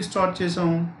 ఎస్తో ఎందుకు స్టార్ట్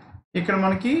చేసాం? ఇక్కడ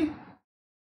మనకి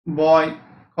bye,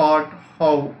 cot,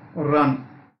 how, run,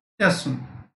 yes ఉంది.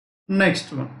 నెక్స్ట్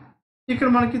వన్ ఇక్కడ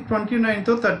మనకి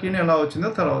 29తో 13 ఎలా వచ్చిందో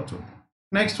తర్వాత చూద్దాం.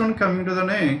 Next one, coming to the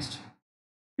next.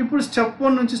 ఇప్పుడు స్టెప్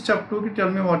 1 నుంచి స్టెప్ 2కి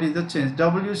tell me what is the change.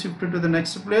 W shifted to the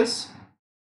next place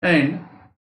and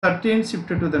 13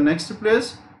 shifted to the next place.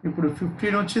 ఇప్పుడు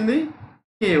 15 వచ్చింది,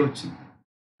 K వచ్చింది.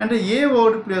 అంటే ఏ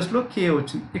వర్డ్ ప్లేస్లో K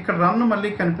వచ్చింది. ఇక్కడ రన్ మళ్ళీ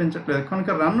కనిపించట్లేదు కనుక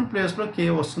రన్ ప్లేస్లో K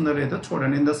వస్తుందో లేదో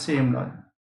చూడండి. In the same logic,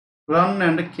 run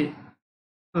and K.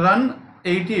 Run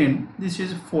 18, this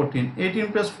is 14. 18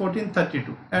 plus 14,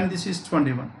 32, and this is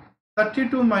 21.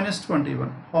 32 minus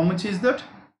 21, how much is that?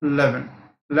 11.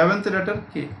 11th letter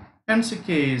K, hence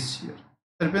K is here.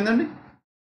 సరిపోయిందండి.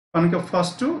 కనుక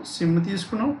ఫస్ట్ సిమ్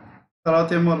తీసుకున్నాం, తర్వాత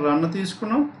ఏమో రన్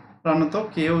తీసుకున్నాం, రన్తో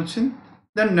K వచ్చింది.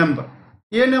 Then number.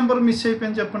 ఏ number miss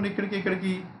అయిపోయింది చెప్పండి?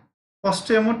 ఇక్కడికి ఫస్ట్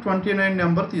ఏమో 29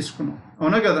 నెంబర్ తీసుకున్నాం,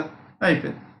 అవునా కదా?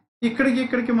 అయిపోయింది.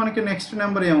 ఇక్కడికి మనకి నెక్స్ట్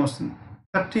నెంబర్ ఏమొస్తుంది?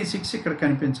 36 ఇక్కడ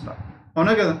కనిపించాలి,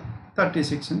 అవునా కదా?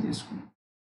 36ని తీసుకున్నాం.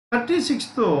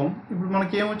 36తో ఇప్పుడు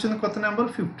మనకి ఏమొచ్చింది? కొత్త నెంబర్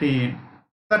 15.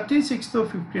 36తో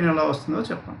 15 ఎలా వస్తుందో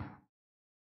చెప్పండి.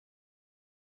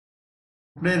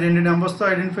 ఇప్పుడే 2 నెంబర్స్తో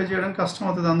ఐడెంటిఫై చేయడం కష్టం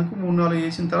అవుతుంది, అందుకు 3, 4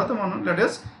 వేసిన తర్వాత మనం let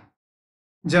us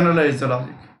generalise the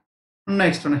logic.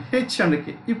 Next H and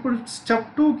కే. ఇప్పుడు స్టెప్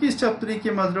 2కి స్టెప్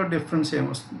 3కి మధ్యలో డిఫరెన్స్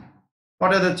ఏమొస్తుంది?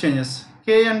 What are the changes?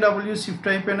 K and W shift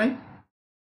అయిపోయినాయి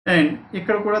అండ్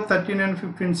ఇక్కడ కూడా 13 and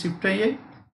 15 షిఫ్ట్ అయ్యాయి.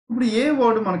 ఇప్పుడు ఏ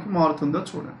వర్డ్ మనకి మారుతుందో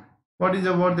చూడండి. What is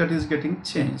the word that is getting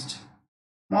changed?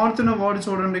 మారుతున్న వర్డ్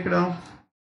చూడండి. ఇక్కడ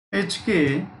హెచ్కే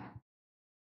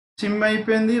సిమ్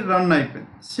అయిపోయింది, రన్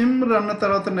అయిపోయింది. సిమ్ రన్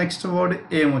తర్వాత నెక్స్ట్ వర్డ్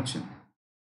ఏమొచ్చింది?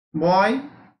 బాయ్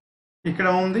ఇక్కడ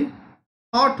ఉంది,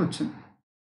 హాట్ వచ్చింది.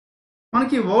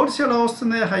 మనకి వర్డ్స్ ఎలా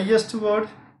వస్తుంది? Highest word,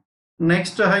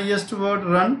 next highest word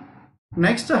run,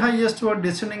 next highest word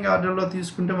descending ఆర్డర్లో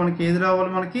తీసుకుంటే మనకి ఏది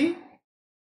రావాలి? మనకి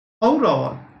హౌ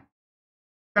రావాలి.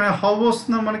 కానీ హౌ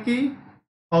వస్తుందా? మనకి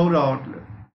హౌ రావట్లేదు,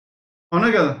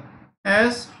 అవునా కదా?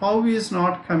 As how is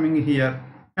not coming here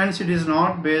and it is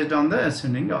not based on the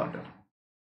ascending order.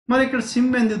 మరి ఇక్కడ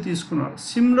సిమ్ ఎందుకు తీసుకున్నారు?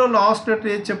 సిమ్లో లాస్ట్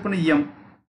లెటర్ ఏది చెప్పండి? ఎం.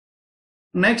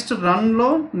 నెక్స్ట్ రన్లో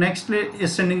నెక్స్ట్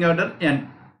అసెండింగ్ ఆర్డర్ ఎన్.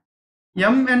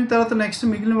 ఎంఎన్ తర్వాత నెక్స్ట్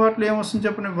మిగిలిన వాటిలో ఏమొస్తుంది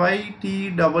చెప్పండి?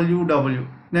 YTWW.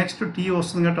 నెక్స్ట్ టీ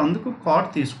వస్తుంది కాబట్టి అందుకు కార్డ్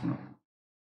తీసుకున్నాం.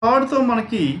 కార్డ్తో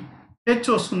మనకి హెచ్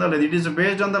వస్తుందా లేదు? It is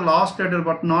based on the last letter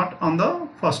but not on the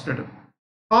first letter.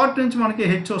 Card నుంచి మనకి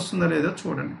హెచ్ వస్తుందా లేదో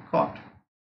చూడండి. Card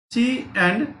C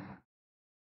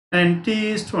and T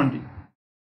is 20,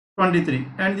 23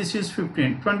 and this is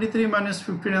 15. 23 minus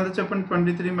 15 ఎంత చెప్పండి?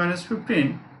 23 minus 15,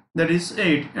 that is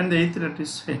 8 and the 8th letter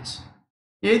is H.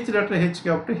 8th letter H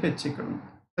కాబట్టి H ఇక్కడ ఉంది.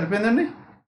 సరిపోయిందండి.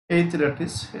 8th letter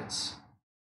is H.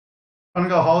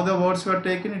 కనుక how the words were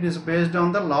taken, it is based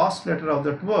on the last letter of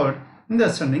that word in the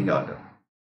ascending order.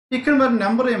 ఇక్కడ మరి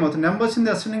number ఏమవుతుంది? Numbers in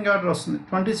the ascending order వస్తుంది.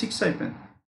 26 అయిపోయింది.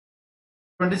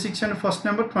 26 అండ్ ఫస్ట్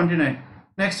నెంబర్ 29.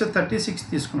 నెక్స్ట్ 36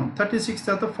 తీసుకున్నాం. 36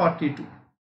 తర్వాత 42.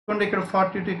 చూడండి ఇక్కడ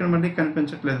 42 ఇక్కడ మళ్ళీ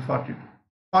కనిపించట్లేదు.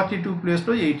 42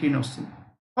 ప్లేస్లో 18 వస్తుంది.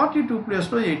 42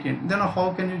 ప్లేస్లో 18. Then how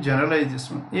can you generalise this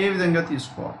one? ఏ విధంగా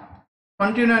తీసుకోవాలి?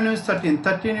 29 is 13.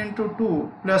 13 into 2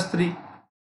 plus 3.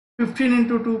 15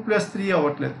 into 2 plus 3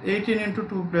 అవ్వట్లేదు, 18 into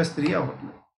 2 plus 3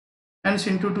 అవ్వట్లేదు, hence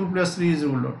into 2 plus 3 is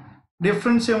ruled out.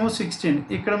 Difference ఏమో 16,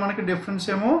 ఇక్కడ మనకి difference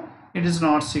ఏమో it is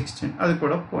not 16, అది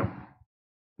కూడా point.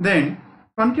 Then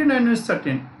 29 is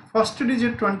 13, first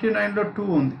digit 29 లో 2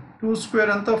 ఉంది, 2 square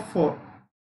అంతా 4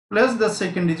 plus the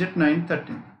second digit 9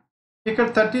 13. ఇక్కడ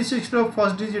 36 లో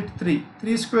first digit 3,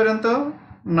 3 square అంతా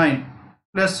 9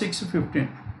 plus 6 15,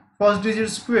 first digit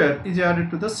square is added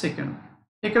to the second.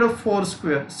 ఇక్కడ 4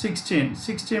 square 16,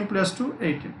 16 plus 2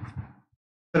 18.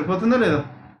 సరిపోతుందా లేదా?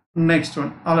 నెక్స్ట్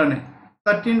వన్ అలానే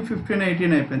 13 15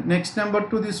 18 అయిపోయింది. Next number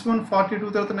to this one 42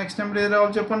 తర్వాత నెక్స్ట్ నెంబర్ ఏది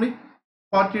రావాలి చెప్పండి?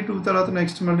 42 తర్వాత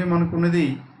నెక్స్ట్ మళ్ళీ మనకు ఉన్నది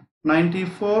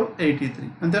 94 83,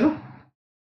 అంతేనా?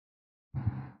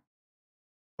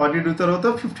 42 తర్వాత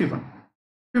 51,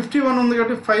 51 ఉంది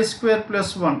కాబట్టి 5 square plus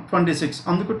 1 26,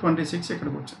 అందుకు 26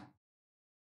 ఇక్కడికి వచ్చాం.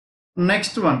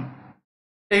 నెక్స్ట్ వన్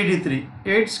 83,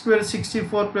 8 square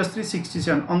 64 plus 3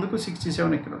 67, అందుకు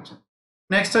 67 ఇక్కడ వచ్చాం.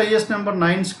 Next highest number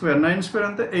 9 square, 9 square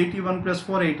అంతా 81 plus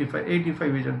 4 85,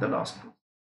 85 is at the last.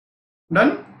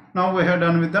 Done. Now we have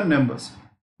done with the numbers.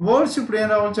 Words ఇప్పుడు ఏం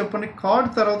రావాలి చెప్పండి? కార్డ్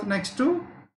తర్వాత నెక్స్ట్,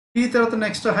 టీ తర్వాత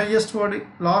next highest word,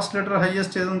 last letter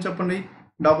highest ఏదని చెప్పండి?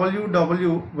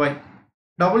 WWY.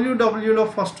 WWలో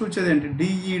ఫస్ట్ వచ్చేది ఏంటి?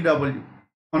 DEW,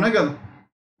 అవునా కదా?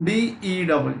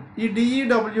 DEW. ఈ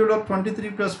DEWలో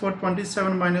 23 plus 4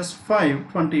 27 minus 5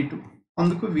 22,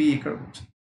 అందుకు V ఇక్కడ వచ్చింది.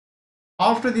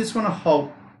 After this one how,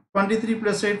 23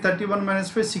 plus 8 31 minus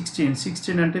 5 16,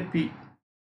 16 అంటే P.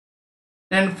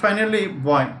 And finally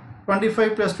Y,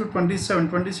 25 plus 2 27,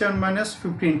 27 minus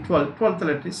 15 12, 12th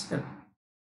letter is L.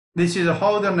 This is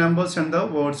how the numbers and the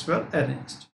words were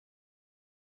arranged.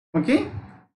 Okay,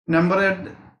 number at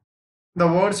the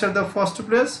words at the first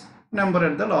place, number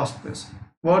at the last place.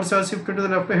 Words are shifted to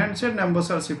the left hand side, numbers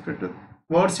are shifted to,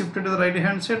 words shifted to the right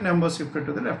hand side, numbers shifted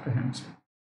to the left hand side.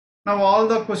 Now all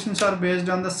the questions are based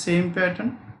on the same pattern,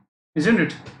 isn't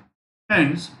it?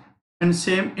 Hence, and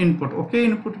same input. Okay,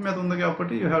 input మీద ఉంది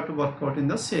కాబట్టి you have to work out in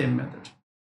the same method.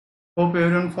 Hope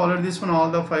everyone followed this one. All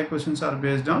the 5 questions are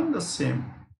based on the same.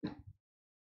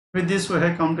 With this we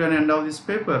have come to an end of this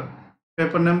paper.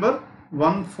 Paper number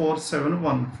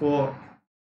 14714.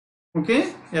 Okay,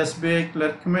 SBI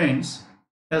Clerk Mains.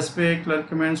 SBI Clerk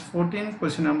Mains 14,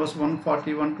 question numbers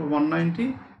 141 to 190.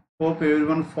 Hope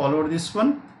everyone followed this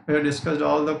one. We have discussed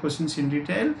all the questions in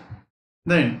detail.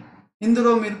 Then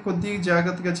ఇందులో మీరు కొద్దిగా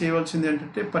జాగ్రత్తగా చేయవలసింది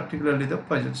ఏంటంటే particularly the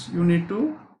puzzles. You need to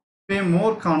pay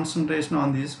more concentration on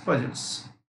these puzzles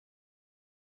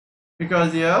because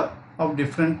they are of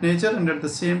different nature and at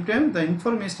the same time the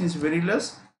information is very less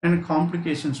and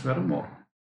complications were more.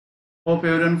 Hope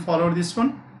everyone followed this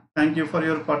one. Thank you for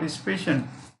your participation,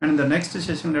 and in the next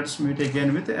session let's meet again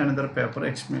with another paper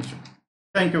explanation.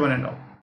 Thank you one and all.